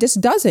fresh, and it just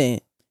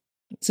doesn't.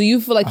 So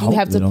you feel like I you hope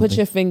have they to don't put think-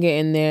 your finger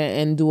in there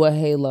and do a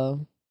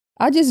halo.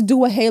 I just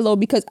do a halo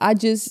because I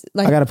just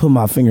like. I gotta put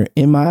my finger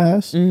in my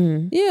ass.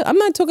 Yeah, I'm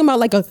not talking about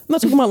like a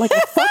fucking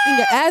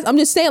your ass. I'm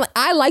just saying like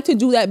I like to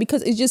do that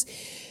because it's just.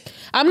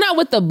 I'm not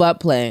with the butt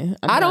play.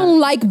 I don't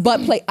like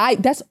butt play.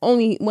 That's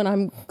only when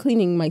I'm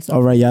cleaning myself.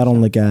 Oh right, yeah, I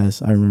don't lick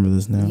ass. I remember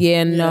this now.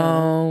 Yeah,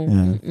 no.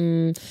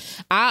 Yeah.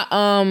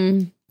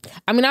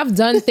 I mean, I've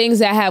done things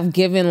that have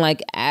given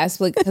like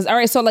ass, like, cause all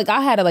right, so like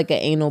I had an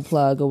anal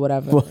plug or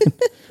whatever,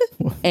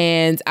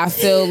 and I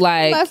feel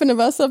like Laughing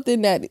about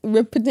something that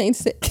pertains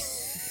to.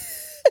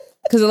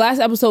 because the last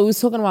episode we was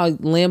talking about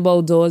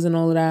Lambo doors and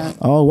all of that.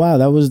 Oh wow,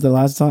 that was the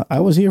last time I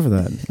was here for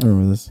that. I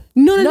remember this.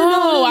 No, I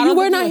you don't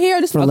were think not you-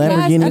 here. This For podcast.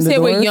 Lamborghini I in the stayed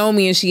with doors?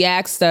 Yomi and she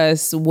asked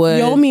us what.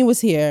 Yomi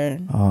was here.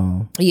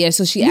 Oh Yeah,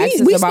 so she asked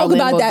us We about spoke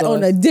about Lambo that doors.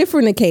 on a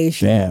different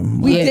occasion.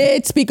 damn. We Wow.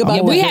 did speak about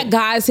Yeah, that. we had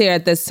guys here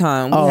at this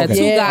time. We Oh, had okay.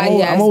 two Yeah. guys. Oh,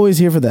 yes. I'm always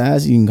here for the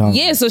ass eating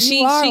conversation. Yeah, so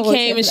she are always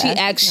came and here she for the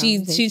asked, she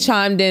conversation.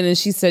 chimed in and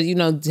she said,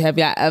 have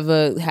y'all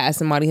ever had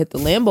somebody hit the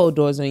Lambo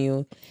doors on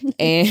you?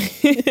 And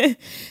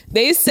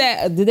they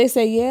said, did they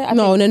say yeah? I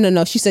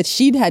No. She said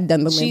she had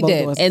done the She Lambo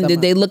did. doors And to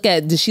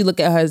did she look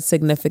at her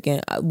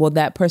significant,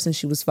 that person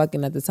she was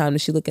fucking at the time,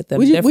 did she look at them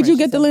Would you different?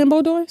 get the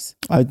Lambo doors?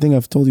 I think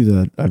I've told you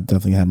that I've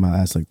definitely had my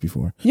ass licked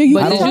before. Yeah, you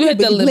But did you hit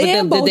the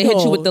Lambo did they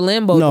hit you with the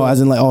Lambo No, doors?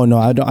 as in like, oh no,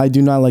 I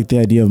do not like the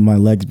idea of my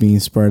legs being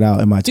spread out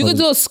and my You toes. could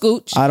do a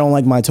scooch. I don't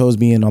like my toes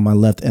being on my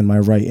left and my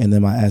right, and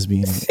then my ass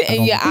being. I And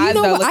don't- your eyes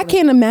You know are what? I looking-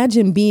 can't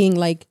imagine being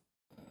like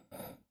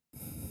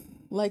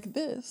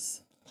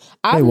this.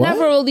 I've Wait, what?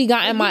 never really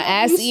gotten my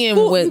ass eaten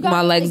scoot- with you gotta,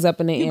 my legs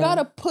up in the You air.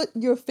 gotta put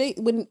your face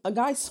when a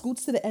guy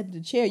scoots to the edge of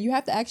the chair. You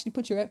have to actually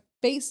put your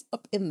face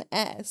up in the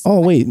ass. Oh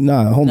wait,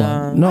 nah, hold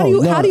on.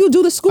 No, How do you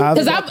do the scoot?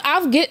 I've-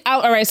 Because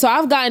all right, so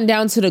I've gotten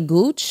down to the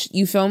gooch,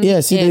 you feel me?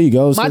 Yeah, see, And there you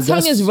go. So My tongue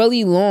that's- is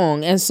really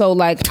long. And so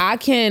like I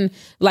can,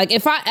 like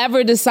if I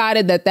ever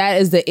decided that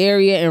is the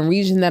area and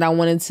region that I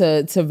wanted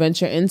to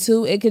venture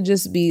into, it could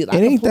just be, It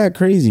ain't that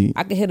crazy.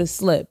 I could hit a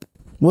slip.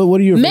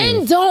 What are you?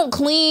 Men don't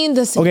clean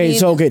the skin. Okay,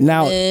 so okay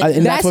now,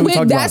 and That's what we where-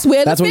 talked that's about. where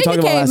the That's what we talked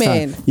finger about last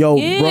came time. in. Yo,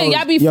 Yeah, bro,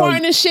 y'all be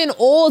farting and shit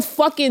all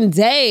fucking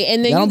day.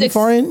 And then Y'all don't be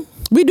farting.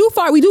 we do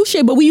fart, we do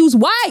shit, but we use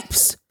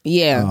wipes.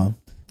 Yeah.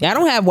 Yeah, I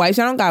don't have wipes.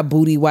 I don't got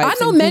booty wipes.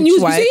 I know and men gooch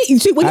use.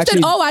 wipes. See, when you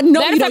Actually- said, "Oh, I know,"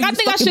 Matter you of don't fact, I use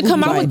think I fucking should come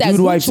booty out with wipes. that.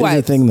 Dude wipes gooch is a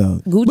wipes. thing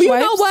though. Gooch But you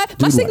wipes? know what?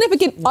 My Dude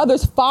significant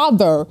other's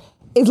father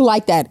is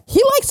like that.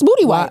 He likes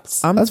booty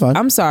wipes. I'm, That's fine.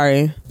 I'm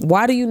sorry.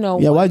 Why do you know?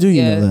 Yeah, why do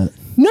you Yeah. know that?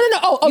 No.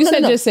 Oh, You no,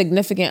 said no. your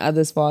significant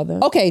other's father.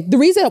 Okay, the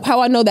reason how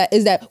I know that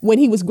is that when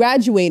he was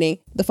graduating,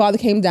 the father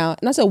came down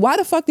and I said, "Why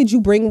the fuck did you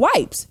bring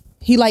wipes?"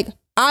 He like,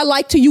 "I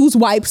like to use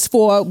wipes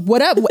for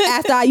whatever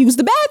after I use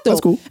the bathroom."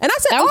 That's cool. And I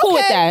said, I'm okay. cool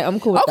with that. I'm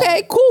cool with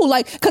okay, that. cool.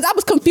 Like, cause I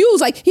was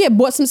confused. Like, he had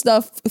bought some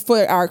stuff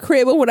for our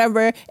crib or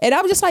whatever, and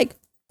I was just like,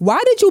 "Why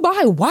did you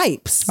buy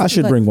wipes?" I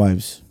should Like, bring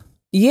wipes.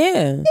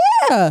 Yeah.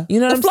 Yeah, You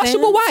know the what I'm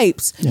flushable saying?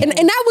 wipes, and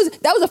that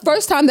was the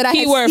first time that I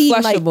Keyword had seen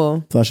like,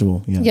 flushable.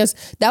 Flushable. Yeah. yes,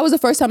 that was the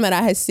first time that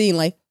I had seen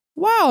like,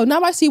 wow,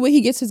 now I see where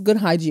he gets his good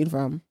hygiene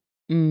from.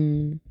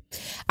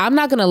 I'm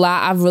not gonna lie.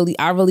 I really,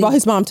 Well,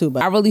 his mom too,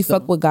 but I really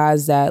fuck with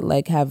guys that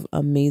like have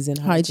amazing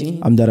hygiene.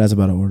 I'm dead ass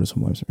about to order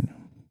some wipes right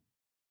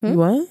now. You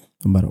what?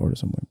 I'm about to order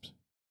some wipes.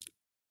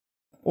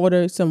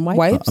 order some wipes.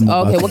 Wipes? I'm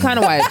Oh, about okay. to. What kind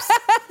of wipes?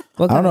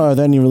 What I don't kind know. Are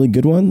there any really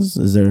good ones?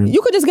 Is there?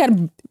 You could just get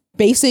a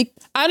basic.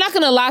 I'm not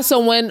gonna lie.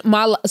 So when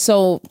my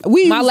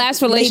We my use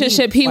last lady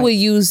relationship, he would wipes.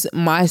 use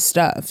my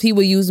stuff. He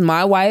would use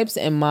my wipes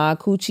and my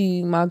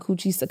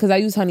coochie stuff because I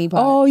use Honey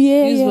Pot. Oh,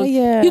 yeah, He was-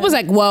 yeah. He was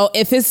like, "Well,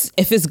 if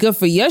it's good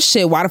for your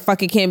shit, why the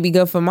fuck it can't be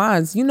good for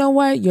mine?" You know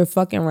what? You're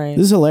fucking right.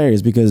 This is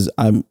hilarious because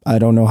I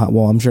don't know how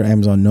well I'm sure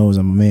Amazon knows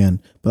I'm a man,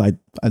 but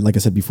I like I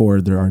said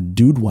before, there are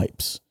dude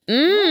wipes.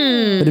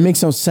 But it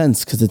makes no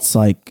sense because it's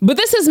like But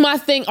this is my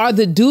thing. Are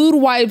the dude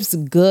wipes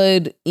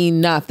good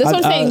enough? That's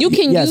what I'm saying. You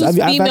can yes, use I've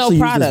female actually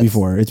products used this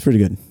before. It's pretty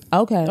good.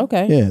 Okay.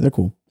 Okay. Yeah, they're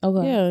cool.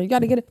 Okay. Yeah, you got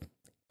to get it.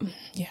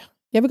 Yeah.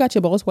 You ever got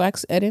your balls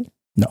waxed, Eden?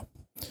 No,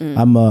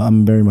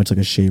 I'm very much like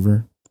a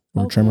shaver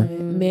or a trimmer.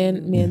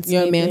 Manscaping.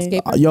 You're a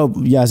manscaper? Yo,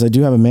 yes, I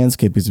do have a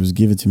Manscaped because it was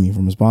given to me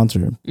from a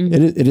sponsor.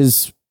 It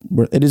is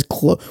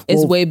close.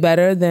 It's way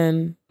better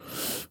than.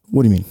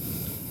 What do you mean?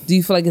 Do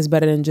you feel like it's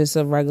better than just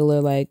a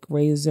regular like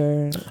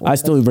razor? I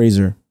still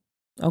razor.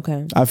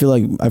 Okay. I feel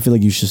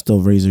like you should still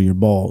razor your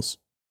balls.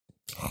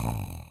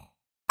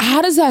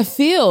 How does that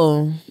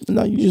feel?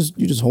 No, you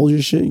just hold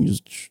your shit and you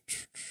just.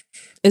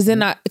 Is it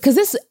not? Because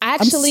it's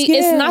actually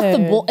it's not the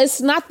scared. ball.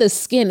 It's not the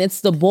skin.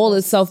 It's the ball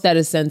itself that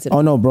is sensitive.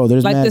 Oh no, bro.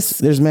 There's Like man. this-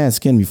 There's man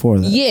skin before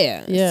that.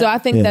 Yeah. Yeah. So I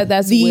think Yeah.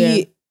 that's The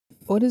where.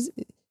 what is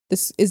it?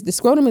 This is the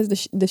scrotum is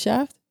the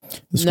shaft. The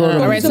No,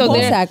 scrotum all right. is- the So ball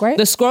there- sack, right?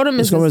 The scrotum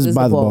the is scrotum is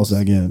by the ball balls.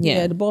 sack. Yeah.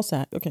 Yeah. the ball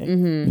sack. Okay.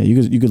 Yeah.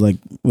 You could like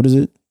what is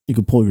it? You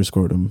could pull your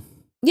scrotum.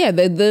 Yeah.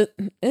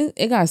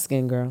 It got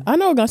skin, girl. I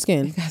know it got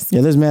skin. Yeah,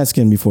 there's man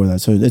skin before that.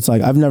 So it's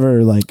like I've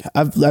never like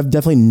I've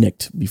definitely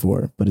nicked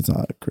before, but it's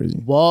not crazy.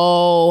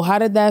 Whoa! How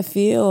did that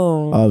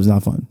feel? It was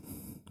not fun.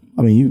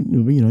 I mean,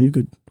 you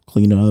could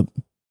clean it up,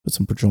 put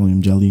some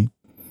petroleum jelly.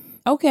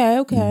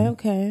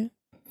 Okay.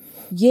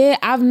 Yeah,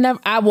 I've never.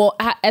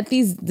 At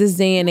this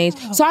day and age.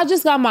 So I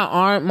just got my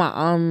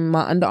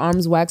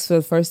underarms waxed for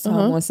the first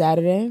time on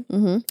Saturday,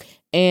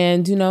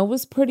 and it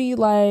was pretty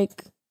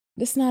like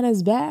it's not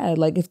as bad.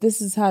 Like if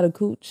this is how the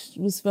cooch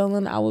was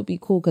feeling, I would be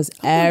cool because It's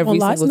every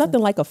single nothing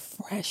like a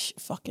fresh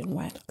fucking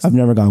wax. I've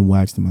never gotten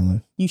waxed in my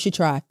life. You should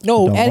try.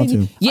 No, Don't Eddie,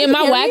 want to. Yeah,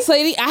 my wax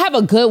lady. I have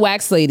a good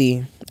wax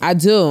lady. I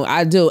do,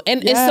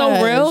 and it's so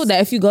Yes. real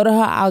that if you go to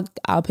her,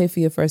 I'll pay for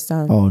your first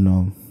time. Oh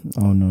no.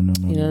 Oh no.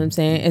 You know what I'm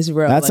saying? It's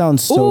real. That Like,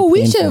 sounds so Ooh,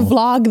 we painful. should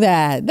vlog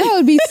that. That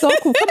would be so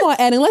cool. Come on,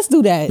 Eddie, let's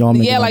do that. You want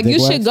me to yeah, get my like dick you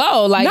should waxed?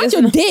 go. Like Not it's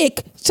your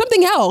dick,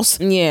 something else.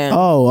 yeah.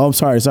 Oh, I'm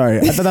sorry. I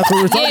thought that's what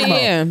we were talking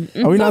about. Yeah. Are we not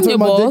From your talking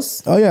about balls.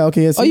 dicks? Oh yeah,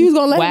 okay. Yes. Oh, you was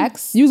gonna let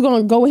Wax? You was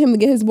gonna go with him to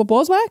get his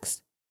balls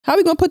waxed? How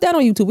we gonna put that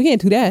on YouTube? We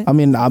can't do that. I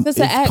mean, That's it's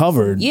an act.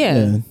 covered.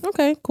 Yeah.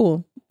 Okay,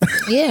 cool.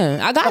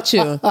 Yeah, I got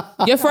you.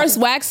 Your first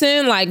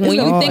waxing, like when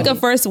you think of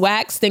first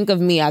wax, think of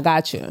me. I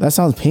got you. That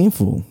sounds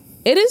painful.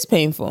 It is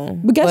painful.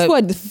 But guess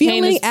what? The pain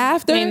feeling is-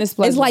 after pain is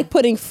pleasure. like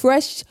putting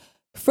fresh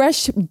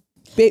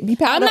baby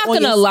powder. I'm not on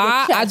gonna your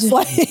lie. I chest. just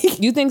like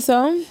you think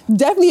so?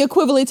 definitely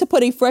equivalent to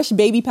putting fresh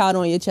baby powder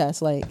on your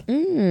chest. Like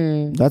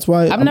That's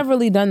why I've never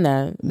really done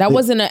that. That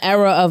wasn't an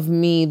era of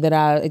me that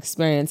I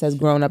experienced as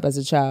growing up as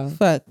a child.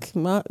 fuck.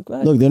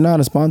 Look, they're not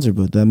a sponsor,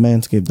 but that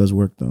Manscaped does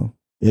work though.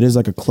 It is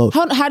like a cloak.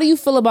 How do you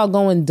feel about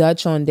going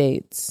Dutch on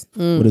dates?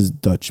 What does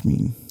Dutch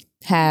mean?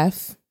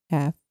 Half.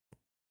 half.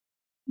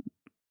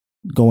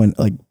 Going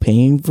like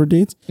paying for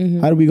dates?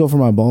 How do we go from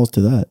my balls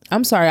to that?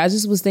 I'm sorry, I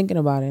just was thinking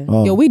about it.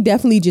 Oh, Yo, we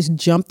definitely just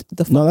jumped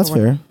the. no, fuck that's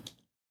around. fair.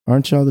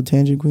 Aren't y'all the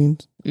tangent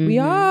queens? We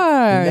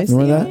are.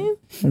 Remember that? See?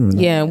 I remember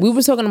that. Yeah, we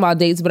were talking about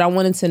dates, but I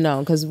wanted to know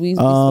because we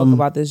spoke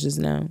about this just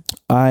now.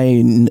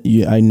 I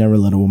never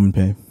let a woman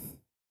pay.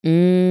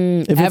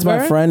 If it's my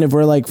Ever? friend, if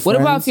we're like friends, What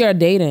about if you're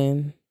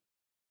dating?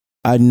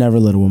 I'd never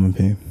let a woman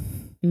pay.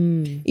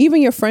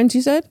 Even your friends,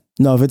 you said.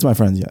 No, if it's my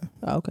friends, yeah.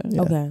 Oh, okay.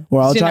 Yeah. Okay.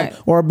 Or I'll So you're try,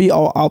 not-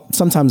 or I'll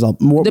sometimes I'll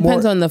more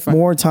Depends more, on the friend.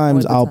 More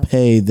times Or the I'll time.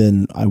 pay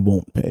than I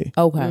won't pay.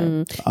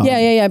 Okay.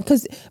 Yeah.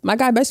 Because my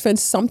guy best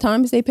friends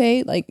sometimes they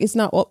pay like it's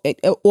not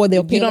or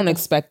they'll pay. You don't like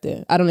expect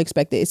it. I don't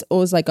expect it. It's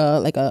always like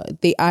a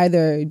they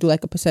either do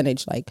like a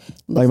percentage like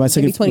Like my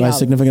maybe $20.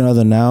 significant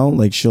other now,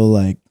 like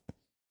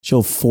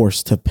she'll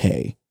force to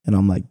pay, and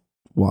I'm like,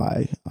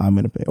 why? I'm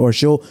gonna pay, or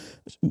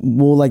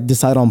we'll like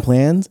decide on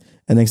plans,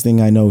 and next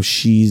thing I know,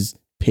 she's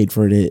paid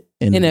for it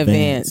in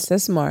advance.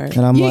 That's smart.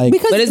 and I'm Yeah, like,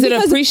 because- But is it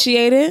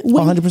appreciated?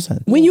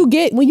 100%. when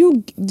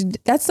you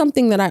that's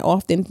something that I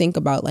often think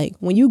about. Like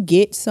when you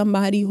get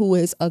somebody who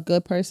is a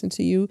good person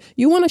to you,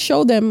 you want to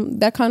show them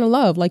that kind of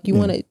love. Like you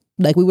want to,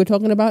 like we were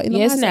talking about in the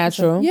Yeah, it's last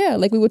episode. natural. Yeah,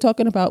 like we were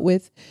talking about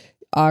with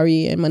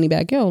Ari and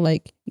Moneybag Yo.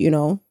 Like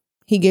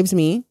he gives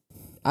me,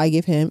 I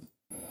give him.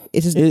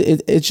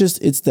 It's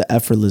just It's the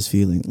effortless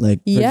feeling. Like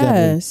for example,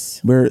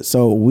 yes.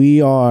 we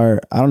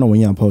are. I don't know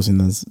when y'all posting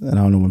this, and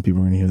I don't know when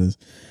people are gonna hear this.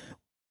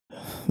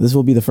 This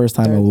will be the first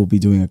time I will be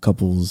doing a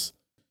couple's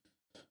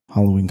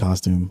Halloween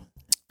costume,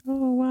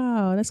 Oh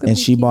wow, that's gonna and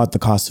be she cute. bought the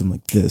costume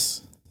like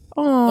this.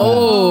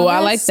 Oh, I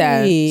that's like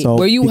that. sweet.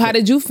 So- How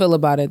did you feel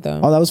about it though?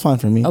 Oh, that was fine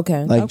for me.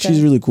 Okay. Like Okay.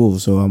 she's really cool,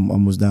 so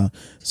I'm was down.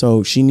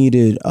 So she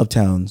needed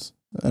Uptowns,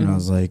 and Mm-hmm. I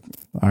was like,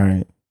 all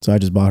right. So I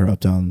just bought her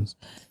Uptowns.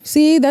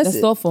 See, That's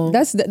thoughtful.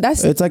 That's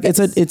It's like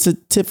it's a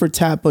tit for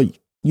tat, but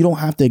you don't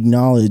have to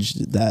acknowledge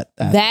that.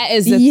 That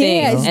is the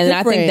Yeah, thing, it's and I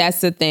different. think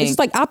that's the thing. It's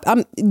like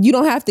I'm. You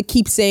don't have to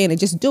keep saying it.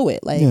 Just do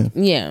it. Like Yeah.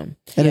 Yeah,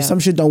 And if some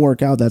shit don't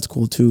work out, that's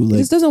cool too. Like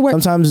this doesn't work.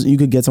 sometimes you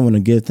could get someone a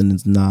gift and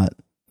it's not.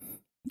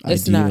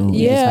 It's ideal. not. It just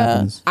Yeah.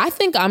 happens. I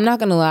think I'm not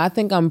gonna lie. I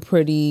think I'm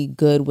pretty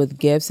good with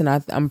gifts, and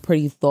I'm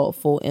pretty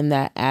thoughtful in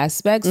that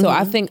aspect. So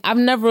I think I've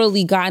never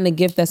really gotten a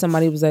gift that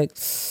somebody was like,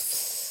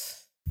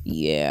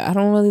 "Yeah, I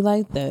don't really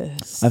like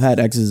this." I've had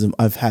a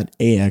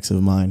ex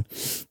of mine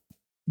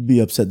be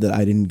upset that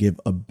I didn't give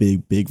a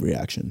big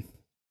reaction.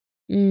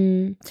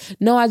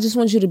 No, I just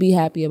want you to be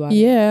happy about it.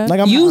 Yeah.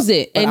 Like Use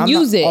it like, and I'm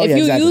use not- it. oh, If yeah,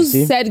 you exactly. use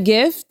See? said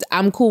gift,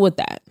 I'm cool with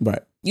that. Right.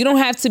 You don't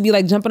have to be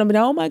like jumping up and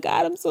down. Oh my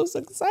God, I'm so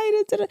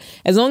excited. Da-da.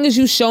 As long as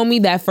you show me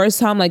that first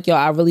time, like, yo,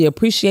 I really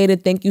appreciate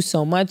it. Thank you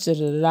so much.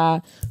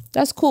 Da-da-da-da.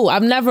 That's cool.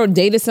 I've never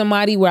dated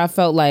somebody where I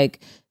felt like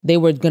they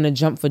were going to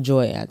jump for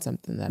joy at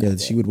something. That I Yeah,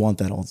 did. she would want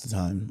that all the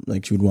time.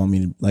 Like she would want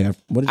me to like.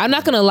 I'm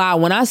not going to lie.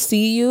 When I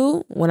see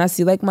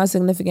like my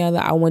significant other,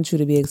 I want you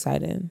to be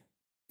excited.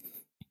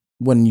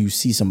 When you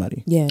see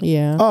somebody. Yeah.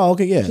 Yeah. Oh,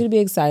 okay, I want you yeah. to be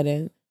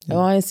excited. Oh,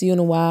 I didn't see you in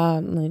a while.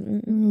 I'm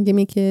like, Give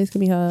me a kiss.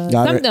 Give me a hug.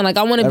 Y'all something like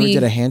I want to ever be.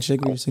 did a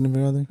handshake with your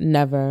significant other?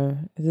 Never.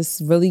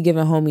 This really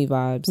giving homie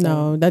vibes. so,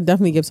 No, that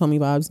definitely gives homie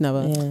vibes.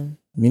 Never. Yeah.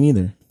 Me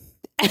neither.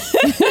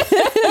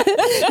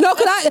 No,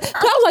 cause I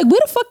was like, where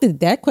the fuck did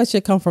that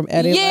question come from,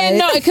 Eddie? Yeah, Like-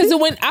 no, because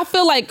when I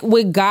feel like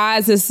with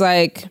guys, it's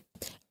like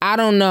I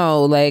don't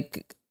know,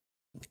 like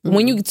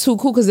when you too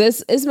cool. Because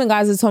it's been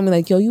guys that told me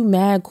like, yo, you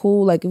mad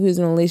cool. Like if we was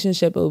in a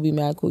relationship, it would be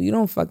mad cool. You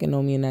don't fucking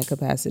know me in that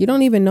capacity. You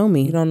don't even know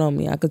me. You don't know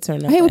me. I could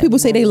turn. I hate when people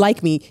say they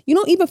like me. You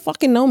don't even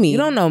fucking know me. You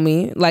don't know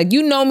me. Like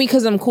you know me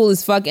because I'm cool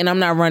as fuck, and I'm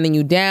not running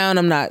you down.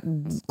 I'm not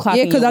clocking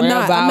Yeah, 'cause your I'm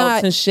not-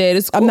 whereabouts and shit.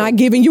 It's cool. I'm not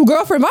giving you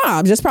girlfriend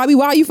vibes. That's probably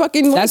why you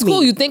fucking like That's me.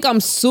 cool. You think I'm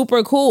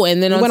super cool,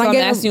 and then When I I'm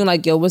get- asking you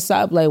like, yo, what's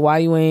up? Like, why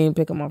you ain't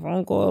picking my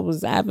phone call?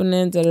 What's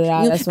happening?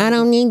 Da-da-da. That's I when-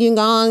 don't need you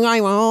going.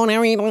 I want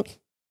everything.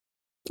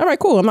 All right,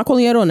 cool. I'm not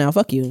calling you at all now.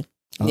 Fuck you.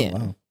 Oh, Yeah.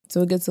 wow.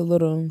 So it gets a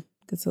little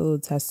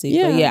testy.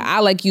 Yeah. But yeah, I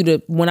like you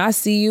to, when I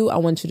see you, I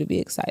want you to be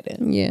excited.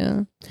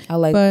 Yeah. I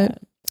like But-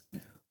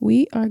 that.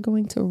 We are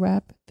going to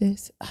wrap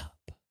this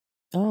up.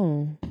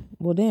 Oh,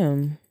 well,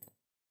 damn.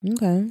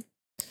 Okay.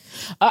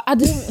 I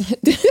didn't.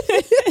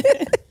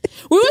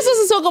 We were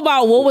supposed to talk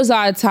about what was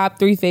our top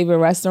 3 favorite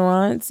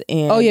restaurants,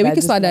 and Oh, yeah, we that can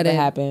just slide that never in.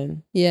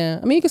 happened. Yeah.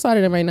 I mean, you can start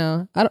it in right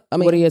now. I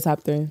mean, What are your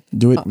top 3?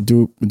 Do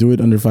it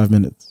under 5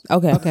 minutes.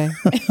 Okay. okay.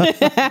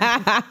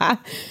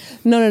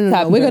 No.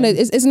 Top We're 3. gonna.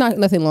 It's not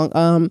nothing long.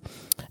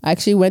 I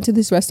actually went to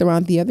this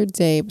restaurant the other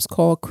day. It was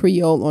called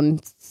Creole on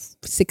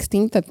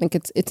 16th. I think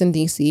it's in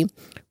DC.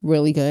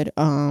 Really good.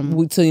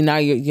 So now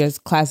you're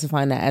just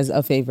classifying that as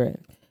a favorite.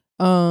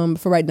 For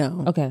right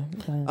now. Okay.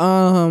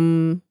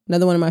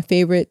 Another one of my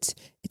favorites.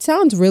 It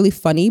sounds really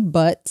funny,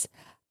 but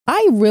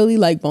I really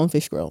like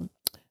Bonefish Grill.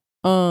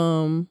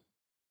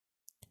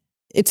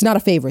 It's not a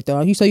favorite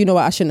though. So you know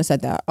what? I shouldn't have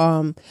said that.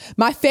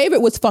 My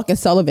favorite was fucking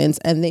Sullivan's,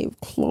 and they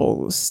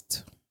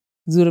closed.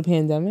 Due to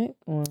pandemic?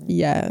 Or?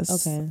 Yes.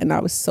 Okay. And I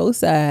was so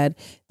sad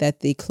that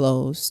they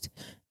closed.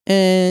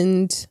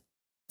 And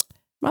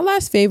my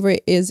last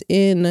favorite is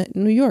in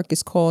New York.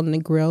 It's called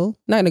The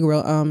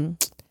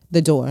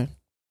Door.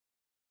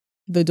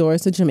 The Door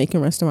is a Jamaican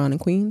restaurant in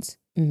Queens.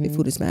 Mhm. The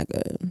food is mad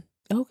good.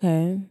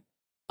 Okay.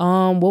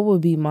 What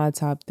would be my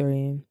top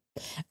 3?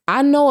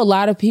 I know a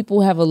lot of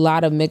people have a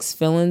lot of mixed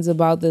feelings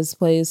about this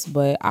place,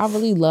 but I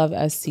really love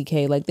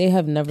STK. Like, they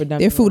have never done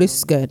Their me food wrong.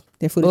 is good.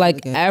 Their food is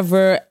Like, really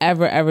good.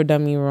 ever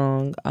done me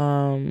wrong.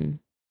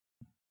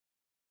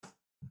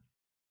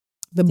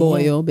 The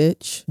Boil,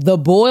 bitch. The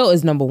Boil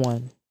is number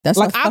 1. That's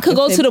Like, my I could fucking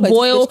go to the favorite place.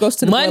 Boil Bitch goes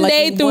to the Boil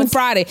Monday like through once-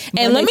 Friday.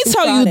 And Monday let me through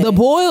tell you, Friday. the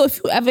Boil,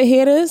 if you ever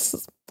hear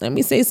this, let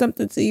me say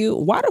something to you.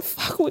 Why the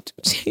fuck would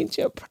you change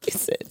your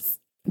prices?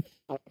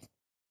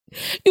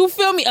 You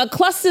feel me? A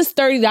cluster's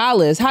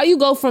 $30. How you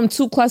go from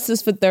 2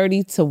 clusters for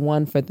 30 to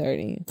 1 for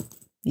 30?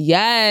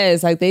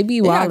 Yes, like they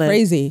be They got wild,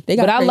 crazy. They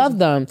got but I crazy. love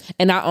them,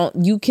 and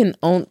you can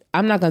own.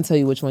 I'm not gonna tell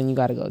you which one you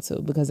got to go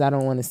to because I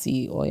don't want to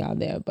see all y'all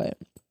there. But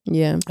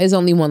Yeah. there's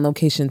only one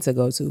location to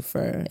go to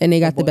for, And they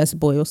got the Boil. best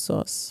boil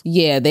sauce.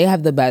 Yeah, they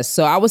have the best.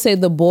 So I would say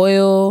the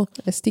Boil,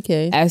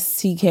 STK.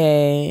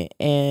 STK,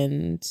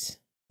 and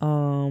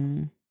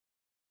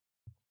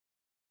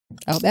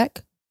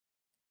Outback.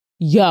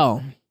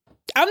 yo.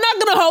 I'm not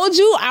gonna hold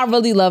you. I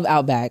really love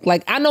Outback.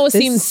 Like, I know it This-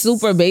 seems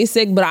super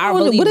basic, but I I don't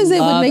know, really what is it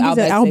with love niggas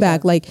at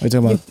Outback? Steakhouse. Like, Are you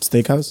talking about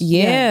steakhouse?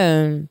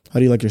 Yeah. How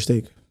do you like your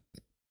steak?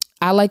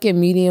 I like it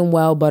medium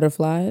well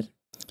butterflied.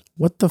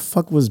 What the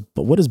fuck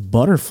what is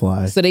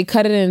butterfly? So they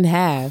cut it in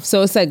half.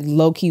 So it's like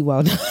low key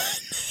well done.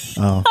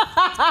 Oh,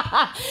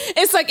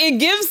 It's like it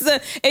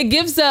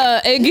gives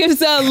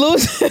a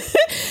loose.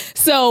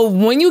 So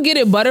when you get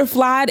it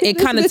butterflied, it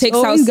This kind of bitch takes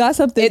always out got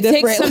something it takes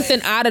different.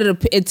 something out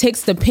of it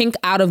takes the pink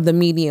out of the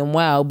medium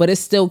well, but it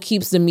still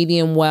keeps the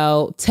medium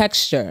well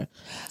texture.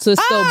 So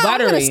it's still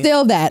buttery. I'm gonna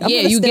steal that.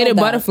 Yeah, you get it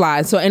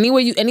butterflied. So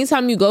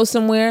anytime you go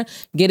somewhere,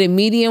 get it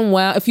medium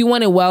well. If you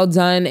want it well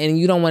done and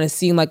you don't want to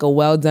seem like a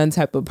well done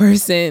type of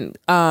person,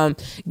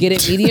 get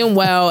it medium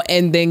well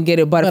and then get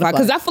it butterflied.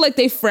 Because I feel like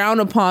they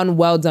frown upon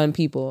well done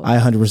people. I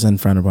 100%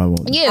 frown upon it.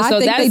 Yeah, I so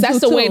think they that's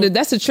do the way too.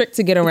 that's a trick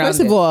to get around. First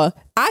of it. all,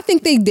 I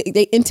think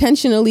they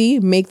intentionally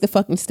make the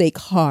fucking steak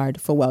hard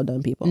for well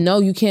done people. No,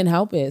 you can't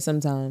help it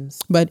sometimes.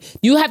 But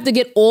You have to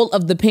get all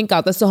of the pink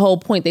out. That's the whole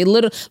point. They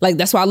literally like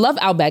that's why I love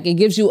Outback. It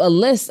gives you a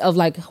list of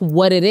like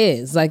what it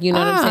is. Like, you know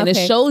what I'm saying?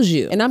 okay. It shows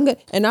you. and I'm good.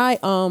 And I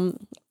on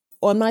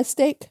my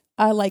steak,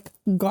 I like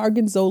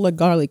Gorgonzola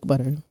garlic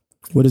butter.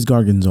 What is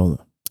Gorgonzola?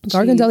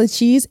 Gorgonzola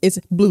cheese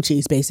is blue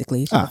cheese,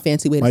 basically. It's a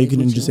fancy way to Why say you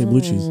couldn't blue just cheese. say blue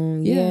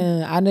cheese?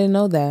 Yeah, I didn't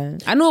know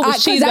that. I knew it was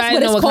 'Cause cheese, but I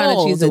didn't know what kind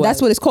of cheese it was.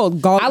 That's what it's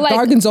called. I like-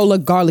 Gorgonzola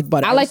garlic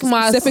butter. I like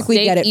my specifically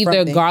steak get it from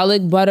either there.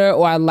 garlic butter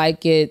or I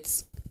like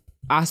it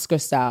Oscar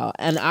style.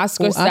 And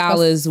Oscar style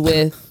Oscar- is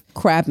with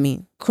crab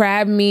meat.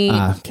 crab meat,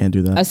 Can't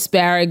do that.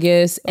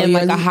 asparagus, and yeah,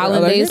 like a you're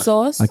hollandaise allergic?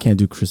 sauce. I can't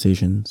do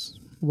crustaceans.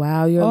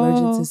 Wow, you're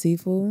allergic to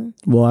seafood?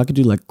 Well, I could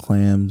do like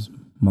clams,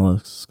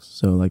 mollusks,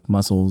 so like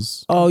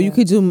mussels. Oh, you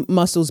could do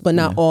mussels, but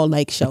not all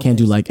like I shellfish. can't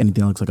do like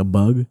anything that looks like a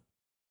bug.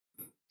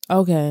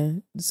 Okay.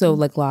 So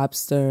like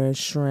lobster,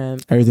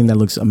 shrimp. Everything that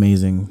looks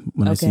amazing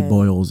when I see Okay.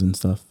 boils and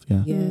stuff.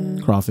 Yeah. Yeah.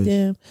 Crawfish.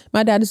 Damn,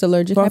 my dad is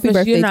allergic. Happy Crawfish,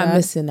 birthday, you're not Dad.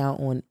 missing out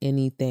on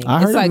anything. I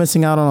heard it's I'm like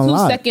missing out on a 2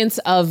 lot. seconds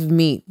of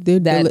meat. They're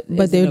that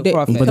but is in a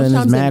crawfish. But then there's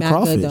sometimes they're mad good,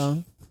 crawfish.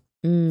 though.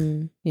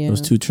 Mm. Yeah.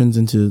 Those 2 turns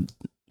into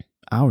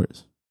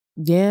hours.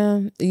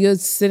 Yeah, you're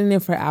sitting there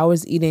for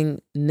hours eating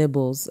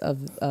nibbles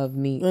of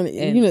meat, And,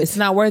 and you know, it's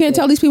not worth You can't it.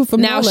 tell these people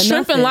from Now, Nola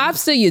shrimp and nothing.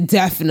 lobster, you're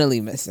definitely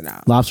missing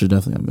out. Lobster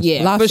definitely I'm missing.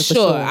 Yeah, Lobster for for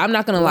sure. sure. I'm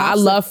not gonna lie. I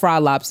Lobster- love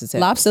fried lobster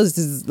tails. Lobsters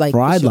is like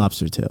Fried for sure.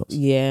 lobster tails.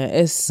 Yeah,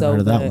 it's so heard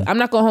of that good. one. I'm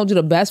not gonna hold you.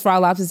 The best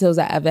fried lobster tails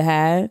I ever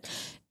had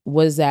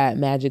was at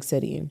Magic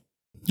City.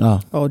 Oh,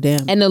 Oh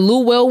damn. And the Lou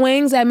Will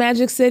wings at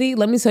Magic City,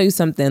 let me tell you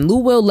something. Lou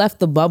Will left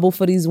the bubble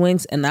for these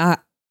wings, and I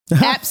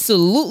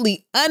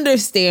absolutely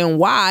understand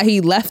why he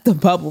left the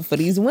bubble for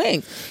these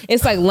wings.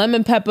 It's like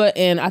lemon pepper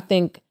and I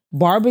think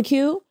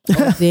barbecue.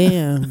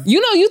 Damn. You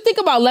know, you think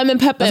about lemon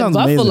pepper That and sounds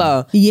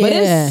buffalo, amazing. but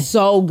Yeah. it's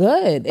so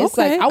good. It's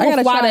Okay, like I I would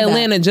gotta fly to try that.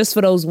 Atlanta just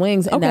for those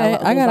wings. And Okay,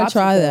 I gotta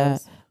try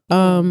that.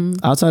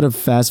 Outside of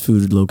fast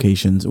food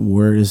locations,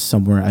 where is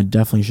somewhere I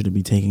definitely shouldn't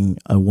be taking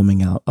a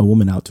woman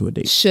out to a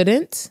date?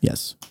 Shouldn't.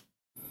 Yes.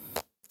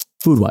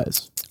 Food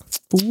wise.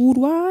 Food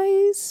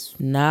wise,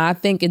 Nah, I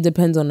think it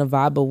depends on the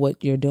vibe of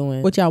what you're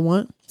doing. what y'all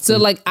want? So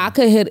like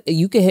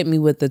you could hit me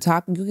with the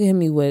taco, you could hit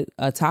me with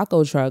a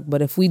taco truck,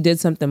 but if we did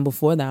something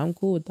before that, I'm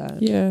cool with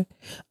that. Yeah.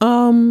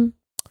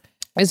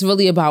 It's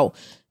really about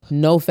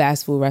no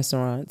fast food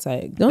restaurants.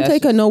 Like Don't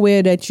take her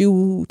nowhere that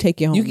you take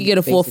your homies. You could get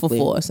a 4 for basically.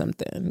 4 or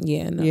something.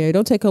 Yeah, no. Yeah,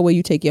 don't take her where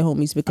you take your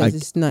homies because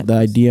it's not. The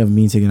idea of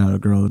me taking out a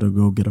girl to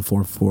go get a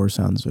 4-4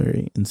 sounds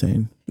very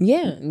insane.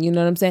 Yeah, you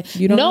know what I'm saying?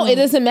 You don't know. It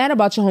doesn't matter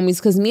about your homies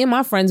because me and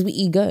my friends, we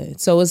eat good.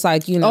 So it's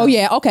like, you know. Oh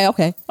yeah, okay,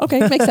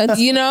 makes sense.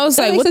 You know, it's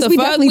That like, makes what sense. the We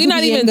fuck? definitely We're do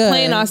not be even good.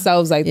 playing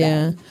ourselves like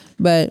Yeah, that.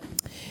 but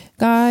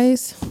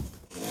guys,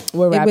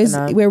 We're wrapping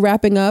up. we're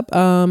wrapping up.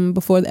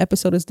 Before the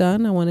episode is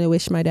done, I want to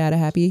wish my dad a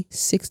happy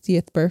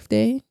 60th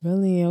birthday,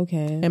 Really?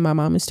 Okay. and my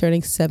mom is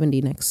turning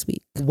 70 next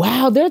week.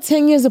 Wow, they're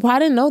 10 years apart. I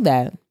didn't know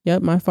that.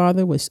 Yep, my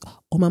father was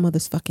on my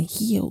mother's fucking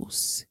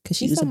heels because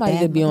she She's was somebody a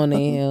bad to be on their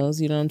motherfucker.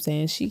 heels. You know what I'm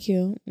saying? She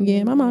cute.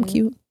 Yeah, my mom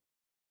cute.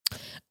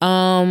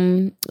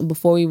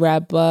 Before we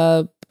wrap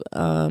up,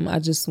 I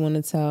just want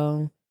to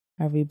tell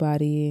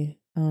everybody,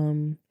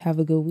 have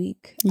a good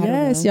week. I don't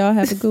Yes, know. y'all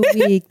have a good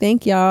week.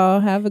 Thank y'all.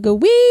 Have a good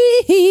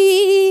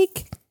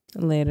week.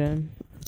 Later.